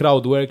dik in-naqa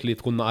crowd work li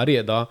tkun naqa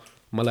rieda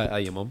ma la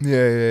jqajjimhom.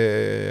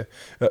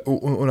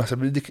 U naħseb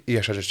li dik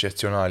hija xi ħaġa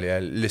eċċezzjonali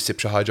li ssib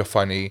xi ħaġa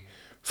funny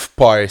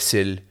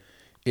f'parcel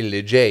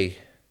illi ġej.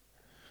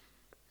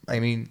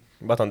 I mean,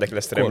 bat għandek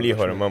l-estrem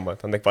liħor, mamma,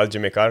 għandek bħal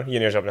Jimmy Carr,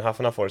 jien jogħġobni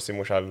ħafna forsi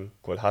mhux għal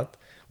kulħadd,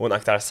 u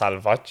aktar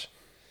salvaġġ.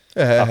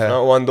 Ħafna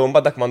u għandu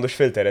mbagħad dak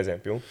m'għandux filter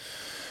eżempju.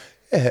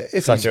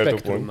 Sa ċertu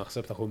punt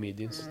naħseb ta'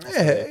 comedians.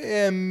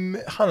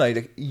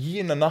 Ħanajdek,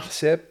 jiena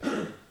naħseb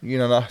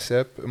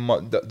imma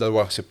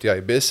dal-waħseb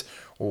tiegħi biss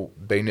u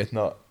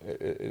bejnietna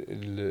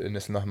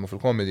n-nies li naħdmu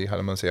fil-comedy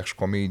ħalli ma nsejjaħx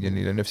comedian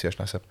li nifsi għax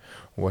naħseb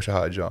huwa xi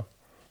ħaġa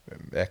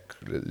hekk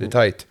li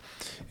tajt.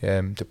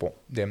 Tipo,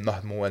 dejjem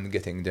naħdmu and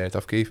getting there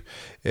taf kif.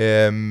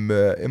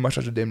 Imma xi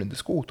ħaġa dejjem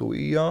niddiskutu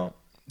hija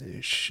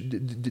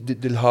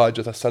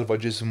dil-ħaġa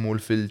tas-salvaġiżmu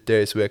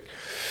l-filters u hekk.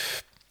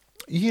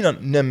 Jiena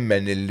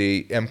nemmen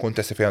illi hemm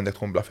kuntesti fejn għandek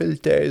tkun bla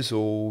filters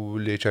u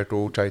li ċertu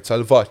ċajt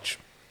salvaġġ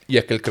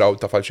jekk il-crowd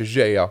ta' falxi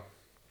ġejja.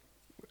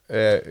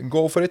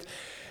 Go for it.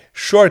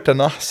 Xorta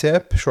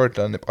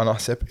nibqa'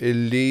 naħseb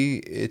illi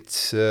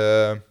it's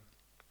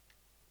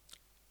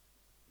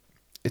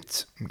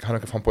ħana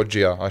kif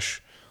ħanpoġġija għax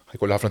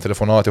ħajkolli ħafna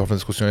telefonati u ħafna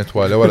diskussjoni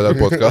twali wara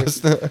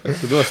dal-podcast.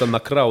 Tidu għasanna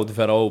crowd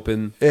vera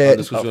open għal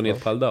diskussjonijiet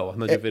bħal daw,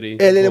 aħna ġifieri.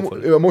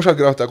 Mhux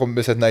għal-crowd ta' kum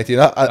biset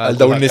ngħidina għal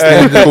dawn nies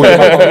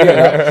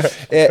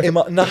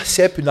imma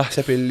naħseb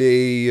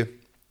illi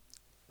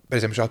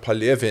pereżempju xi ħadd bħal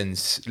Lee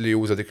Evans li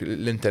juża dik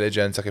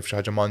l-intelligenza kif xi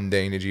ħaġa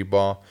mundane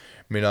iġibha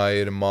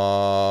mingħajr ma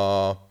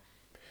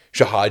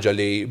xi ħaġa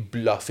li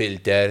bla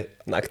filter.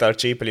 Aktar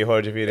cheap li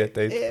ħorġi ġifieri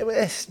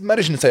tgħid. Ma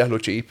rridx nsejjaħlu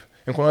cheap.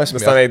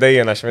 Nista'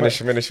 ngħidejjen għax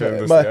minix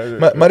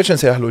ma rridx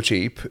nsejjaħlu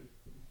cheap,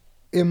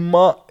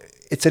 imma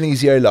it's an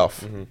easier laugh.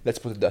 Let's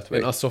put it that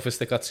way. Inqas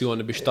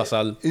sofistikazzjoni biex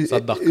tasal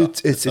sad-dakka.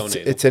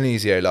 It's an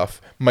easier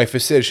laugh. Ma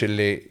jfissirx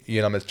li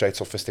jien għamilt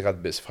ċajt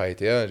sofistikat biss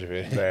f'ħajti,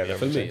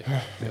 ġifieri.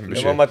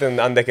 Imma ma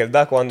għandek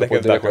il-dak u għandek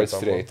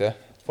il-dak.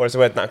 Forsi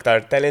għed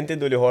aktar talented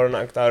u li ħorna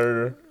aktar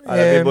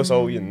għal-bibu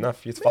so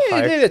jinnaf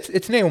jitfaħħar.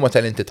 It-nej huma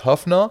talented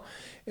ħafna.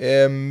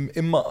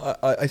 Imma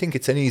I think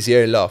it's an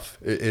easier laugh.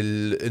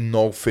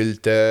 Il-no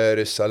filter,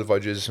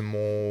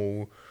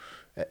 il-salvaġizmu,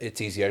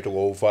 it's easier to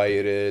go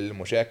viral,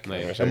 mux hekk.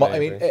 Imma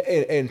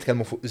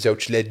nitkellmu fuq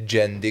żewġ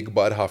leġendi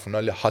kbar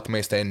ħafna li ħadd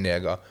ma jista'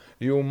 jinnega.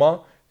 Li huma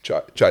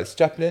Charles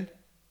Chaplin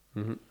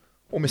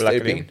u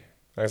Mr. Bean.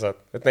 Eżatt.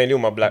 It-tnejn li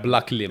huma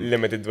Black Lim.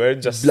 Limited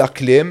word, just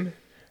Black Lim.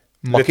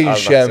 Ma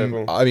kienx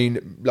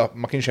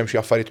hemm xi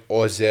affarijiet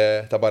oże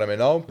ta' barra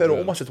minn hawn, però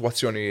huma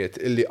sitwazzjonijiet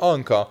illi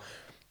anka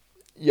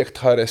jekk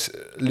tħares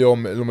li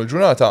l-lum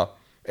il-ġurnata,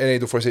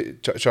 ngħidu forsi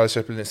Charles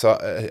Chaplin nisa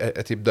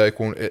qed jibda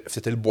jkun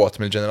ftit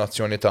il-bot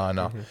mill-ġenerazzjoni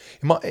tagħna.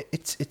 Imma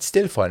it's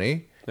still funny,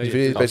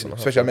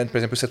 speċjalment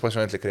pereżempju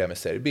sitwazzjonijiet li krea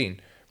Mr. Bean,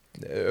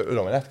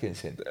 Rowan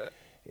Atkinson.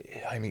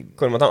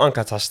 Kull ma tam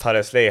anka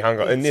tħares lej,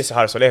 n-nies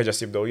ħarsu lej ġas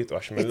jibdew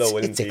jitwax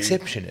mill-ewwel. It's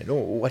exceptional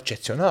u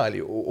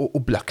eċċezzjonali u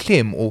Black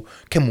Lim u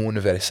kemm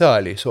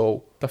universali, so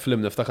ta'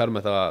 film niftakar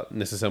meta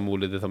nies isemmu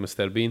li ta'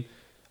 Mr. Bean.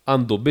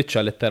 għandu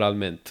biċċa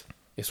letteralment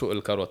isuq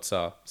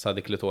il-karozza sa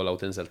dik li tola u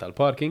tinżel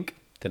tal-parking,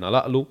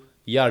 tinalaqlu,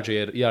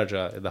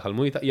 jarġa daħal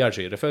mujta,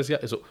 jarġa jirrifezja,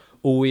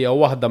 u hija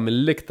waħda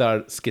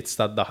mill-iktar skits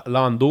tad-daħ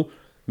għandu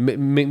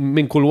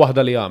minn kull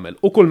waħda li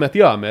jagħmel. U kull met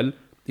jagħmel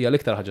hija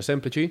l-iktar ħaġa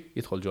sempliċi,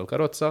 jidħol ġol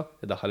karozza,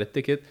 idaħħal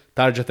it-ticket,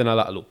 tarġa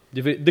tinalaqlu.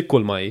 Dik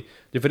kull ma hi.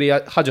 Ġifieri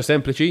ħaġa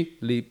sempliċi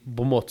li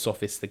b'mod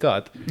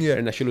sofistikat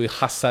irnexxielu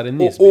jħassar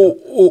in-nies.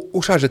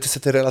 U xaġa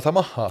tista' tirrelata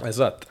magħha.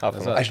 Eżatt.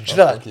 Għax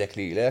ġratlek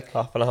lilek.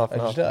 Ħafna.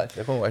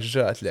 Għax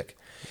ġratlek.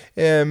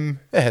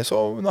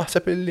 So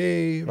naħseb illi.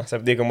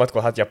 Naħseb dik imbagħad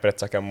kulħadd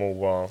japprezza kemm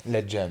huwa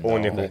Leġġenda.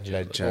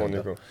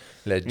 uniku.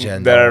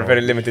 Leġġenda. There are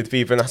very limited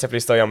people naħseb li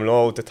jistgħu jagħmlu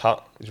titħaq.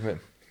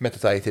 Meta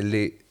tajt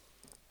illi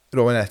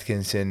Rowan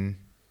Atkinson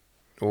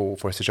u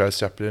forsi Charles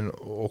Chaplin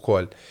u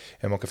koll,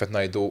 imma kif qed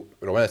ngħidu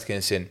Rowan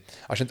Atkinson,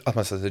 għax int qatt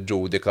ma tista'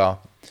 tiġġudika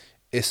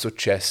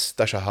is-suċċess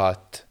ta' xi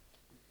ħadd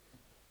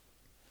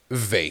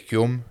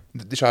vacuum,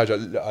 di xi ħaġa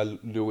għal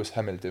Lewis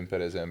Hamilton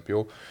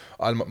pereżempju,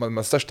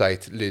 ma tistax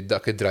tajt li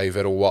dak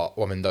id-driver huwa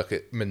aqwa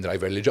minn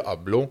driver li ġa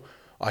qablu,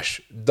 għax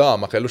da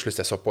ma kellux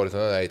l-istess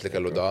opportunitajiet li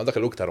kellu da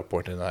kellu iktar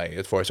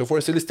opportunitajiet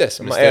forsi l-istess.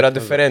 Ma era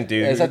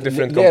differenti,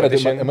 different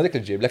competition. Ma dik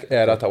li ġiblek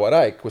era ta'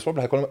 warajk, u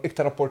s-probla ħajkollhom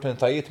iktar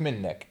opportunitajiet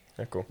minnek.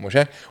 Mhux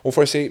hekk? U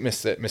forsi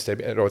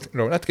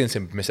Rowan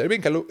Atkinson Mr.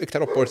 Bean kellu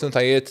iktar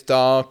opportunitajiet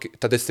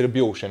ta'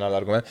 distribution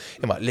għall-argument.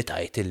 Imma li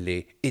tajt illi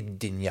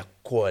id-dinja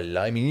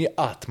kollha,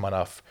 qatt ma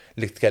naf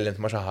li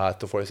tkellimt ma' xi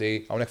ħadd u forsi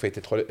hawnhekk fejn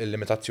tidħol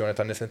il-limitazzjoni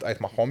tan-nies li tqajt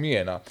magħhom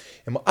jiena.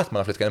 Imma qatt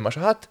ma naf li tkellem ma'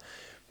 xi ħadd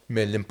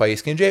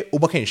mill-impajjiż kien ġej u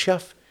ma kienx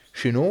jaf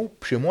x'inhu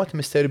b'xi mod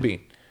Mr.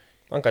 Bean.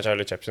 Anka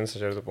Charlie Chaplin sa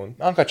ċertu punt.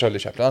 Anka Charlie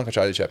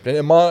Chaplin,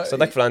 imma sa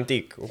dak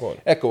fl-antik ukoll.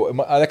 Ekku,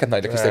 għalhekk qed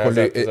ngħidlek jista'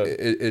 jkolli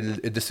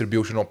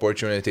il-distribution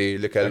opportunity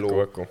li kellu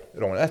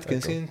Rowan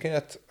Atkinson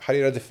kienet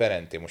ħarira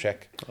differenti, mhux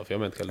hekk.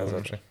 Ovvjament kellu.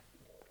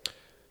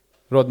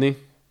 Rodney,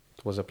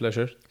 it was a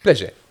pleasure.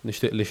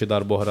 Nixtieq li xi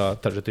darba oħra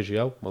terġa'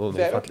 tiġi hawn.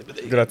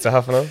 Grazzi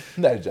ħafna.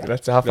 Nerġa'.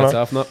 Grazzi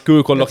ħafna.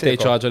 Kieku jkollok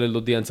tgħid xi ħaġa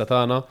lill-udjenza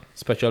tagħna,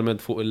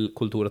 speċjalment fuq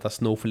il-kultura ta'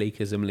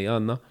 snowflakeism li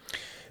għandna.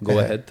 Go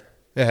ahead.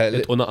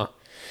 U naqa'.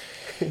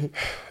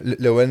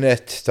 L-ewwel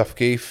nett taf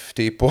kif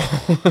tipo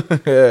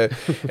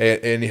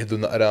nieħdu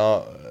naqra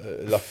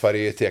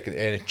l-affarijiet jekk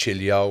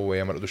niċċiljaw u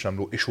ma nqdux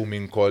nagħmlu ixu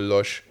minn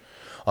kollox.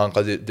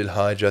 Anka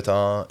dil-ħaġa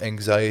ta'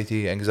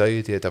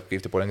 anxiety taf kif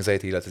tipo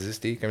l-anxiety la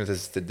teżisti, kemm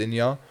teżisti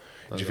d-dinja.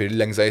 Ġifieri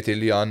l-anxiety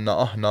li għandna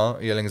aħna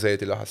hija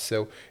l-anxiety li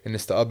ħassew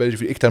in-nies ta' qabel,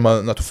 ġifieri iktar ma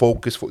nagħtu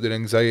focus fuq din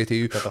anxiety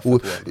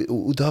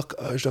u dak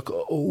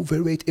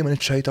overweight ma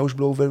niċċajtawx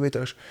bl-overweight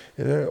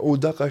u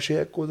dak għax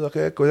hekk u dak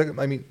hekk. I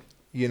mean,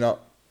 jiena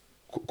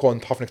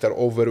kont ħafna iktar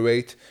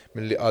overweight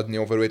milli għadni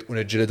overweight u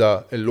niġġielda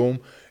llum,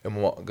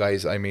 imma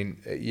guys, I mean,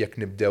 jekk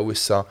nibdew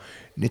issa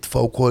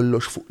nitfgħu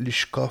kollox fuq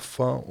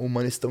l-iskaffa u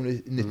ma nistgħu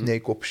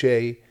nitnejku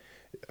b'xejn,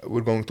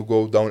 we're going to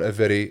go down a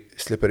very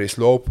slippery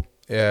slope.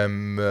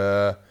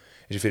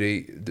 Ġifieri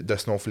da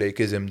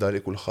snowflakeism da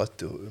li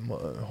kulħadd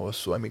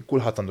ħossu, I mean,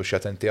 kulħadd għandu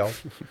x'jaten tiegħu,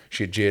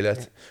 xi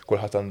ġielet,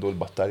 kulħadd għandu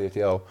l-battalji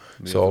tiegħu.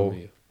 So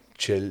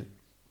chill,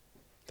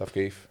 taf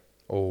kif?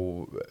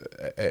 U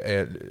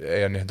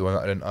ejja nieħdu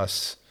naqra inqas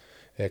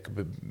hekk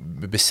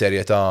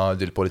bis-serjetà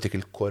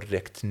dil-political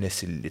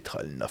correctness li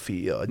dħalna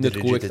fija,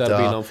 nitqu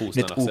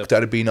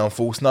iktar bina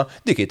nfusna,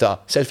 dik ta'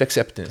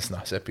 self-acceptance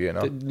naħseb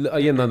jiena.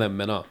 Jiena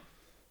nemmen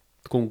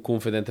tkun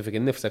konfidenti fik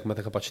innifsek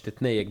meta kapaċi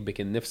titnejjek bik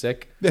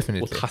innifsek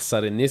u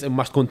tħassar in-nies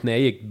imma tkun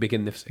tnejjek bik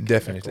innifsek.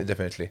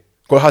 Definitely.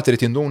 Kulħadd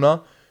irid jinduna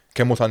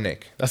kemm hu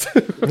tan-nek.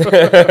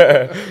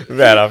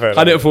 Vera.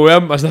 Ħaniqfu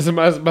hemm għax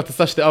ma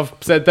tistax tiqaf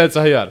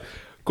b'sentenza ħjar.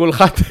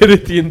 Kulħadd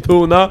irid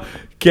jinduna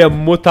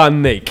kemm hu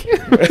tan-nek.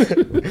 Ma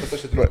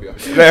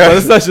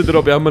tistax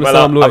tidrobja ma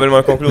nistgħu. Qabel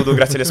ma nkonkludu,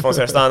 grazzi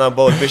l-sponsors tagħna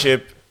Bold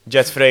Bishop,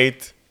 Jet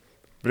Freight,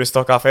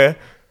 Bristol Cafe.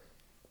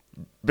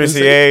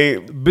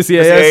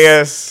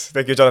 BCAS.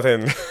 Thank you,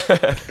 Jonathan.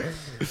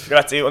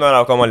 Grazzi, u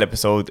narawkom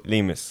għall-episode li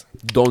jmiss.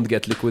 Don't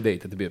get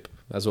liquidated, bib.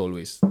 As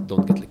always,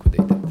 don't get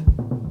liquidated.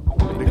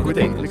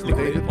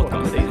 Liquidated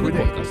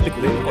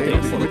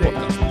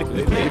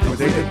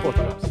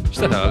podcast.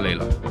 X'tana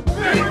għal-lejla?